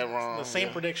the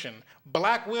same prediction.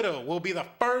 That Widow will be the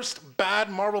first bad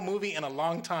Marvel movie in a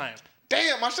long time.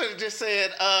 Damn, I should have just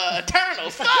said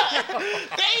Eternals. Fuck. Damn,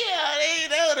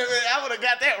 I would have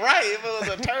got that right if it was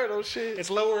Eternals shit.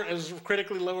 It's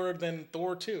critically lower than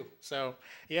Thor 2. So,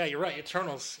 yeah, you're right.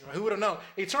 Eternals. Who would have known?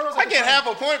 Eternals. I get half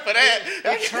a point for that.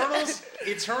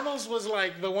 Eternals was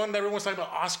the one that everyone's talking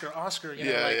about. Oscar.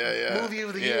 Movie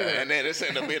of the year. Yeah, and then it's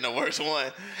ended up being the worst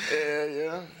one.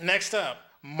 Yeah. Next up,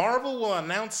 Marvel will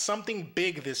announce something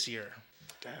big this year.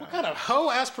 Damn. What kind of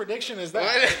hoe-ass prediction is that?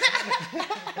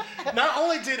 Not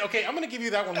only I'm going to give you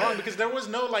that one wrong because there was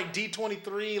no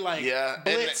D23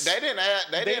 blitz. They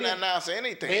didn't announce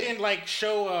anything. They didn't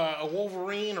show a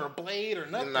Wolverine or Blade or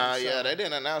nothing. Nah, they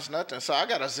didn't announce nothing. So I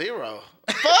got a 0.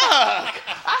 Fuck!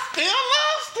 I still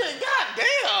lost it. God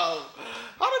damn!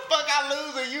 How the fuck I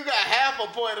lose and you got half a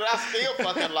point and I still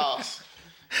fucking lost?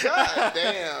 God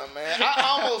damn, man. I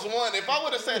almost won. If I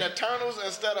would have said Eternals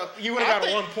instead of... You would have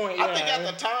got 1 point, I think at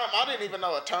the time, I didn't even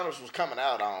know Eternals was coming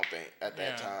out, I don't think, at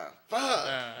that time.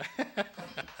 Fuck.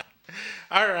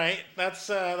 All right. Let's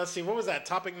see. What was that?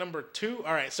 Topic number 2?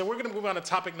 All right. So we're going to move on to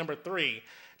topic number 3.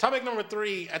 Topic number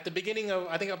 3, at the beginning of,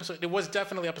 I think it was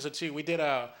definitely episode 2, we did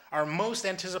our most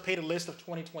anticipated list of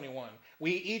 2021.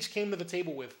 We each came to the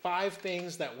table with 5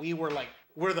 things that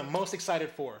we're the most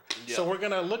excited for. Yeah. So we're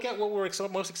gonna look at what we're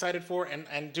most excited for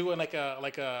and do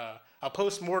a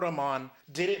post-mortem on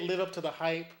did it live up to the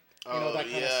hype? That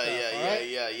kind of stuff.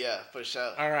 Yeah, for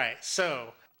sure. All right,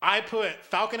 so I put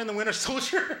Falcon and the Winter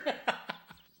Soldier.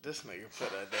 This nigga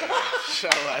put a damn show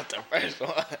at the first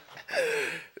one.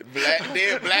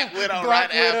 Black Widow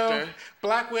after.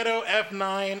 Black Widow,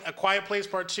 F9, A Quiet Place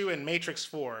Part 2, and Matrix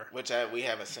 4. Which we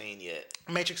haven't seen yet.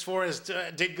 Matrix 4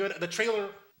 did good. The trailer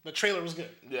was good.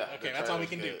 Yeah. Okay, that's all we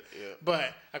can do. Yeah.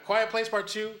 But A Quiet Place Part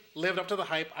 2 lived up to the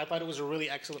hype. I thought it was a really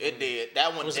excellent movie. It did.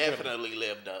 That one definitely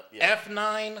lived up. Yeah.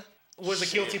 F9 was a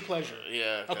guilty pleasure.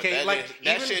 Yeah. Okay,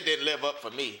 that shit didn't live up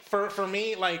for me. For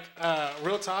me,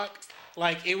 real talk,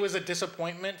 it was a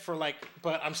disappointment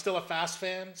but I'm still a Fast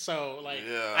fan, so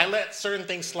I let certain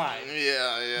things slide.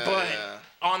 Yeah. But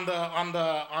on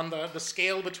the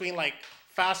scale between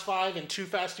Fast 5 and Too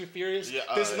Fast, Too Furious,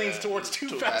 this leans towards Too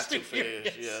Fast, Too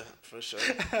Furious. Yeah, for sure.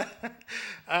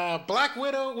 Black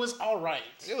Widow was all right.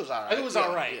 It was all right. It was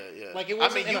all right. Yeah. It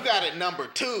wasn't you got it number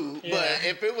 2, but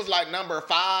if it was number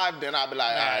 5, then I'd be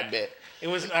like, I bet. It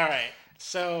was all right.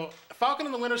 So Falcon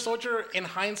and the Winter Soldier, in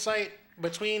hindsight,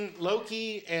 between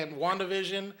Loki and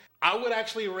WandaVision, I would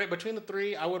actually between the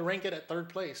three, I would rank it at third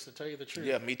place, to tell you the truth.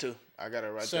 Yeah, me too. I got it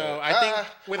right there. So I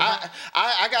think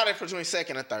I got it between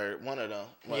second and third, one of them.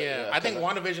 I think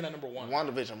WandaVision at number 1.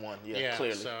 WandaVision 1,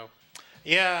 clearly. So.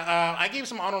 I gave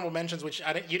some honorable mentions, which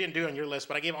you didn't do on your list,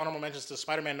 but I gave honorable mentions to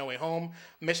Spider-Man No Way Home,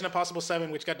 Mission Impossible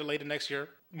 7, which got delayed to next year,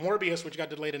 Morbius, which got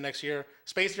delayed to next year,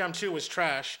 Space Jam 2 was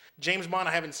trash, James Bond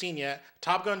I haven't seen yet,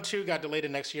 Top Gun 2 got delayed to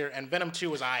next year, and Venom 2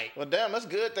 was aight. Well, damn, that's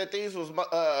good that these was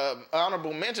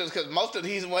honorable mentions, because most of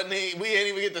these we ain't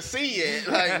even get to see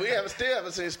yet. We still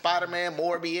haven't seen Spider-Man,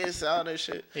 Morbius, all this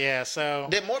shit. Yeah, so...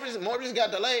 Did Morbius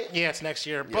got delayed? Yeah, it's next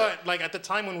year. Yeah. But, at the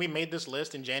time when we made this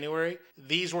list in January,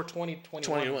 these were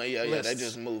 2021 lists. They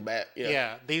just moved back.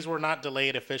 Yeah, these were not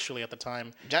delayed officially at the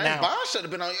time. James Bond should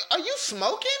have been on. Are you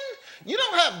smoking? You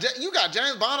got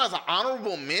James Bond as an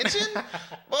honorable mention?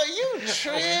 Boy, you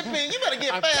tripping. You better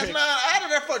get Fast 9 out of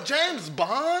there for James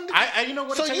Bond. You know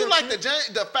what? So you like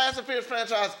the Fast and Furious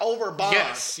franchise over Bond?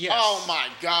 Yes. Oh my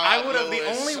God. I would have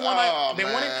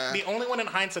the only one in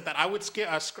hindsight that I would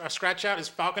scratch out is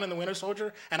Falcon and the Winter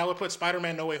Soldier, and I would put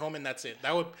Spider-Man No Way Home, and that's it.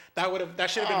 That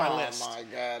should have been my list. Oh my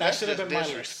God. That should have been my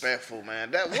list. Disrespectful,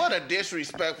 man. What a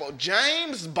disrespectful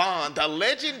James Bond, the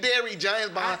legendary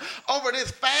James Bond, over this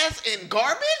Fast and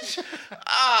garbage?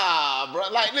 Bro.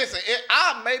 Listen,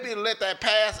 I'll maybe let that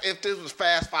pass if this was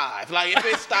Fast 5. If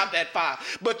it stopped at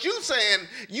 5. But you saying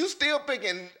you still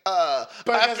picking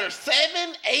after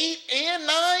 7, 8, and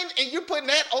 9, and you putting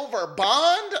that over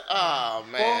Bond? Oh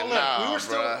man,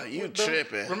 bro. You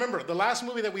tripping. Remember, the last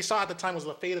movie that we saw at the time was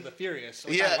The Fate of the Furious.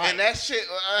 And that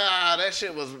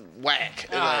shit was whack.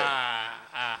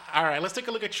 All right, let's take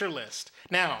a look at your list.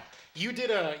 Now,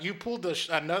 you pulled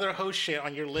another host shit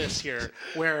on your list here,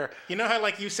 where you know how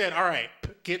you said, all right,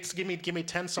 give me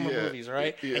 10 summer movies, all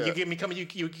right, and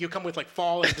you come with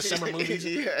fall and December movies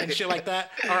and shit like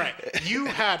that. All right, you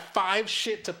had 5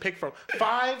 shit to pick from,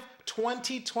 5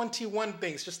 2021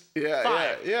 things, just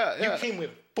 5. You came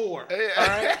with 4. All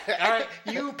right.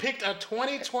 You picked a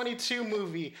 2022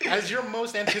 movie as your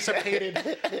most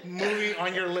anticipated movie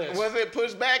on your list. Was it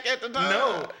pushed back at the time?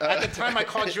 No. At the time I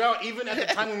called you out, even at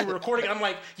the time when we were recording, I'm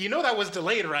like, that was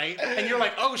delayed, right? And you're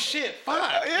like, oh shit,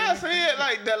 fuck. Yeah, see it.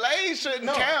 Delays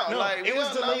shouldn't count. No, it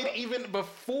was delayed even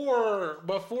before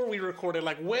we recorded.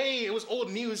 It was old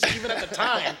news even at the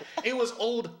time. It was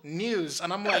old news,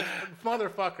 and I'm like,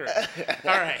 motherfucker.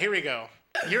 All right, here we go.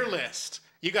 Your list.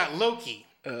 You got Loki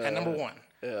at number 1.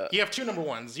 You have 2 number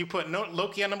 1s. You put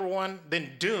Loki at number 1,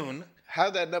 then Dune.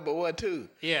 How's that number 1 too?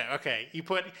 Yeah, okay. You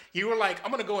were like,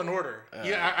 I'm gonna go in order.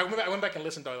 I went back and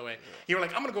listened, by the way. You were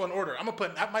like, I'm gonna go in order. I'm gonna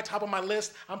put at my top of my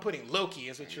list, I'm putting Loki,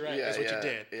 is what you're right. Is what you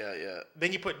did. Yeah.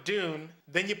 Then you put Dune.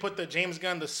 Then you put the James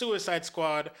Gunn, the Suicide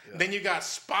Squad. Yeah. Then you got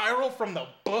Spiral from the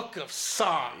Book of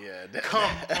Saw. Yeah. Come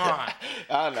on.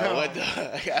 I don't know what the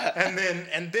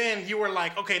and then you were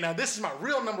like, okay, now this is my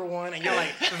real number 1, and you're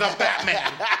like, the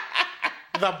Batman.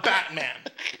 The Batman.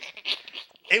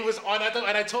 It was on,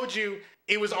 and I told you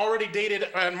it was already dated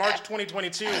on March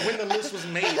 2022 when the list was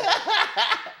made.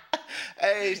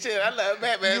 Hey, shit, I love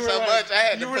Batman so much, I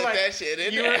had to put that shit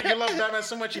in there. You love Batman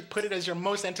so much, you put it as your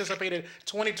most anticipated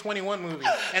 2021 movie.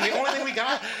 And the only thing we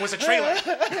got was a trailer.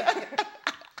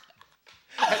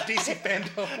 DC fandom.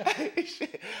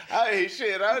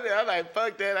 I'm like,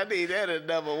 fuck that. I need that at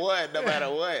number 1, no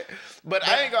matter what. But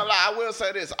I ain't gonna lie, I will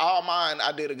say this. All mine,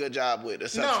 I did a good job with,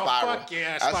 except Spiral. Fuck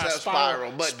yeah,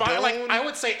 Spiral. But Dune, I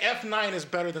would say F9 is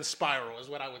better than Spiral, is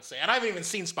what I would say. And I haven't even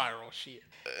seen Spiral. Shit.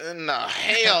 No,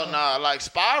 hell no.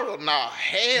 Spiral, no,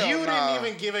 hell no. You didn't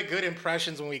even give it good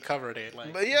impressions when we covered it.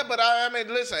 But I mean,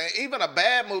 listen, even a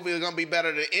bad movie is gonna be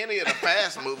better than any of the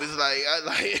fast movies. You know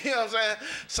what I'm saying?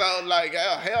 So,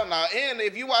 Yeah, hell no. And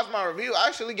if you watch my review, I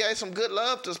actually gave some good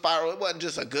love to Spiral. It wasn't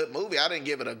just a good movie. I didn't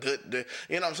give it a good,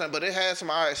 you know what I'm saying? But it had some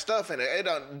alright stuff in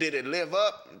it. Did it live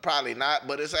up? Probably not,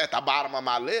 but it's at the bottom of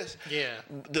my list. Yeah.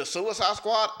 The Suicide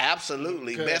Squad,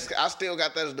 absolutely. Good. Best. I still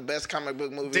got that as the best comic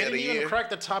book movie of Didn't the even year. crack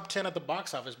the top 10 at the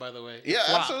box office, by the way. It Yeah,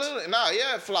 flopped. absolutely. No,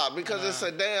 yeah, it flopped because it's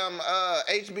a damn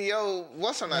HBO.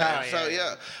 What's her name? Nah, So yeah.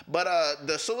 yeah, but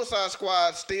the Suicide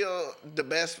Squad still the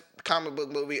best comic book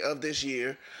movie of this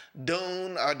year.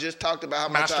 Dune, I just talked about how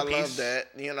much I love Masterpiece. that.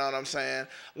 You know what I'm saying?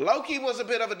 Loki was a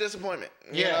bit of a disappointment.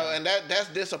 You Yeah. know, and that's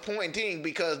disappointing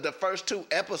because the first 2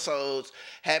 episodes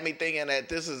had me thinking that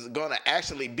this is gonna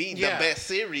actually be the Yeah. best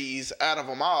series out of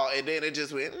them all, and then it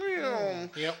just went.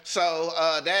 Yep. So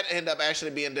that ended up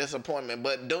actually being disappointment.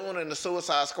 But Dune and the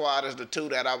Suicide Squad is the 2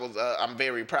 that I'm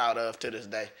very proud of to this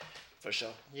day, for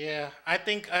sure. Yeah, I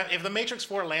think if The Matrix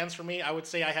 4 lands for me, I would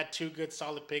say I had 2 good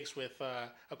solid picks with A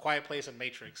Quiet Place and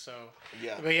Matrix. So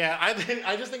Yeah. but yeah, I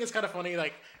just think it's kind of funny.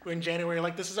 Like in January,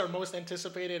 like this is our most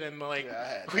anticipated, and like Yeah, I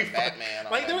had we Batman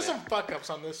on like that there were bit. some fuck ups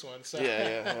on this one. So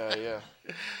Yeah.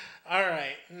 All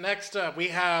right, next up we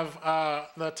have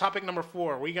the topic number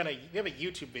 4. We have a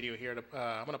YouTube video here.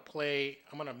 I'm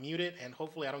gonna mute it, and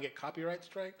hopefully I don't get copyright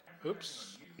strike.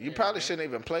 Oops. You probably shouldn't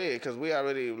even play it because we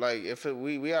already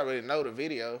we already know the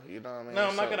video. You know what I mean? No,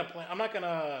 I'm not gonna play. I'm not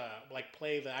gonna like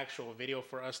play the actual video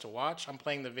for us to watch. I'm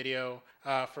playing the video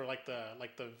for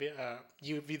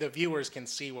the viewers can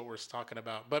see what we're talking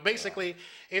about. But basically,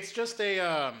 it's just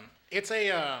a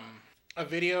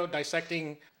video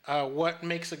dissecting what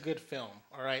makes a good film.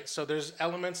 All right, so there's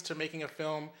elements to making a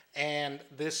film, and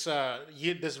this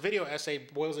video essay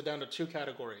boils it down to 2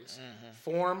 categories: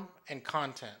 form and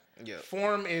content. Yeah.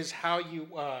 Form is how you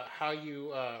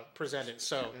present it.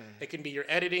 So it can be your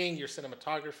editing, your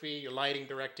cinematography, your lighting,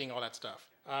 directing, all that stuff.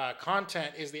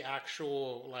 Content is the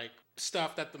actual like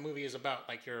stuff that the movie is about,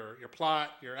 like your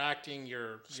plot, your acting,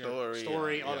 your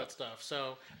story, all that stuff.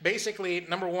 So basically,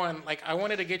 number 1, like I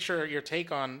wanted to get your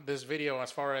take on this video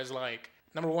as far as like,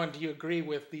 number 1, do you agree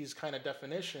with these kind of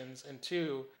definitions? And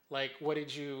 2, like, what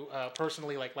did you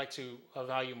personally like to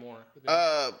value more?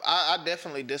 I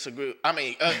definitely disagree. I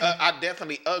mean, I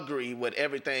definitely agree with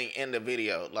everything in the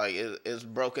video. Like, it's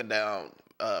broken down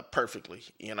perfectly.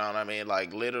 You know what I mean?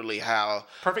 Like, literally how.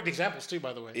 Perfect examples too,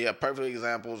 by the way. Yeah, perfect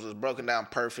examples. It's broken down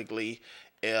perfectly.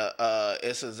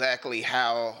 It's exactly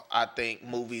how I think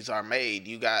movies are made.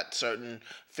 You got certain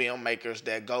filmmakers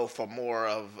that go for more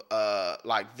of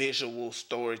like visual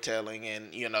storytelling,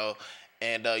 and you know.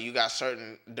 And you got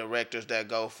certain directors that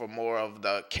go for more of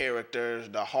the characters,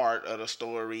 the heart of the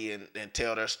story, and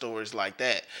tell their stories like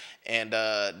that, and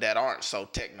that aren't so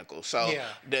technical. So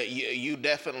you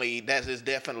definitely, that is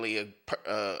definitely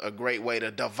a great way to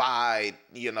divide,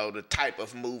 you know, the type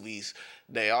of movies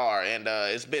they are. And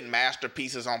it's been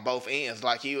masterpieces on both ends.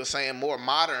 Like he was saying, more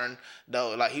modern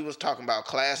though. Like he was talking about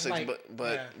classics,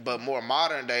 but more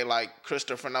modern day, like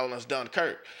Christopher Nolan's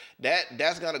Dunkirk.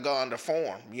 That's gonna go under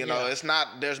form. You know, it's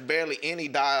not. There's barely any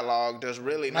dialogue. There's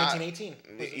really 1918.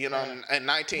 You know, in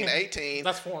 1918.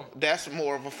 That's form. That's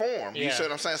more of a form. Yeah. You see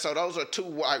what I'm saying? So those are 2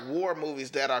 like war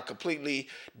movies that are completely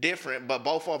different, but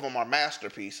both of them are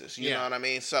masterpieces. You know what I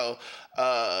mean? So,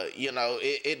 you know,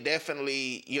 it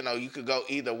definitely, you know, you could go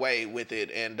either way with it,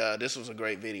 and this was a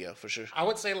great video for sure. I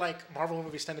would say like Marvel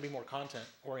movies tend to be more content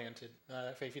oriented.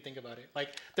 If you think about it,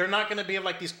 like they're not going to be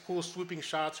like these cool swooping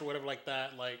shots or whatever like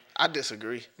that. Like I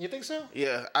disagree. You think so?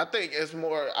 Yeah, I think it's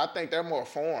more. I think they're more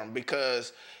form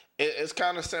because it's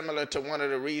kind of similar to one of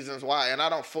the reasons why, and I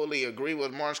don't fully agree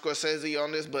with Martin Scorsese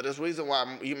on this, but it's the reason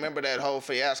why you remember that whole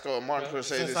fiasco of Martin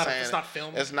Scorsese saying it's not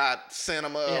film, it's not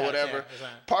cinema or whatever. Exactly.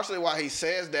 Partially why he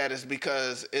says that is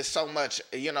because it's so much,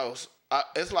 you know,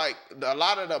 it's like a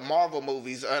lot of the Marvel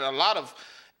movies and a lot of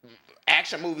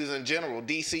action movies in general,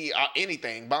 DC,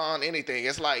 anything, Bond, anything.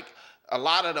 It's like a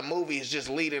lot of the movies just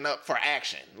leading up for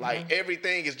action. Like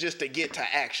everything is just to get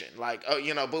to action. Like, oh,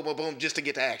 you know, boom, boom, boom, just to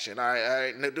get to action. All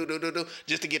right, no, do,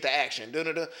 just to get to action.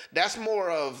 Do. That's more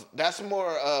of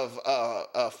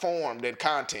form than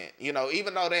content. You know,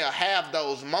 even though they'll have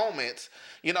those moments.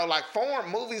 You know, like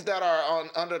form movies that are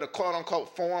under the quote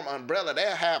unquote form umbrella,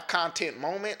 they'll have content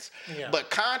moments. Yeah. But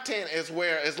content is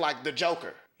where it's like the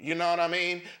Joker. You know what I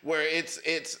mean? Where it's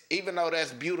even though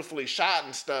that's beautifully shot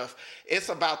and stuff, it's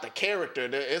about the character.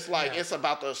 It's like it's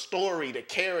about the story, the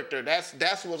character. That's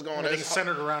what's going on. It's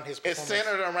centered around his performance. It's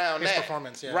centered around his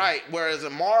performance, yeah. Right. Whereas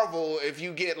in Marvel, if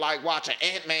you get like watching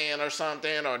Ant-Man or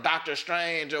something or Doctor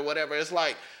Strange or whatever, it's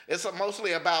like It's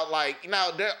mostly about like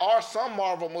now there are some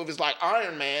Marvel movies like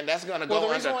Iron Man that's gonna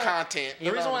go under content.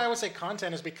 The reason why I would say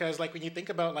content is because like when you think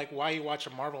about like why you watch a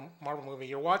Marvel movie,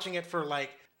 you're watching it for like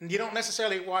you don't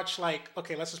necessarily watch like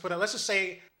okay, let's just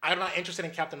say I'm not interested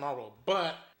in Captain Marvel,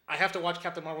 but I have to watch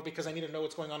Captain Marvel because I need to know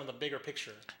what's going on in the bigger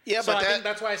picture. Yeah, so but I think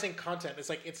that's why I think content. It's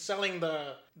like it's selling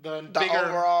the bigger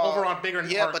overall bigger.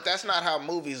 Yeah, arc. but that's not how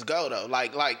movies go though.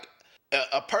 Like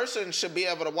a person should be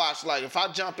able to watch. Like if I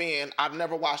jump in, I've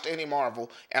never watched any Marvel,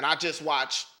 and I just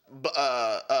watch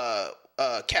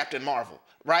Captain Marvel.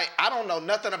 Right? I don't know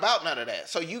nothing about none of that,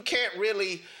 so you can't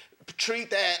really treat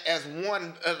that as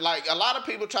one. Like a lot of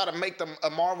people try to make a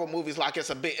Marvel movies like it's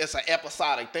an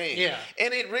episodic thing. Yeah,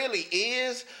 and it really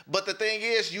is. But the thing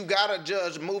is, you gotta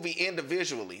judge movie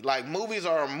individually. Like movies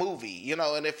are a movie, you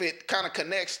know, and if it kind of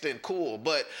connects, then cool.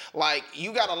 But like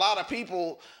you got a lot of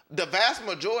people. The vast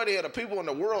majority of the people in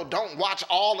the world don't watch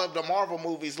all of the Marvel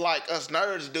movies like us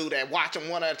nerds do that watch them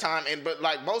one at a time. But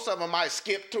like most of them might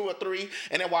skip 2 or 3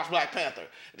 and then watch Black Panther.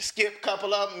 Skip a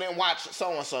couple of them and then watch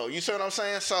so-and-so. You see what I'm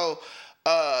saying? So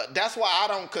that's why I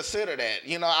don't consider that.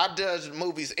 You know, I judge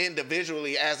movies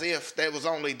individually as if that was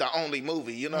only the only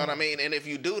movie. You know what I mean? And if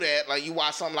you do that, like you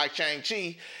watch something like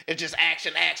Shang-Chi, it's just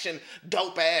action,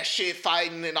 dope ass shit,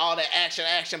 fighting and all that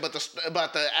action. But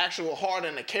the actual heart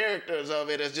and the characters of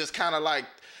it is just kind of like,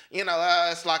 you know,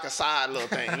 it's like a side little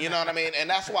thing. You know what I mean? And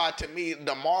that's why to me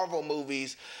the Marvel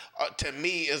movies. To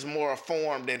me, is more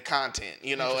form than content,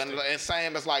 you know, and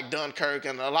same as like Dunkirk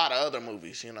and a lot of other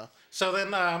movies, you know. So then,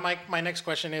 my next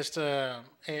question is I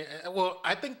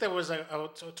think there was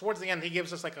towards the end he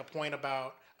gives us like a point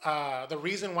about the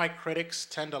reason why critics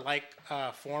tend to like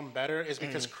form better is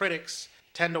because critics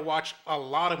tend to watch a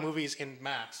lot of movies in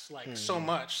mass, like so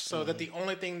much, so that the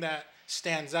only thing that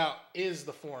stands out is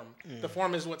the form. The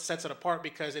form is what sets it apart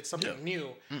because it's something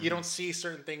new. You don't see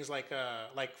certain things like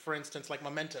for instance like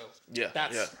Memento.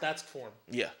 That's form.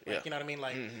 Yeah. Like, you know what I mean?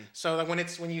 Like so that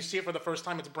when you see it for the first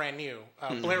time, it's brand new.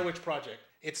 Blair Witch Project.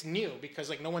 It's new because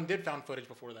like no one did found footage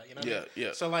before that. You know. What I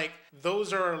mean? So like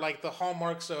those are like the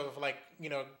hallmarks of like you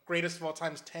know greatest of all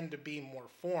times tend to be more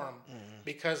form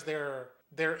because they're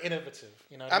innovative.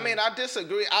 You know. What I mean, I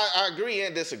disagree. I agree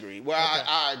and disagree. Well,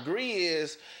 I agree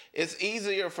is it's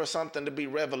easier for something to be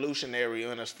revolutionary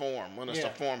in its form, when it's a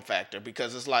form factor,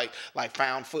 because it's like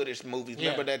found footage movies.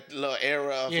 Remember that little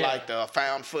era of like the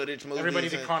found footage movies? Everybody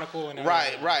did Chronicle and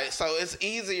right. So it's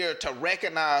easier to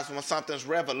recognize when something's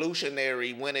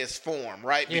revolutionary when it's form,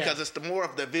 right? Because it's more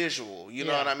of the visual. You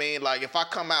know what I mean? Like if I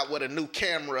come out with a new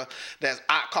camera that's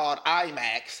called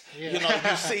IMAX, you know,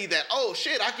 you see that, oh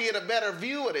shit, I can get a better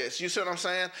view of this. You see what I'm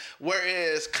saying?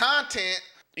 Whereas content,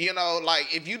 you know,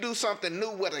 like if you do something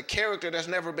new with a character that's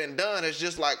never been done, it's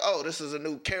just like, oh, this is a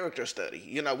new character study.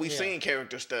 You know, we've seen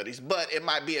character studies, but it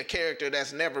might be a character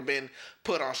that's never been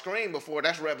put on screen before.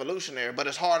 That's revolutionary, but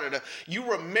it's harder to.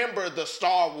 You remember the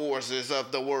Star Warses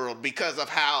of the world because of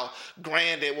how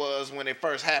grand it was when it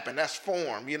first happened. That's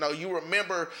form. You know, you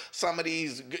remember some of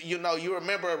these. You know, you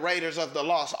remember Raiders of the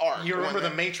Lost Ark. You remember the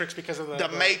Matrix because of the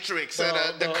Matrix and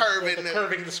the curving,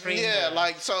 curving the screen. Yeah,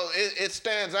 like so it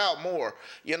stands out more.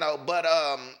 You know, but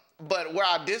where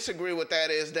I disagree with that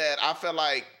is that I feel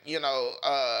like, you know,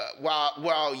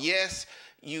 while yes,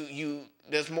 you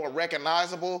there's more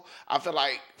recognizable, I feel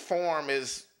like form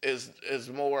is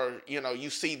more, you know, you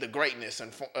see the greatness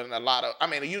and a lot of,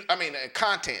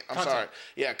 content. Sorry.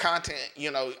 Yeah, content,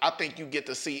 you know, I think you get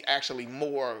to see actually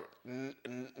more,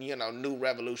 you know, new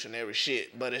revolutionary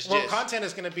shit, but it's just. Content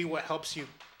is going to be what helps you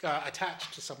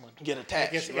attach to someone. Get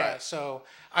attached, right. Yeah, so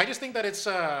I just think that it's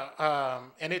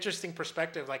an interesting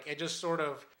perspective. Like it just sort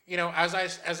of, you know, as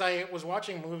I was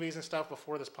watching movies and stuff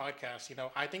before this podcast, you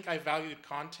know, I think I valued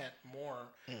content more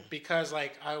because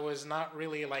like I was not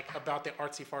really like about the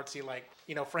artsy fartsy, like,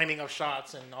 you know, framing of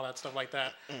shots and all that stuff like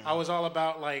that. I was all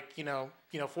about like,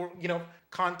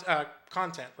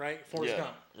 content, right? Forrest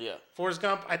Gump. Yeah. Forrest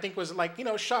Gump, I think was like, you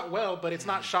know, shot well, but it's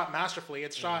not shot masterfully.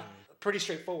 It's shot pretty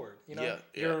straightforward, you know.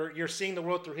 You're seeing the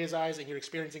world through his eyes and you're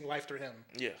experiencing life through him.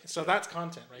 Yeah. So that's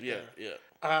content right there.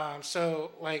 Yeah. So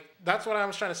like that's what I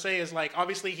was trying to say is like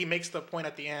obviously he makes the point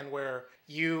at the end where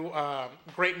you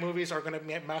great movies are going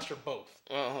to master both.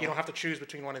 You don't have to choose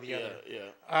between one or the other.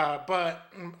 Yeah.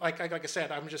 But like I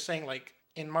said, I'm just saying like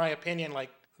in my opinion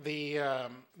like the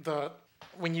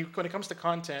when it comes to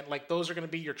content, like those are going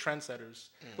to be your trendsetters.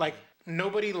 Like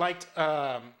nobody liked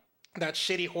that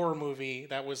shitty horror movie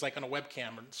that was like on a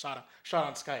webcam and shot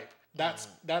on Skype.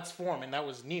 That's form and that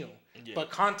was new. Yeah. But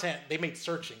content, they made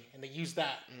searching and they used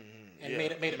that and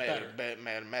made it better. Made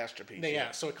a masterpiece.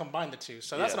 So it combined the two.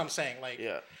 So that's what I'm saying. Like,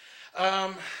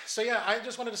 So yeah, I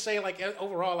just wanted to say, like,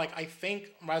 overall, like, I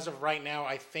think as of right now,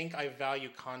 I think I value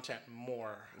content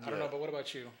more. I don't know, but what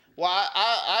about you? Well,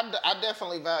 I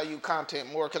definitely value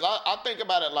content more because I think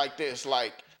about it like this.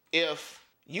 Like, if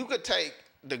you could take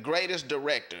the greatest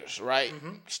directors, right?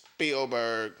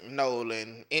 Spielberg,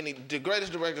 Nolan, the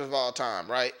greatest directors of all time,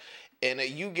 right? And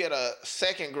you get a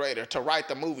second grader to write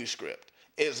the movie script.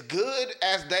 As good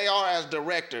as they are as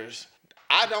directors,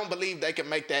 I don't believe they can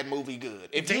make that movie good.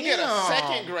 If you get a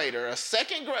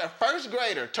first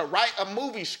grader to write a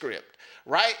movie script,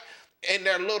 right? In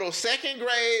their little second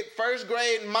grade, first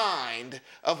grade mind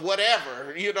of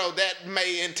whatever, that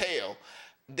may entail.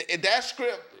 That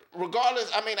script,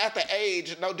 regardless, I mean, at the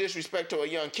age, no disrespect to a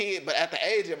young kid, but at the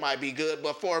age it might be good.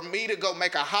 But for me to go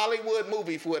make a Hollywood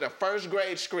movie with a first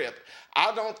grade script,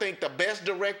 I don't think the best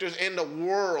directors in the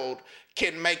world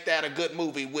can make that a good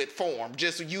movie with form.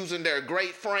 Just using their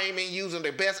great framing, using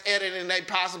the best editing they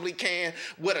possibly can.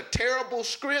 With a terrible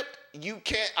script,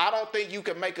 I don't think you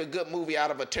can make a good movie out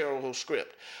of a terrible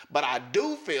script. But I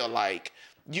do feel like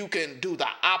you can do the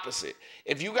opposite.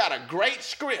 If you got a great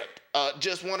script,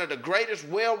 just one of the greatest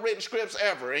well-written scripts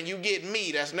ever, and you get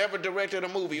me that's never directed a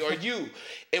movie, or you,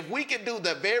 if we can do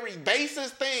the very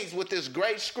basest things with this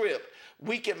great script,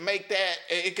 we can make that,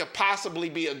 it could possibly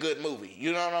be a good movie.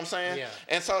 You know what I'm saying? Yeah.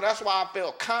 And so that's why I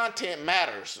feel content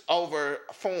matters over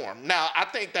form. Now, I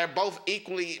think they both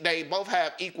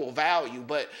have equal value,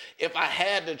 but if I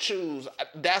had to choose,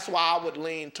 that's why I would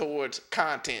lean towards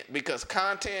content, because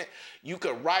content, you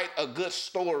could write a good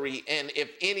story, and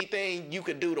if anything, you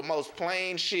could do the most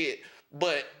plain shit,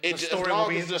 but as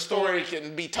long as the story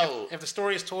can be told. If the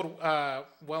story is told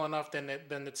well enough, then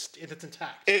it's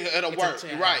intact. It'll work,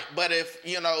 right? But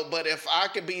if I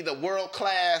could be the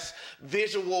world-class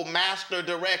visual master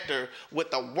director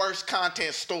with the worst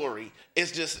content story,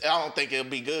 it's just, I don't think it'll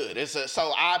be good.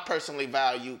 So I personally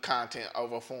value content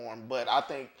over form, but I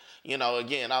think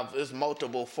again, there's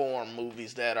multiple form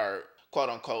movies that are quote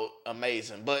unquote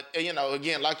amazing. But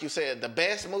again, like you said, the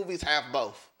best movies have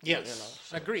both. Yes,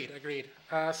 agreed.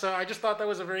 So I just thought that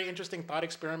was a very interesting thought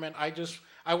experiment.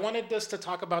 I wanted this to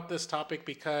talk about this topic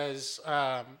because,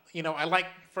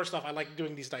 first off, I like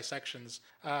doing these dissections.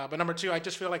 But number two, I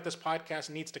just feel like this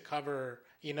podcast needs to cover,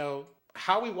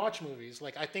 how we watch movies.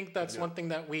 Like, I think that's one thing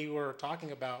that we were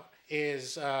talking about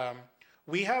is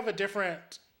we have a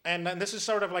different, and this is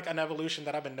sort of like an evolution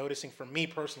that I've been noticing for me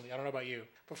personally. I don't know about you,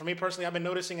 but for me personally, I've been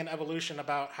noticing an evolution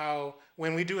about how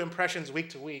when we do impressions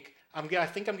week to week, I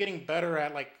think I'm getting better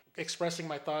at like expressing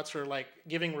my thoughts or like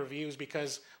giving reviews,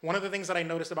 because one of the things that I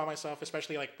noticed about myself,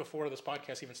 especially like before this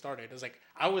podcast even started, is like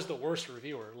I was the worst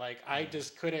reviewer. Like I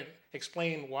just couldn't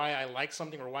explain why I liked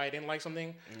something or why I didn't like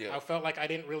something. Yeah. I felt like I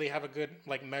didn't really have a good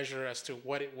like measure as to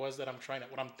what it was that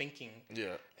what I'm thinking.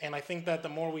 Yeah. And I think that the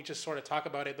more we just sort of talk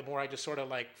about it, the more I just sort of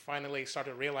like finally start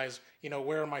to realize,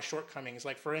 where are my shortcomings?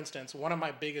 Like for instance, one of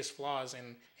my biggest flaws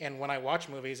in when I watch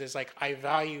movies is like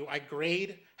I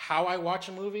grade how I watch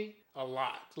a movie a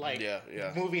lot. Like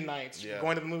movie nights,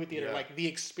 going to the movie theater, like the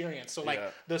experience. So like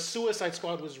the Suicide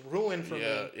Squad was ruined for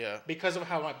me because of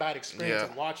how my bad experience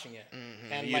of watching it.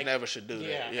 Mm-hmm. And you never should do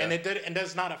that. And it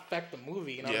does not affect the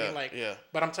movie. You know what I mean? Like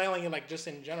but I'm telling you, like just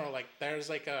in general, like there's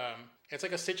like it's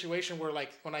like a situation where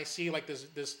like when I see like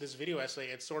this video essay,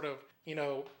 it's sort of,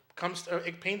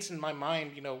 it paints in my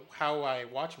mind, how I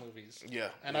watch movies. Yeah.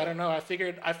 And I don't know. I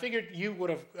figured you would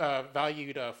have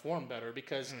valued form better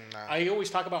because I always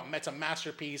talk about it's a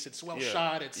masterpiece. It's well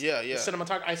shot. It's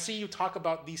cinematography. I see you talk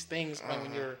about these things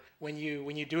when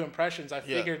you do impressions. I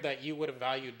figured that you would have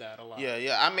valued that a lot.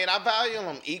 Yeah. I mean, I value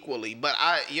them equally, but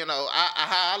how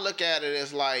I look at it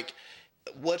is like,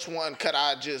 which one could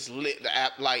I just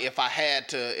like if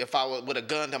I was with a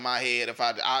gun to my head,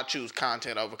 I'd choose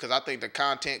content over, because I think the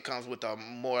content comes with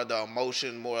more of the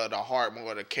emotion, more of the heart, more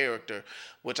of the character,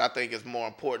 which I think is more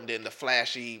important than the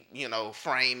flashy,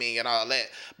 framing and all that.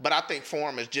 But I think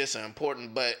form is just as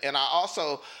important. And I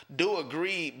also do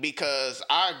agree, because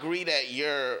I agree that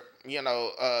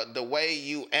the way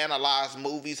you analyze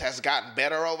movies has gotten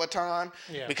better over time.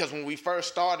 Yeah. Because when we first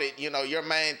started, your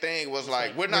main thing was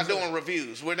like, we're not doing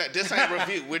reviews. This ain't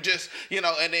review. We're just,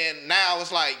 and then now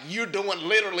it's like you're doing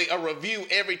literally a review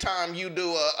every time you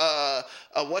do a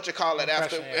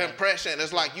impression.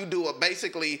 It's like you do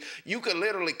basically, you could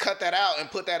literally cut that out and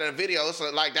put that in a video.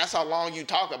 So like, that's how long you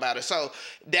talk about it. So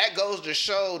that goes to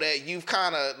show that you've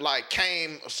kind of like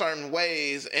came certain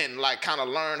ways and like kind of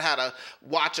learned how to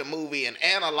watch a movie and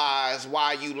analyze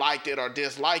why you liked it or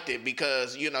disliked it,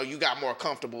 because you got more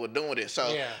comfortable with doing it.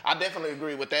 So I definitely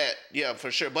agree with that. Yeah,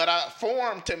 for sure. But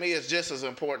form to me is just as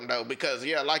important though, because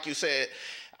like you said,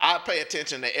 I pay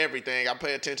attention to everything. I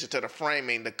pay attention to the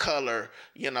framing, the color,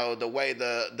 the way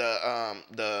the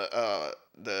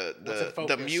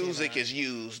music is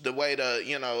used, the way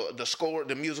the score,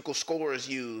 the musical score is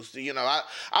used.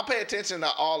 I pay attention to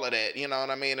all of that. You know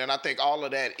what I mean? And I think all of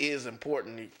that is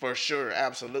important for sure,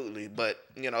 absolutely. But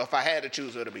if I had to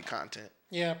choose, it'd be content.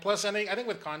 Yeah. Plus, I think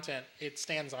with content, it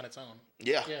stands on its own.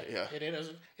 Yeah. It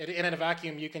is. In a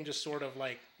vacuum, you can just sort of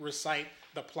like recite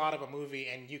the plot of a movie,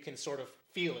 and you can sort of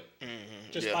feel it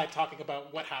just by talking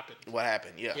about what happened. What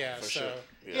happened? Yeah. Yeah. For So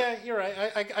sure. yeah, you're right.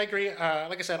 I agree.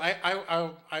 Like I said,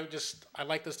 I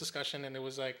like this discussion, and it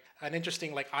was like an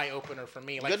interesting like eye opener for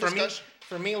me. Like Good for discussion.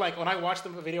 me, like when I watched the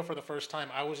video for the first time,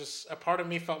 I was just a part of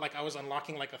me felt like I was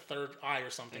unlocking like a third eye or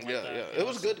something like that. Yeah. It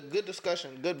was good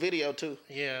discussion. Good video too.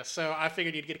 Yeah, so I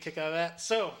figured you'd get a kick out of that.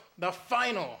 So the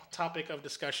final topic of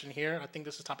discussion here, I think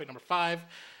this is topic number 5.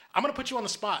 I'm going to put you on the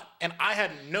spot, and I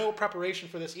had no preparation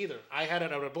for this either. I had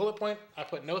it at a bullet point. I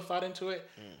put no thought into it.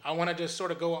 I want to just sort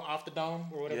of go off the dome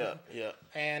or whatever. Yeah.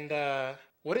 And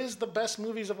what is the best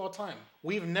movies of all time?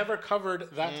 We've never covered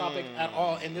that topic at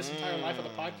all in this entire life of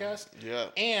the podcast. Yeah.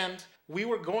 And we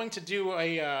were going to do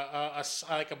a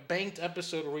banked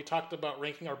episode where we talked about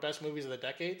ranking our best movies of the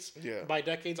decades. Yeah. By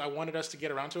decades, I wanted us to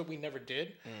get around to it. We never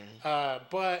did.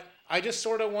 But I just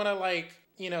sort of want to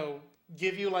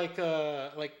give you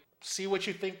see what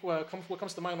you think. What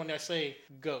comes to mind when I say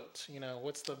GOAT?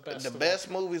 What's the best? The best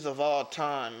movies of all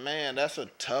time, man. That's a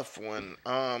tough one.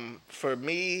 For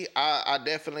me, I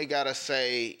definitely gotta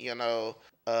say,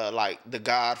 like The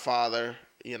Godfather.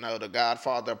 The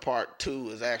Godfather Part 2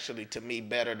 is actually to me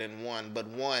better than 1, but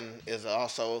 1 is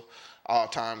also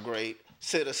all-time great.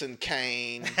 Citizen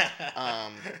Kane,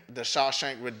 The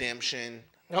Shawshank Redemption.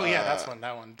 Oh yeah,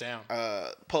 that one down.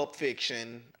 Pulp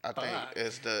Fiction, I think,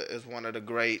 is one of the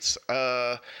greats.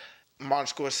 Martin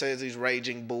Scorsese's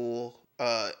Raging Bull,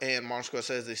 and Martin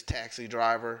Scorsese's Taxi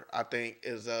Driver, I think,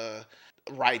 is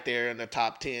right there in the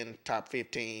top 10, top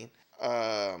 15.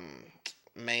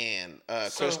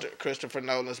 Christopher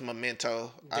Nolan's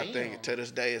Memento, I think to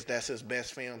this day that's his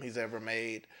best film he's ever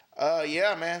made.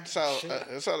 Yeah, man. So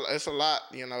it's a lot,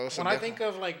 When I think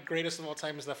of like greatest of all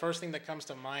time, the first thing that comes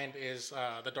to mind is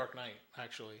The Dark Knight.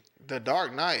 Actually, The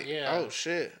Dark Knight. Yeah. Oh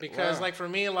shit. Because wow. like for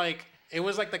me, like it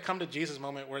was like the come to Jesus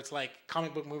moment where it's like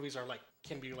comic book movies are like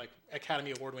can be like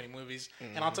Academy Award winning movies,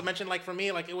 and not to mention like for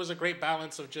me like it was a great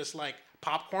balance of just like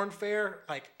popcorn fare,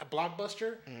 like a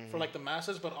blockbuster for like the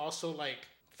masses, but also like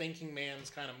thinking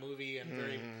man's kind of movie and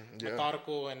very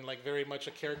methodical and like very much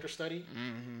a character study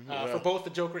for both the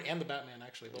Joker and the Batman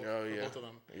actually both of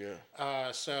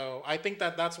them. So I think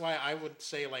that's why I would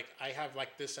say like I have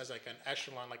like this as like an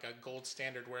echelon, like a gold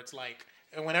standard where it's like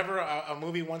whenever a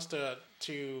movie wants to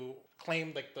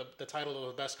claim like the title of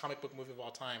the best comic book movie of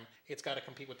all time, it's got to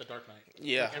compete with The Dark Knight.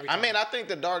 Yeah, like I mean I think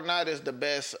The Dark Knight is the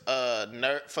best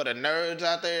nerd for the nerds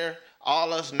out there,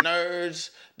 all us nerds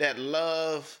that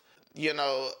love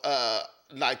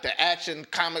like the action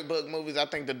comic book movies. I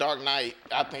think The Dark Knight,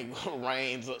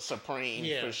 reigns supreme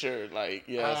for sure. Like,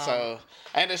 so,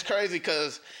 and it's crazy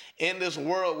because in this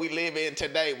world we live in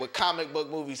today with comic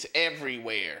book movies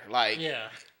everywhere, like,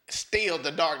 still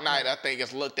The Dark Knight I think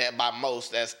is looked at by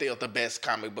most as still the best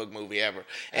comic book movie ever,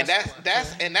 and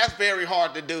that's very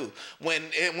hard to do when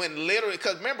literally,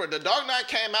 because remember The Dark Knight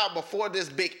came out before this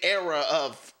big era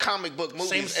of comic book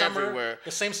movies everywhere.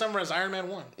 The same summer as Iron Man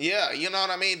 1. Yeah, you know what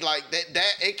I mean? Like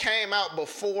that it came out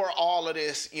before all of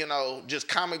this,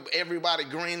 just everybody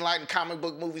greenlighting comic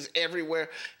book movies everywhere.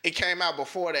 It came out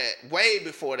before that, way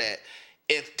before that.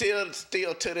 It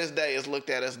still to this day is looked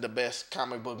at as the best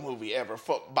comic book movie ever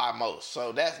by most.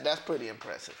 So that's pretty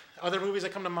impressive. Other movies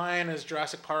that come to mind is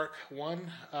Jurassic Park 1,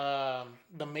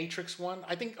 The Matrix 1.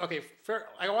 I think,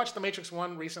 I watched The Matrix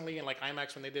 1 recently in like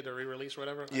IMAX when they did the re-release or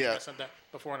whatever. I said that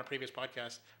before on a previous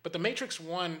podcast. But The Matrix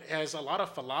 1 has a lot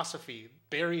of philosophy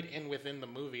buried within the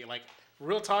movie. Like,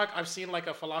 real talk, I've seen like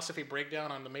a philosophy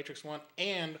breakdown on The Matrix 1,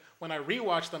 and when I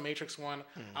rewatched The Matrix 1,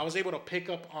 I was able to pick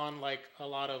up on like a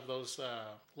lot of those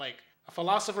like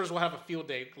philosophers will have a field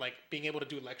day like being able to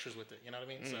do lectures with it, you know what I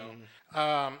mean?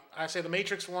 So I say The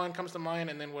Matrix 1 comes to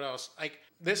mind, and then what else? Like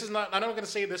this is not, I'm not going to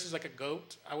say this is like a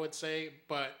GOAT, I would say,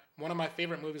 but one of my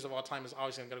favorite movies of all time is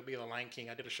obviously going to be The Lion King.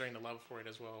 I did a Sharing the Love for it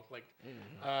as well. Like,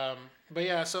 but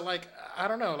yeah, so like I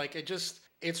don't know, like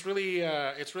it's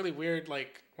really weird.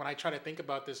 Like when I try to think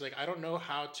about this, like I don't know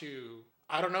how to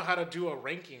do a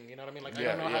ranking. You know what I mean? Like I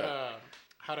don't know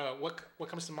what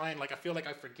comes to mind. Like I feel like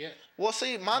I forget. Well,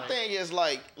 see, my thing is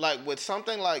like with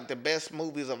something like the best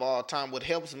movies of all time. What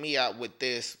helps me out with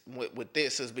this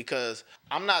is because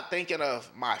I'm not thinking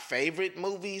of my favorite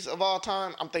movies of all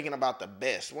time. I'm thinking about the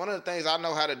best. One of the things I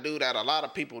know how to do that a lot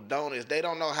of people don't is they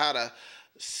don't know how to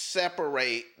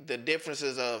separate the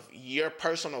differences of your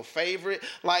personal favorite.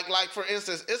 Like for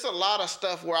instance, it's a lot of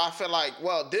stuff where I feel like,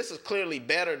 well, this is clearly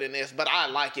better than this, but I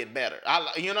like it better.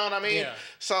 You know what I mean? Yeah.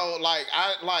 So like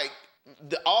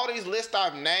all these lists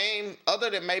I've named, other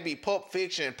than maybe Pulp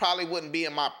Fiction, probably wouldn't be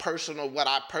in my what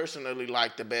I personally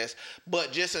like the best.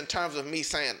 But just in terms of me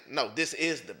saying, no, this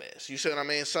is the best. You see what I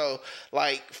mean? So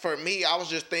like for me, I was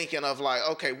just thinking of like,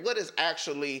 okay, what is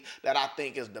actually that I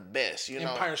think is the best? You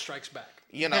know, Empire Strikes Back.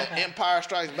 You know, Empire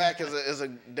Strikes Back is a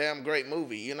damn great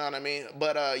movie. You know what I mean?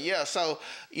 But yeah, so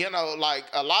you know, like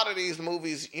a lot of these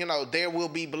movies, you know, There Will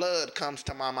Be Blood comes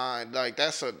to my mind. Like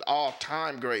that's an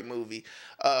all-time great movie.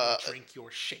 Drink your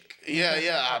shake.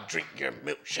 Yeah, I'll drink your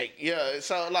milkshake. Yeah,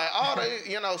 so like all the,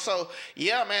 you know, so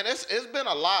yeah, man, it's been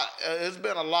a lot. It's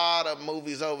been a lot of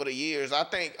movies over the years. I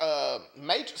think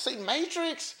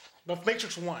Matrix. But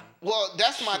Matrix 1. Well,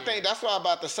 that's my thing. That's what I'm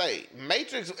about to say.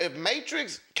 If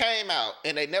Matrix came out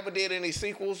and they never did any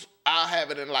sequels, I'll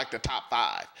have it in like the top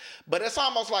 5. But it's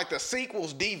almost like the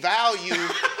sequels devalue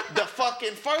the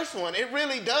fucking first one. It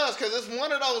really does, because it's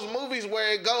one of those movies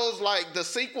where it goes like the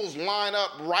sequels line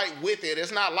up right with it.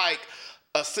 It's not like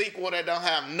a sequel that don't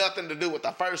have nothing to do with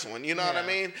the first one, you know what I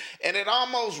mean? And it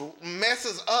almost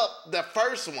messes up the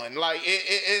first one. Like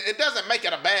it doesn't make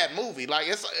it a bad movie. Like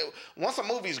once a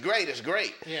movie's great, it's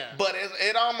great. Yeah. But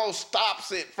it almost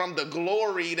stops it from the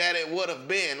glory that it would have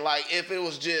been. Like if it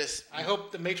was just. I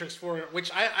hope the Matrix 4,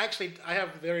 which I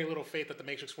have very little faith that the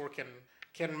Matrix 4 can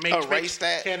make erase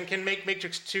that. Can make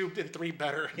Matrix 2 and 3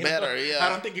 better. Better, yeah. I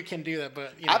don't think you can do that,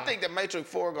 but you know. I think that Matrix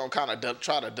 4 gonna kind of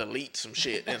try to delete some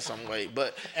shit in some way,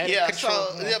 but And yeah. control.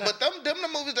 So yeah, but them the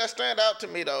movies that stand out to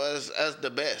me though as the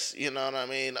best. You know what I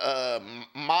mean?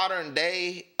 Modern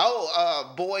day.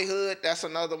 Boyhood. That's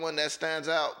another one that stands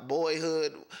out.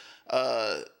 Boyhood.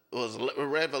 Was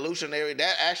revolutionary.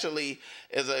 That actually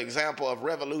is an example of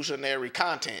revolutionary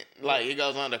content. Like it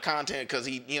goes under content because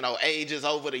he, you know, ages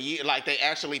over the year. Like they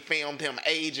actually filmed him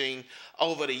aging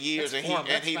over the years, That's and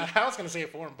form. he. I was gonna say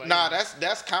form, but Nah,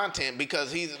 that's content because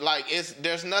he's like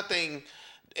there's nothing.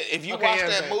 If you watch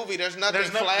that movie, there's nothing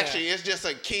flashy. Yeah. It's just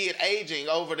a kid aging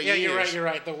over the years. Yeah, you're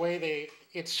right. The way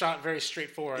it's shot very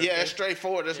straightforward. Yeah, it's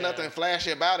straightforward. There's nothing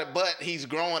flashy about it, but he's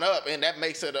growing up, and that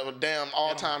makes it a damn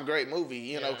all-time great movie.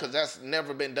 You know, because that's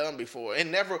never been done before, and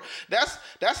never. That's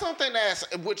something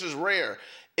which is rare.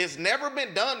 It's never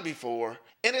been done before,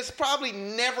 and it's probably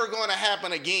never going to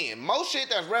happen again. Most shit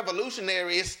that's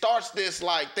revolutionary, it starts this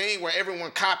like thing where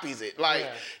everyone copies it, like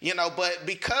you know. But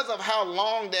because of how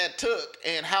long that took,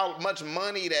 and how much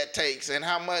money that takes, and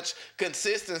how much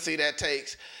consistency that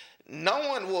takes. No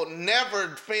one will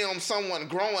never film someone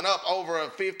growing up over a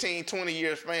 15, 20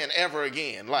 year span ever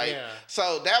again.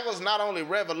 So that was not only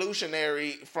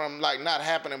revolutionary from like not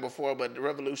happening before, but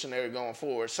revolutionary going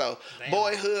forward. So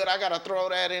Boyhood, I got to throw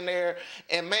that in there.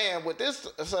 And man, with this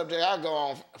subject, I go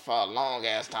on for a long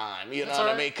ass time. You know what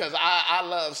I mean? Because I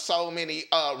love so many.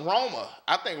 Roma.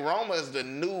 I think Roma is the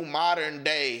new modern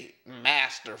day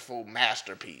masterful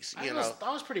masterpiece. I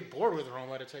was pretty bored with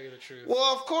Roma, to tell you the truth.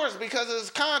 Well, of course, because it's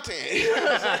content.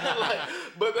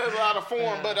 But there's a lot of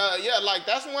form. But like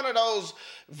that's one of those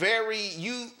very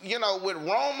you know with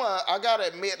Roma, I gotta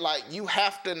admit, like you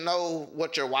have to know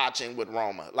what you're watching with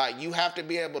Roma. Like you have to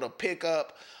be able to pick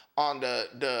up on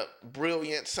the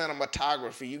brilliant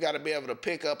cinematography. You got to be able to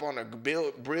pick up on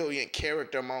the brilliant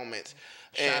character moments.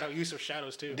 Use of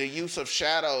shadows too. The use of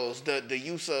shadows, the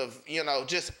use of, you know,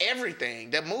 just everything.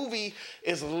 The movie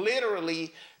is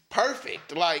literally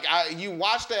perfect. Like you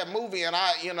watch that movie and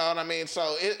you know what I mean?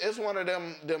 So it's one of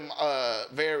them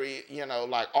very, you know,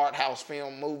 like art house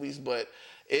film movies, but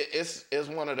it's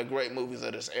one of the great movies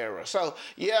of this era. So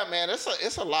yeah, man,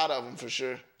 it's a lot of them for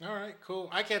sure. All right, cool.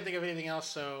 I can't think of anything else,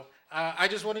 so I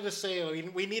just wanted to say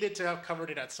we needed to have covered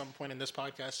it at some point in this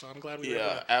podcast, so I'm glad we were able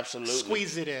to absolutely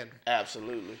squeeze it in.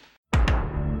 Absolutely.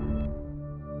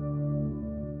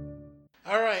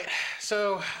 All right,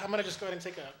 so I'm gonna just go ahead and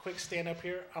take a quick stand up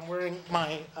here. I'm wearing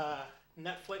my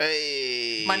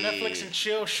Netflix and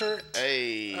chill shirt.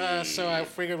 So I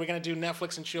figured we're gonna do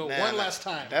Netflix and chill one last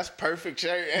time. That's perfect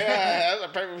shirt. Yeah, that's a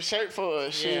perfect shirt for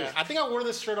us. Yeah, I think I wore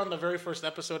this shirt on the very first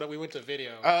episode that we went to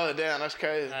video. Oh damn, that's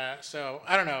crazy. So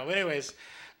I don't know. Anyways,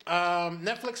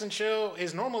 Netflix and chill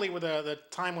is normally with the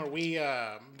time where we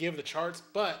give the charts,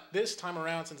 but this time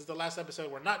around, since it's the last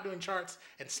episode, we're not doing charts.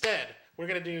 Instead, we're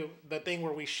gonna do the thing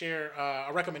where we share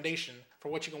a recommendation for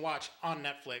what you can watch on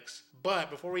Netflix. But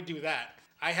before we do that,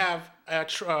 I have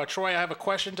Troy. I have a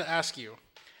question to ask you.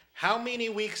 How many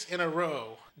weeks in a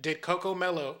row did Coco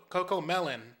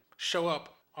Melon show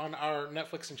up on our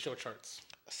Netflix and chill charts?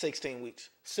 16 weeks.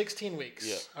 16 weeks.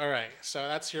 Yeah. All right. So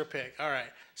that's your pick. All right.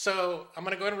 So I'm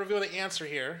going to go ahead and reveal the answer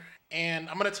here. And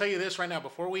I'm going to tell you this right now.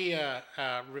 Before we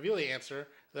reveal the answer,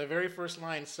 the very first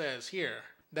line says here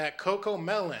that Coco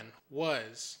Melon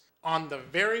was on the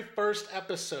very first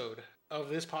episode of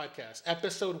this podcast,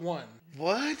 episode 1.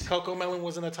 What? Coco Melon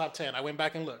was in the top 10. I went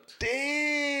back and looked. Dang.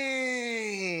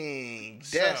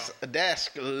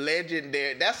 That's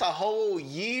legendary. That's a whole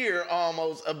year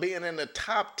almost of being in the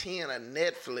top 10 of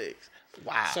Netflix.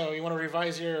 Wow. So you want to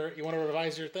revise your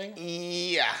thing?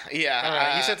 Yeah. All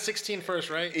right. You said 16 first,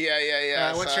 right?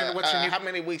 Yeah. What's your new? How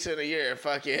many weeks in a year?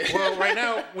 Fuck it. Well, right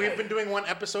now we've been doing one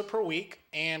episode per week,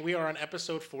 and we are on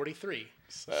episode 43.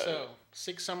 So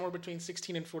somewhere between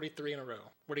 16 and 43 in a row.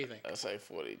 What do you think? I'd say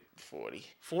 40. 40?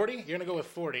 You're gonna go with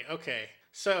 40. Okay.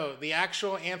 So the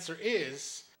actual answer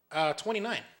is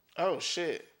 29. Oh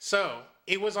shit. So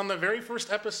it was on the very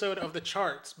first episode of the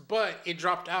charts, but it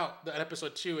dropped out at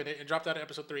episode 2, and it dropped out at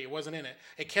episode 3. It wasn't in it.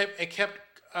 It kept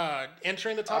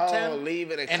entering the top 10,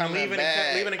 leaving and coming leaving back.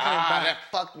 and coming back. That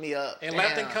fucked me up. It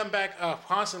left and come back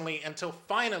constantly until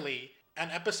finally, on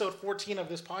episode 14 of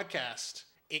this podcast,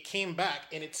 it came back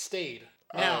and it stayed.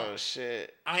 Now, oh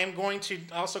shit! I am going to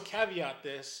also caveat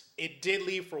this. It did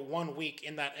leave for 1 week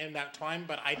in that time,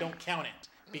 but I don't count it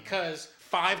because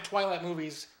 5 Twilight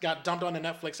movies got dumped onto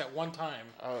Netflix at one time.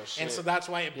 Oh shit! And so that's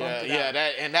why it bumped it out.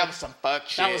 That was some fuck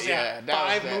shit. That was that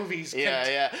 5 was movies.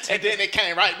 And then it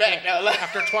came right back.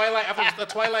 After Twilight, after the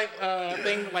Twilight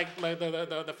thing, like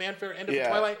the fanfare ended of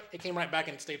Twilight, it came right back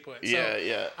and stayed put.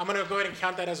 So I'm gonna go ahead and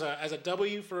count that as a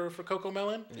W for Coco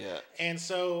Melon. Yeah. And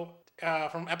so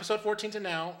from episode 14 to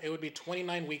now, it would be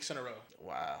 29 weeks in a row.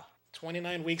 Wow.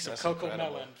 29 weeks That's of Coco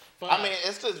incredible. Melon. Fuck. I mean,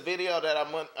 it's this video that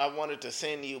I wanted to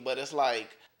send you, but it's like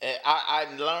I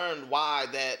learned why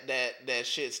that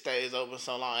shit stays open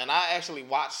so long. And I actually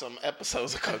watched some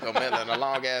episodes of Coco Melon a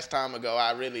long ass time ago.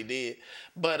 I really did.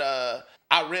 But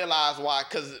I realized why,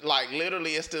 because like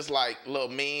literally it's this like little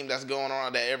meme that's going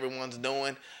on that everyone's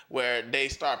doing where they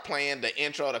start playing the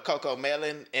intro to Coco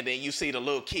Melon, and then you see the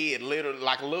little kid, literally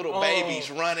like little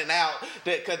babies running out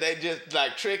because they just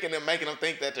like tricking them, making them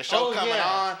think that the show coming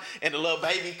on, and the little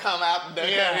baby come out.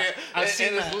 And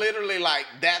it's literally like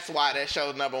that's why that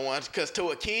show's number 1, because to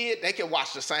a kid they can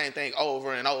watch the same thing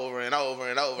over and over and over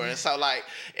and over, and so like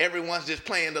everyone's just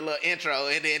playing the little intro,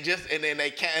 and then they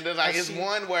can't. It's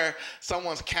one where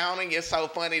someone's counting. It's so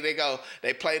funny.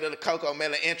 They play the Coco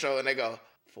Melon intro, and they go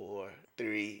 4,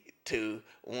 3, 2,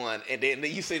 1, and then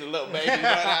you see the little baby run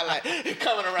out like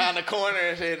coming around the corner,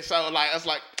 and so like it's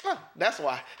like, oh, that's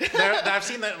why. I've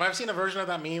seen a version of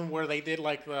that meme where they did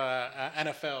like the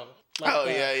NFL.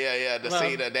 Like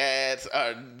see the dads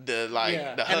or the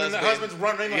husband. And then the husband's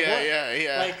running like what?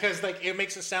 Yeah. Like because like it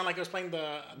makes it sound like it was playing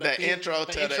the intro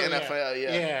to the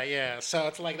NFL. Yeah. So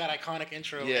it's like that iconic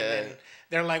intro. Yeah. And then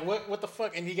they're like, what the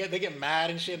fuck? And they get mad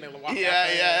and shit, and they walk out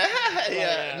there.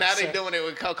 Yeah. Now they're doing it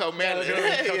with Coco Melon.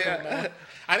 Melon.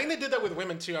 I think they did that with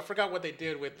women too. I forgot what they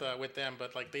did with them,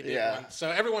 but like they did one. So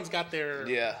everyone's got their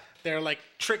like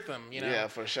trick them, you know. Yeah,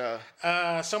 for sure.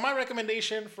 So my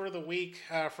recommendation for the week,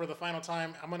 for the final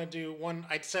time, I'm gonna do one.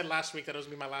 I said last week that it was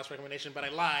gonna be my last recommendation, but I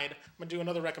lied. I'm gonna do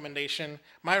another recommendation.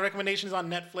 My recommendation is on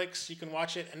Netflix. You can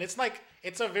watch it, and it's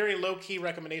a very low key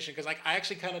recommendation because like I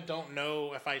actually kind of don't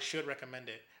know if I should recommend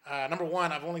it. Number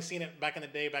one, I've only seen it back in the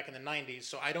day, back in the 90s,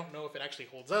 so I don't know if it actually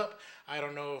holds up. I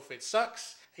don't know if it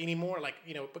sucks anymore, like,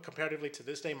 you know, but comparatively to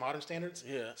this day, modern standards.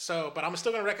 Yeah. So, but I'm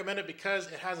still going to recommend it because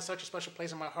it has such a special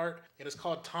place in my heart. It is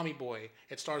called Tommy Boy.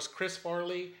 It stars Chris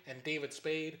Farley and David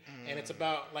Spade, and it's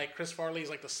about, like, Chris Farley is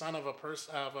like the son of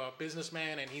a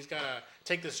businessman, and he's got to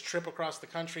take this trip across the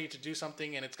country to do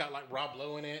something, and it's got, like, Rob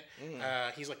Lowe in it.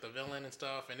 He's, like, the villain and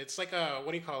stuff, and it's like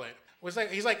what do you call it?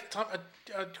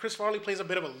 Chris Farley plays a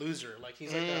bit of a loser. Like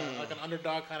he's like an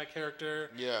underdog kind of character.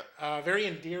 Yeah. Very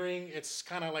endearing. It's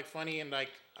kind of like funny and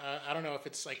like I don't know if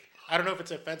it's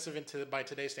offensive by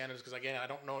today's standards because again I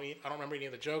don't remember any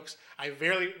of the jokes. I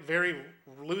very very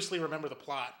loosely remember the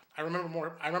plot. I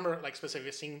remember like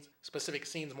specific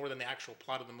scenes more than the actual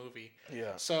plot of the movie.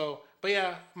 Yeah. So, but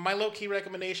yeah, my low key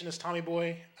recommendation is Tommy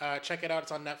Boy. Check it out.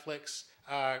 It's on Netflix.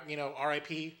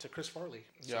 R.I.P. to Chris Farley.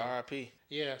 So, Yeah, R.I.P.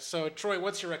 Yeah. So Troy,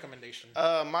 what's your recommendation?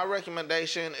 My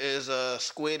recommendation is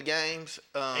Squid Games.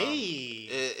 Hey.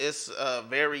 It's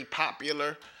very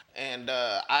popular, and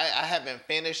I haven't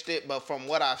finished it, but from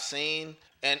what I've seen,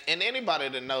 and anybody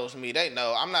that knows me, they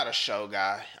know I'm not a show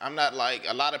guy. I'm not like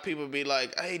a lot of people be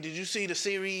like, "Hey, did you see the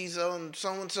series on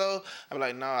so and so?" I'm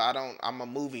like, "No, I don't. I'm a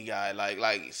movie guy.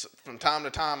 Like from time to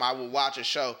time, I will watch a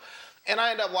show." And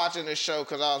I ended up watching this show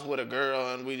because I was with a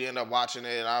girl, and we ended up watching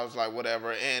it, and I was like,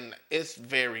 whatever. And it's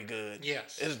very good.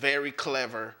 Yes. It's very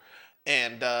clever,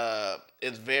 and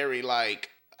it's very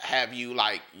like have you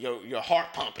like your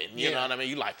heart pumping. You know what I mean?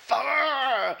 You like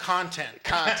fuck Content.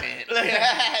 Yeah.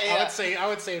 I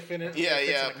would say finish.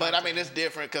 Yeah. But I mean, it's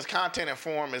different because content and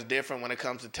form is different when it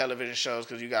comes to television shows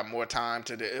because you got more time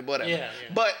to do whatever. Yeah.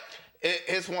 But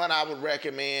it's one I would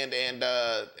recommend, and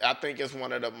I think it's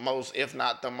one of the most, if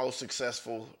not the most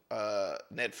successful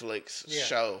Netflix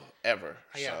show ever.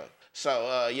 Yeah.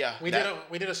 So yeah. We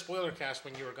did a spoiler cast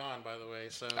when you were gone, by the way.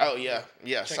 So. Oh yeah.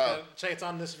 Check it's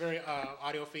on this very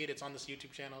audio feed. It's on this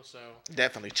YouTube channel. So.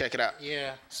 Definitely check it out.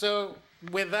 Yeah. So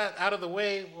with that out of the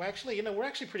way, we're actually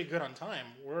pretty good on time.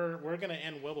 We're gonna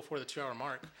end well before the 2-hour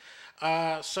mark.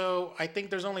 So I think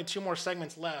there's only 2 more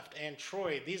segments left, and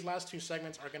Troy, these last 2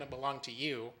 segments are going to belong to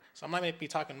you, so I'm not going to be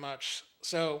talking much.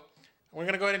 So we're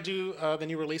going to go ahead and do the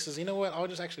new releases. You know what? I'll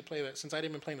just actually play that. Since I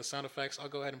didn't been playing the sound effects, I'll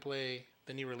go ahead and play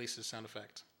the new releases sound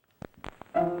effect.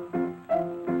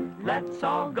 Let's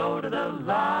all go to the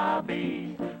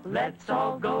lobby. Let's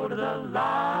all go to the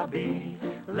lobby.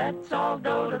 Let's all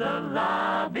go to the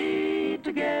lobby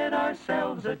to get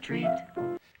ourselves a treat.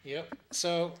 Yep.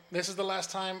 So this is the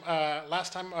last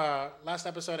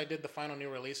episode I did the final new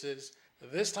releases.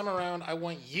 This time around, I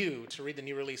want you to read the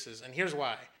new releases, and here's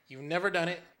why. You've never done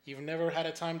it. You've never had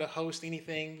a time to host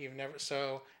anything.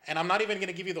 And I'm not even going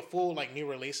to give you the full new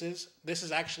releases. This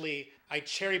is actually, I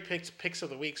cherry picked picks of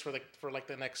the weeks for the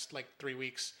next 3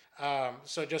 weeks.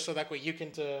 So just so that way you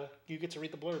get to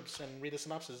read the blurbs and read the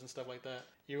synopsis and stuff like that.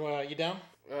 You down?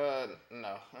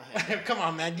 No. Come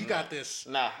on, man, you got this.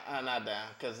 Nah, I'm not down.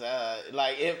 Cause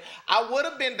if I would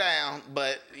have been down,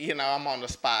 but I'm on the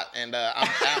spot and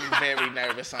I'm very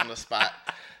nervous on the spot.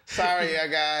 Sorry,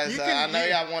 guys. I know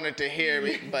y'all wanted to hear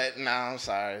it, but no, I'm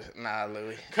sorry. Nah,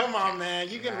 Louis. Come on, man.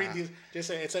 You can read these. Just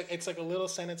say it's like a little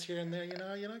sentence here and there.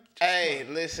 Hey,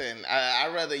 listen.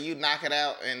 I'd rather you knock it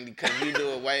out, and because you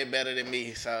do it way better than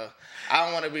me. So I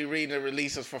don't want to be reading the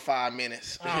releases for 5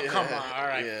 minutes. Oh, come on. All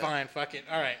right, fine. Fuck it.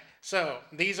 All right. So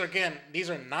these are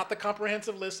not the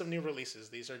comprehensive list of new releases.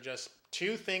 These are just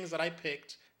 2 things that I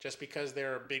picked just because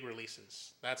they're big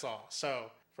releases. That's all.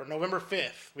 So. For November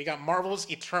 5th, we got Marvel's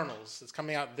Eternals. It's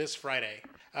coming out this Friday.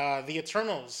 The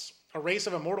Eternals, a race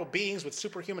of immortal beings with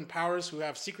superhuman powers who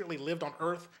have secretly lived on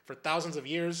Earth for thousands of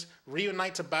years,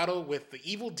 reunite to battle with the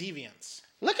evil deviants.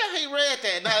 Look how he read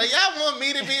that. Now, y'all want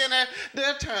me to be in there?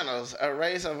 The Eternals, a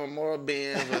race of immortal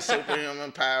beings with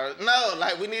superhuman powers. No,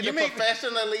 we need a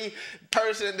professionally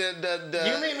person.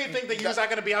 You made me think that you was not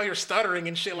going to be out here stuttering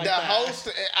and shit like that. The host,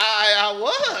 I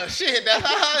was. Shit, that's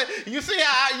how, you see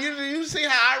how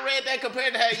I read that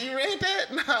compared to how you read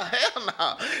that? No, hell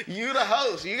no. You the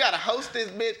host. You got to host this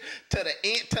bitch to the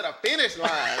end, to the finish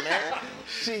line, man.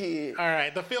 Shit. All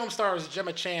right, the film stars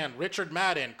Gemma Chan, Richard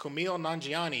Madden, Kumail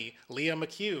Nanjiani, Leah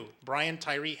McHugh, Brian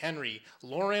Tyree Henry,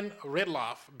 Lauren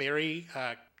Ridloff, Barry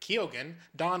Keoghan,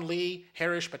 Don Lee,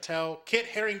 Harish Patel, Kit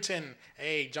Harington,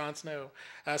 Jon Snow,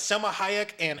 Selma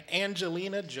Hayek, and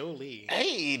Angelina Jolie.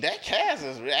 Hey, that cast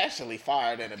is actually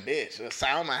fired in a bitch.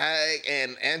 Selma Hayek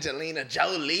and Angelina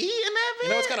Jolie in that bitch. You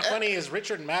know what's kind of funny is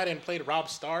Richard Madden played Robb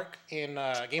Stark in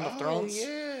Game of Thrones. Yeah.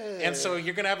 And so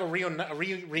you're going to have a reunion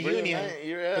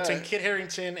between Kit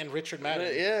Harington and Richard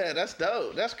Madden. Yeah, that's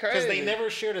dope. That's crazy. Because they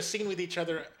never shared a scene with each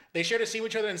other. They shared a scene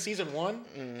with each other in season 1,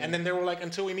 and then they were like,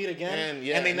 until we meet again,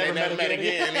 and they never met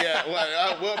again. Yeah,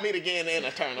 well, we'll meet again in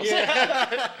Eternals.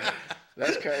 Yeah.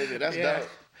 That's crazy. That's dope.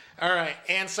 All right,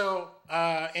 and so,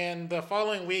 and the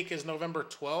following week is November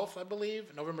 12th, I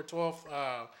believe. November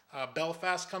 12th,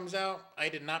 Belfast comes out. I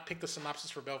did not pick the synopsis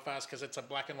for Belfast because it's a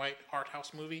black and white art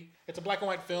house movie. It's a black and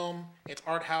white film. It's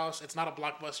art house. It's not a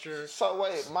blockbuster. So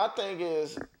wait, my thing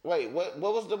is, what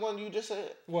was the one you just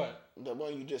said? What? The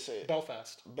one you just said.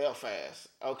 Belfast.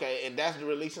 Okay, and that's the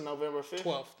release on November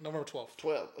 5th? November 12th.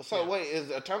 12th. So wait, is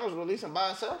Eternals releasing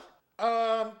by itself?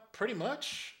 pretty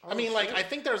much. I mean, like, I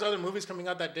think there's other movies coming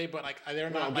out that day, but like they're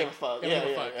not Don't like give a fuck. they don't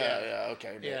give a fuck. Yeah.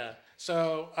 Okay. man. Yeah.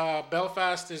 So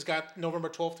Belfast has got November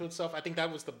 12th to itself. I think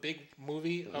that was the big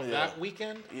movie of that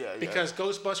weekend. Yeah. Because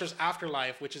Ghostbusters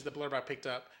Afterlife, which is the blurb I picked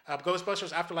up,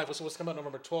 Ghostbusters Afterlife was supposed to come out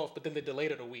November 12th, but then they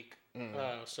delayed it a week.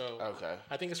 So Okay.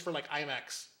 I think it's for like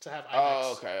IMAX to have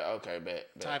IMAX. Oh, okay. Bet.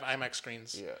 To have IMAX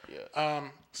screens.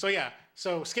 Yeah.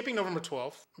 So skipping November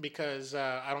 12th because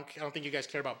I don't think you guys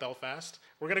care about Belfast.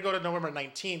 We're gonna go to November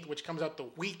 19th, which comes out the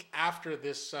week after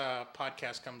this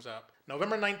podcast comes up.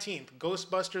 November 19th,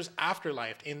 Ghostbusters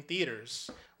Afterlife in theaters.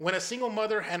 When a single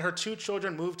mother and her 2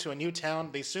 children move to a new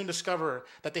town, they soon discover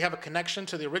that they have a connection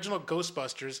to the original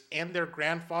Ghostbusters and their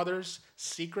grandfather's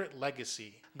secret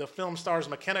legacy. The film stars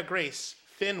McKenna Grace,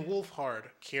 Finn Wolfhard,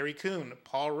 Carrie Coon,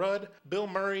 Paul Rudd, Bill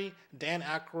Murray, Dan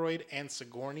Aykroyd, and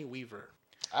Sigourney Weaver.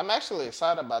 I'm actually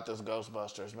excited about this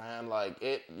Ghostbusters, man. Like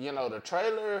the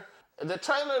trailer. The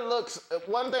trailer looks.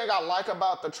 One thing I like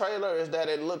about the trailer is that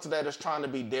it looks that it's trying to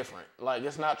be different. Like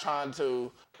it's not trying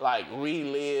to like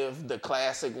relive the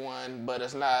classic one, but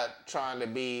it's not trying to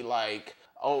be like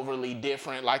overly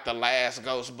different like the last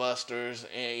Ghostbusters.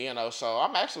 And so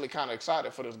I'm actually kind of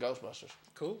excited for this Ghostbusters.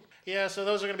 Cool. Yeah, so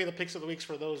those are going to be the picks of the weeks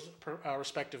for those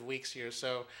respective weeks here.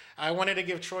 So I wanted to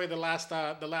give Troy the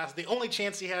only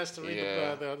chance he has to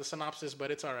read the synopsis, but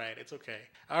it's all right. It's okay.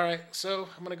 All right, so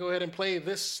I'm going to go ahead and play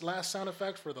this last sound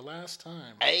effect for the last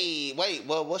time. Hey, wait.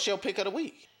 Well, what's your pick of the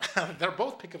week? They're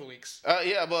both pick of the weeks.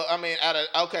 Yeah, but I mean,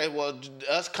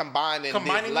 us combining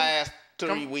these last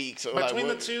 3 weeks. Between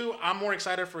the two, I'm more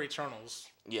excited for Eternals.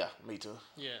 Yeah, me too.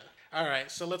 Yeah. All right,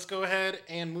 so let's go ahead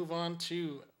and move on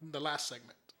to the last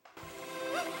segment.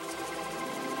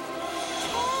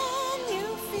 Can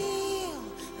you feel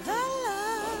the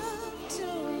love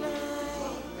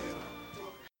tonight?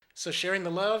 So Sharing the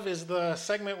Love is the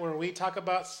segment where we talk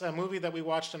about a movie that we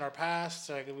watched in our past,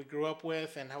 that we grew up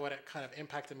with, and how it kind of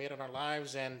impacted made on our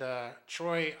lives. And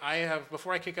Troy,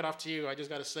 before I kick it off to you, I just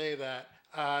got to say that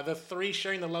the 3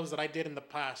 Sharing the Loves that I did in the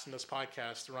past in this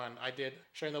podcast run, I did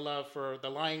Sharing the Love for The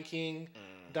Lion King,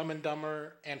 Dumb and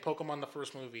Dumber, and Pokemon the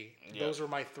first movie. Yep. Those were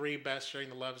my 3 best Sharing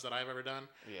the Loves that I've ever done.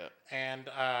 Yeah. And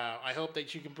I hope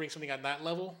that you can bring something at that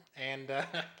level. And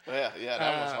that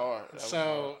was hard.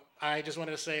 I just wanted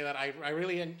to say that I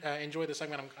really enjoyed the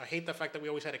segment. I hate the fact that we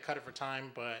always had to cut it for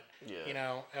time, but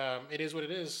it is what it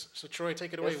is. So Troy,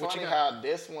 take it away. It's funny how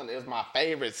this one is my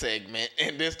favorite segment,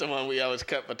 and this the one we always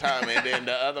cut for time, and then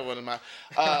the other one is mine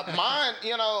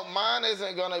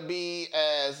isn't gonna be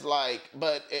as like,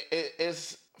 but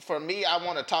it's for me. I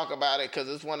want to talk about it because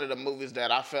it's one of the movies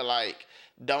that I feel like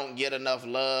don't get enough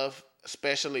love.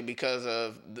 Especially because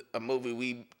of a movie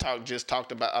we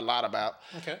talked about a lot about.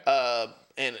 Okay.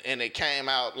 And it came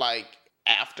out like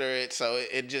after it, so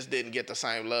it just didn't get the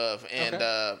same love. And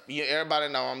everybody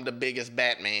know I'm the biggest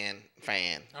Batman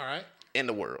fan. All right. In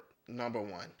the world, number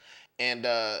 1. And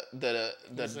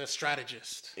He's a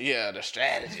strategist. Yeah, the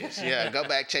strategist. Yeah, go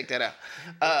back, check that out.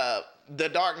 The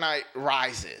Dark Knight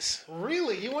Rises.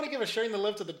 Really? You want to give a Sharing the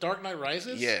Love to The Dark Knight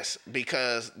Rises? Yes,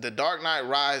 because The Dark Knight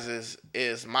Rises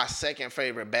is my second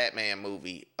favorite Batman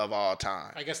movie of all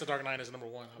time. I guess The Dark Knight is number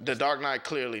 1. The Dark Knight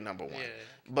clearly number 1. Yeah.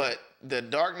 But The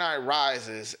Dark Knight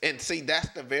Rises, and see, that's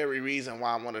the very reason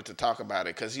why I wanted to talk about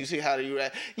it, because you see how you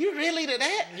really to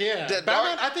that? Yeah.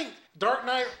 I think Dark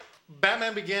Knight...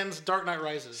 Batman Begins, Dark Knight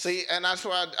Rises. See, and that's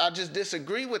why I just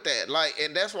disagree with that. Like,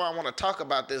 and that's why I want to talk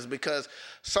about this, because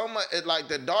so much, like,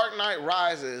 The Dark Knight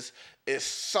Rises is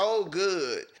so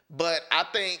good, but I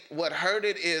think what hurt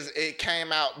it is it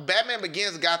came out. Batman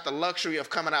Begins got the luxury of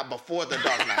coming out before The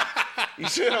Dark Knight. You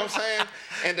see what I'm saying?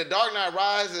 And The Dark Knight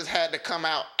Rises had to come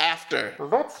out after.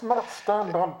 Let's not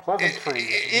stand on pleasantries,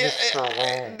 Mr.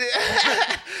 Wayne. And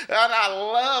I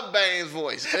love Bane's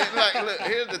voice. Like, look,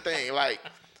 here's the thing, like.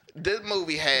 This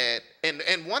movie had,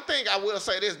 and one thing I will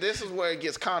say this is where it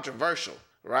gets controversial,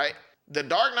 right? The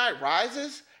Dark Knight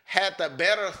Rises had the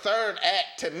better third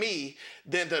act to me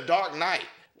than The Dark Knight.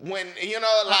 When,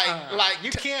 like...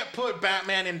 You can't put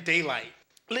Batman in daylight.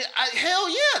 Hell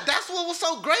yeah, that's what was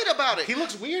so great about it. He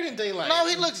looks weird in daylight. No,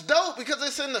 he looks dope because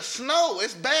it's in the snow.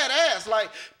 It's badass. Like,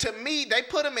 to me, they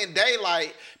put him in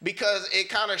daylight because it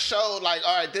kind of showed, like,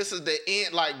 all right, this is the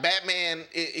end. Like, Batman,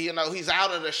 he's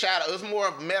out of the shadow. It was more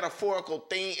of a metaphorical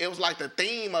theme. It was like the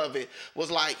theme of it was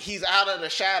like he's out of the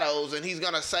shadows and he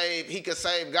could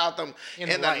save Gotham in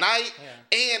the night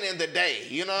and in the day.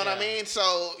 You know what I mean?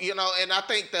 So, and I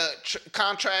think the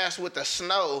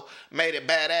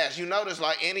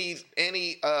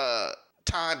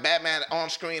time Batman on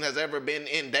screen has ever been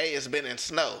in day has been in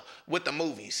snow with the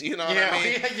movies. You know what I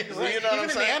mean? Right. You know Even what I'm in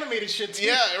saying? the animated shit too.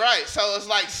 Yeah, right. So it's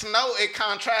like snow, it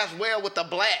contrasts well with the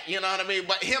black, you know what I mean?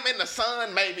 But him in the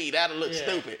sun, maybe that'll look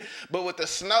stupid. But with the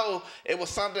snow, it was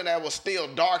something that was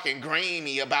still dark and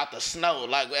grainy about the snow,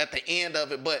 like at the end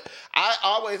of it. But I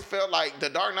always felt like The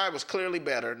Dark Knight was clearly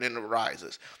better than The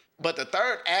Rises. But the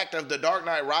third act of The Dark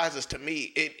Knight Rises, to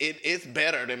me, it's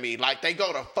better to me. Like, they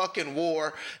go to fucking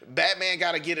war. Batman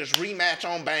got to get his rematch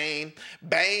on Bane.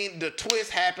 Bane, the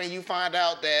twist happened. You find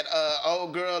out that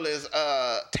old girl is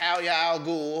Talia al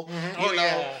Ghul. You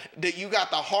know, that you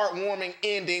got the heartwarming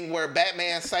ending where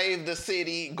Batman saved the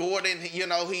city. Gordon, you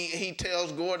know, he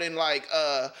tells Gordon, like,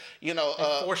 you know.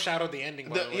 They foreshadowed the ending,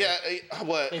 by the way. Yeah,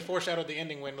 what? They foreshadowed the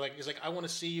ending when, like, he's like, I want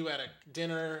to see you at a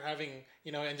dinner having,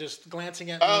 you know, and just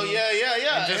glancing at me. Oh, yeah.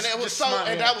 And it was so, smile,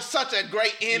 and that was such a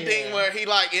great ending where he,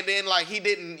 like, and then, like, he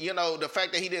didn't, you know, the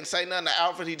fact that he didn't say nothing to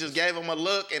Alfred, he just gave him a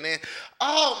look, and then,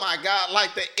 oh my God,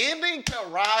 like, the ending to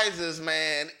Rises,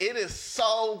 man, it is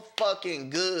so fucking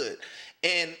good.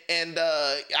 And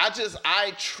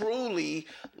I truly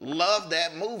love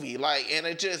that movie. Like, and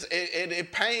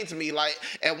it pains me. Like,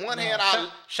 at one hand,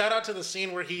 shout out to the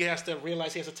scene where he has to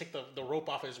realize he has to take the rope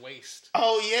off his waist.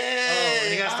 Oh yeah. Oh,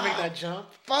 and he has to make that jump.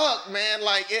 Fuck, man.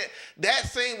 Like, that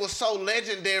scene was so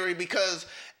legendary because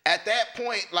at that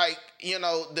point, like, you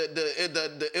know,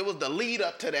 it was the lead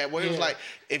up to that where it was like,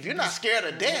 if you're not scared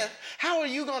of death, how are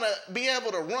you gonna be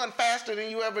able to run faster than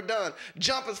you ever done,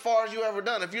 jump as far as you ever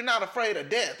done if you're not afraid of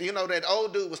death? You know, that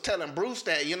old dude was telling Bruce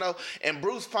that, you know, and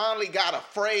Bruce finally got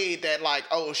afraid that, like,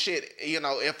 oh shit, you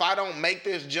know, if I don't make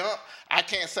this jump, I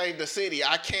can't save the city.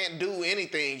 I can't do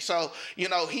anything. So, you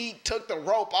know, he took the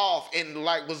rope off and,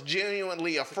 like, was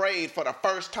genuinely afraid for the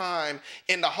first time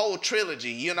in the whole trilogy.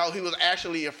 You know, he was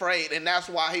actually afraid, and that's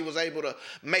why he was able to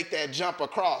make that jump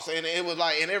across. And it was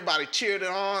like, and everybody cheered it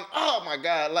on. Oh my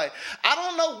God. Like, I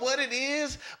don't know what it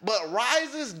is, but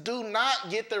Rises do not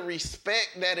get the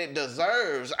respect that it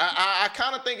deserves. I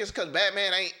kind of think it's because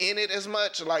Batman ain't in it as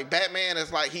much. Like, Batman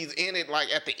is like, he's in it,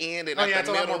 like, at the end and at the it's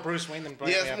middle. a lot more Bruce Wayne than Batman.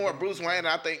 Yeah, it's more Bruce Wayne.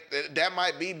 I think that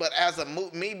might be, but as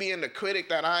me being the critic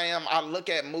that I am, I look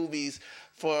at movies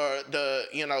for the,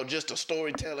 you know, just the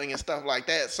storytelling and stuff like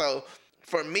that. So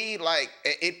for me, like,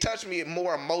 it touched me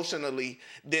more emotionally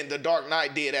than The Dark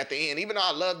Knight did at the end. Even though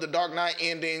I love The Dark Knight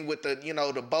ending with the, you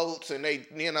know, the boats and they,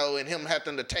 you know, and him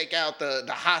having to take out the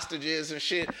hostages and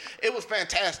shit, it was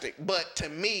fantastic. But to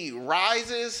me,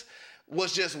 Rises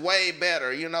was just way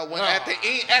better, you know, when at the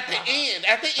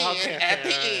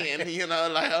end, you know,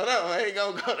 like, hold on, I ain't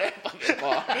gonna go that fucking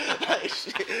far. Like,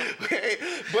 shit.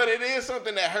 But it is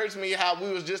something that hurts me how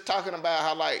we was just talking about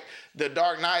how, like, The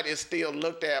Dark Knight is still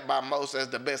looked at by most as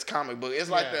the best comic book. It's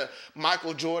like the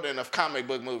Michael Jordan of comic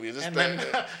book movies. It's and then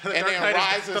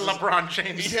Rises the LeBron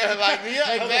James. Yeah, like,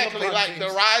 yeah, exactly. Like, the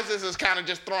Rises is kind of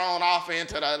just thrown off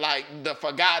into the, like, the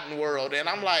forgotten world. And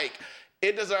I'm like,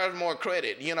 it deserves more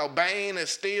credit. You know, Bane is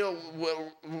still,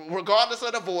 regardless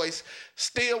of the voice,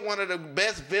 still one of the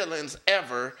best villains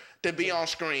ever to be on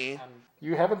screen.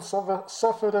 You haven't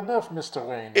suffered enough, Mr.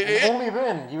 Wayne. And only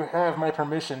then you have my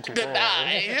permission to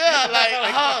die. Yeah, like,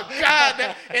 oh,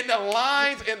 God. And the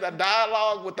lines in the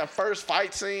dialogue with the first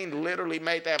fight scene literally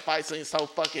made that fight scene so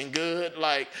fucking good.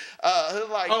 Like,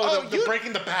 the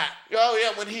breaking the bat. Oh,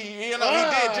 yeah, when he, you know,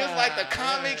 he did just like the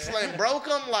comics, like, broke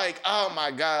them. Like, oh, my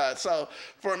God. So,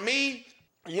 for me,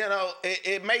 you know,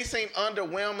 it may seem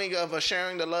underwhelming of a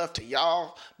sharing the love to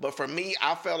y'all, but for me,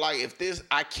 I felt like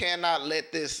I cannot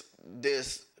let this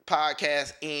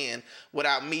podcast end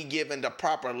without me giving the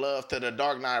proper love to The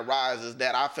Dark Knight Rises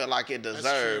that I feel like it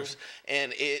deserves.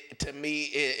 And it, to me,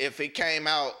 if it came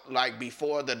out like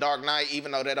before The Dark Knight,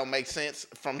 even though that don't make sense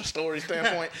from the story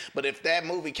standpoint, but if that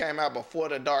movie came out before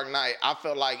The Dark Knight, I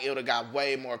feel like it would have got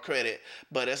way more credit.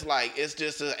 But it's like, it's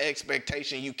just an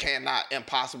expectation you cannot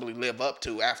impossibly live up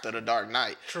to after The Dark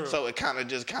Knight. True. So it kind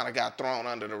of got thrown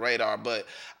under the radar. But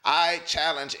I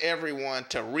challenge everyone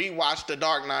to rewatch The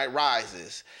Dark Knight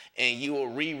Rises, and you will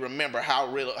remember how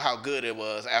good it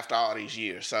was after all these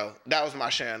years. So that was my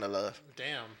sharing the love.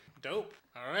 Damn, dope.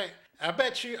 All right, I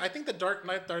think the Dark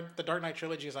Knight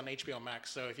trilogy is on HBO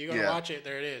Max. So if you go to watch it,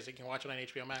 there it is. You can watch it on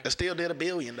HBO Max. It still did $1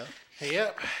 billion though.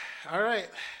 Yep. All right,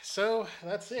 so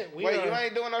that's it. Wait, you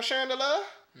ain't doing no sharing the love?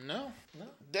 No.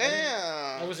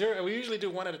 Damn. I was here. We usually do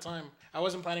one at a time. I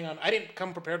wasn't planning on. I didn't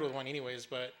come prepared with one, anyways,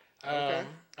 but. Okay.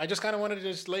 I just kind of wanted to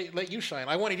just let you shine.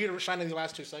 I wanted you to shine in the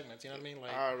last two segments. You know what I mean?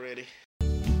 Like already.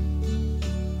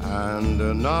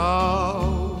 And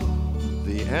now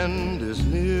the end is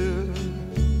near,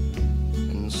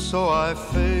 and so I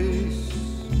face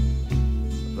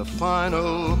the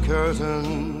final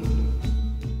curtain.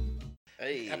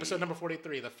 Hey. Episode number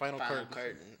 43, the final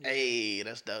curtain. Hey,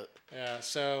 that's dope. Yeah,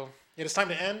 so it is time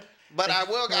to end. But I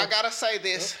gotta say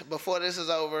this before this is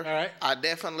over. All right. I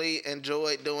definitely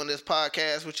enjoyed doing this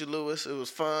podcast with you, Lewis. It was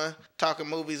fun. Talking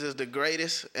movies is the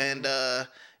greatest, and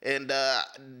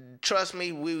trust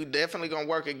me, we definitely gonna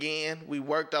work again. We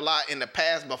worked a lot in the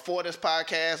past before this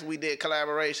podcast. We did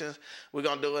collaborations. We're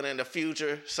gonna do it in the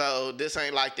future. So this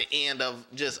ain't like the end of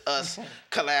just us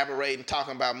collaborating,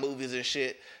 talking about movies and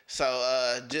shit.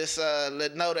 So just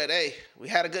let know that hey, we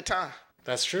had a good time.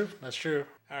 That's true. That's true.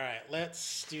 All right,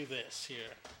 let's do this here.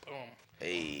 Boom.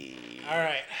 Hey. All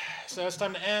right, so it's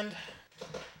time to end.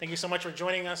 Thank you so much for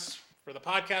joining us for the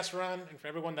podcast run, and for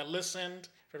everyone that listened,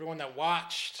 for everyone that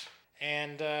watched.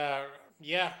 And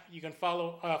yeah, you can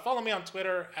follow me on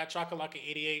Twitter at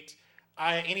Chakalaka88.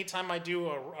 Anytime I do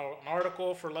an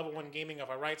article for Level 1 Gaming, if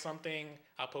I write something,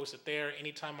 I'll post it there.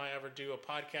 Anytime I ever do a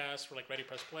podcast for like Ready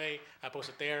Press Play, I post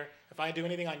it there. If I do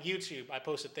anything on YouTube, I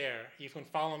post it there. You can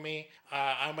follow me.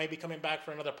 I might be coming back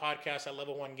for another podcast at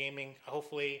Level 1 Gaming.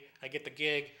 Hopefully, I get the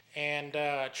gig. And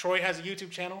Troy has a YouTube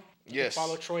channel. You can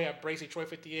follow Troy at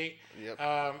BracyTroy58. Yep.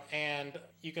 And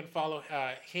you can follow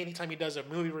anytime he does a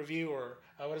movie review or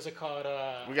what is it called?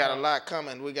 We got a lot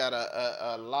coming. We got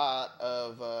a lot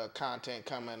of content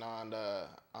coming on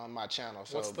my channel.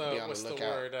 So what's be on the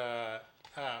lookout. word?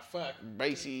 Fuck.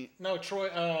 Bracy. No, Troy.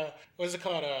 What is it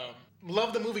called?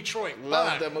 Love the movie Troy.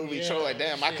 Love the movie Troy.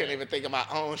 Damn, I couldn't even think of my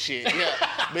own shit. Yeah.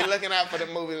 Be looking out for the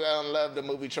movies on Love the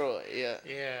Movie Troy. Yeah.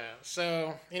 Yeah.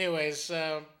 So, anyways,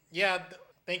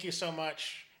 thank you so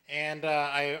much. And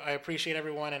I appreciate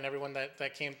everyone and everyone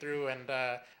that came through. And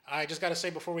I just got to say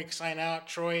before we sign out,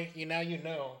 Troy, you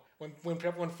know.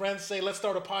 When friends say, let's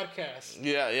start a podcast.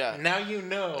 Yeah. Now you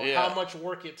know how much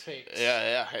work it takes.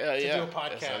 Yeah. To do a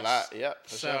podcast. It's a lot. Yeah.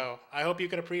 So I hope you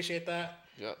could appreciate that.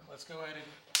 Yep. Let's go ahead and.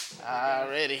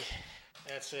 Alrighty.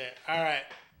 That's it. All right.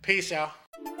 Peace, y'all.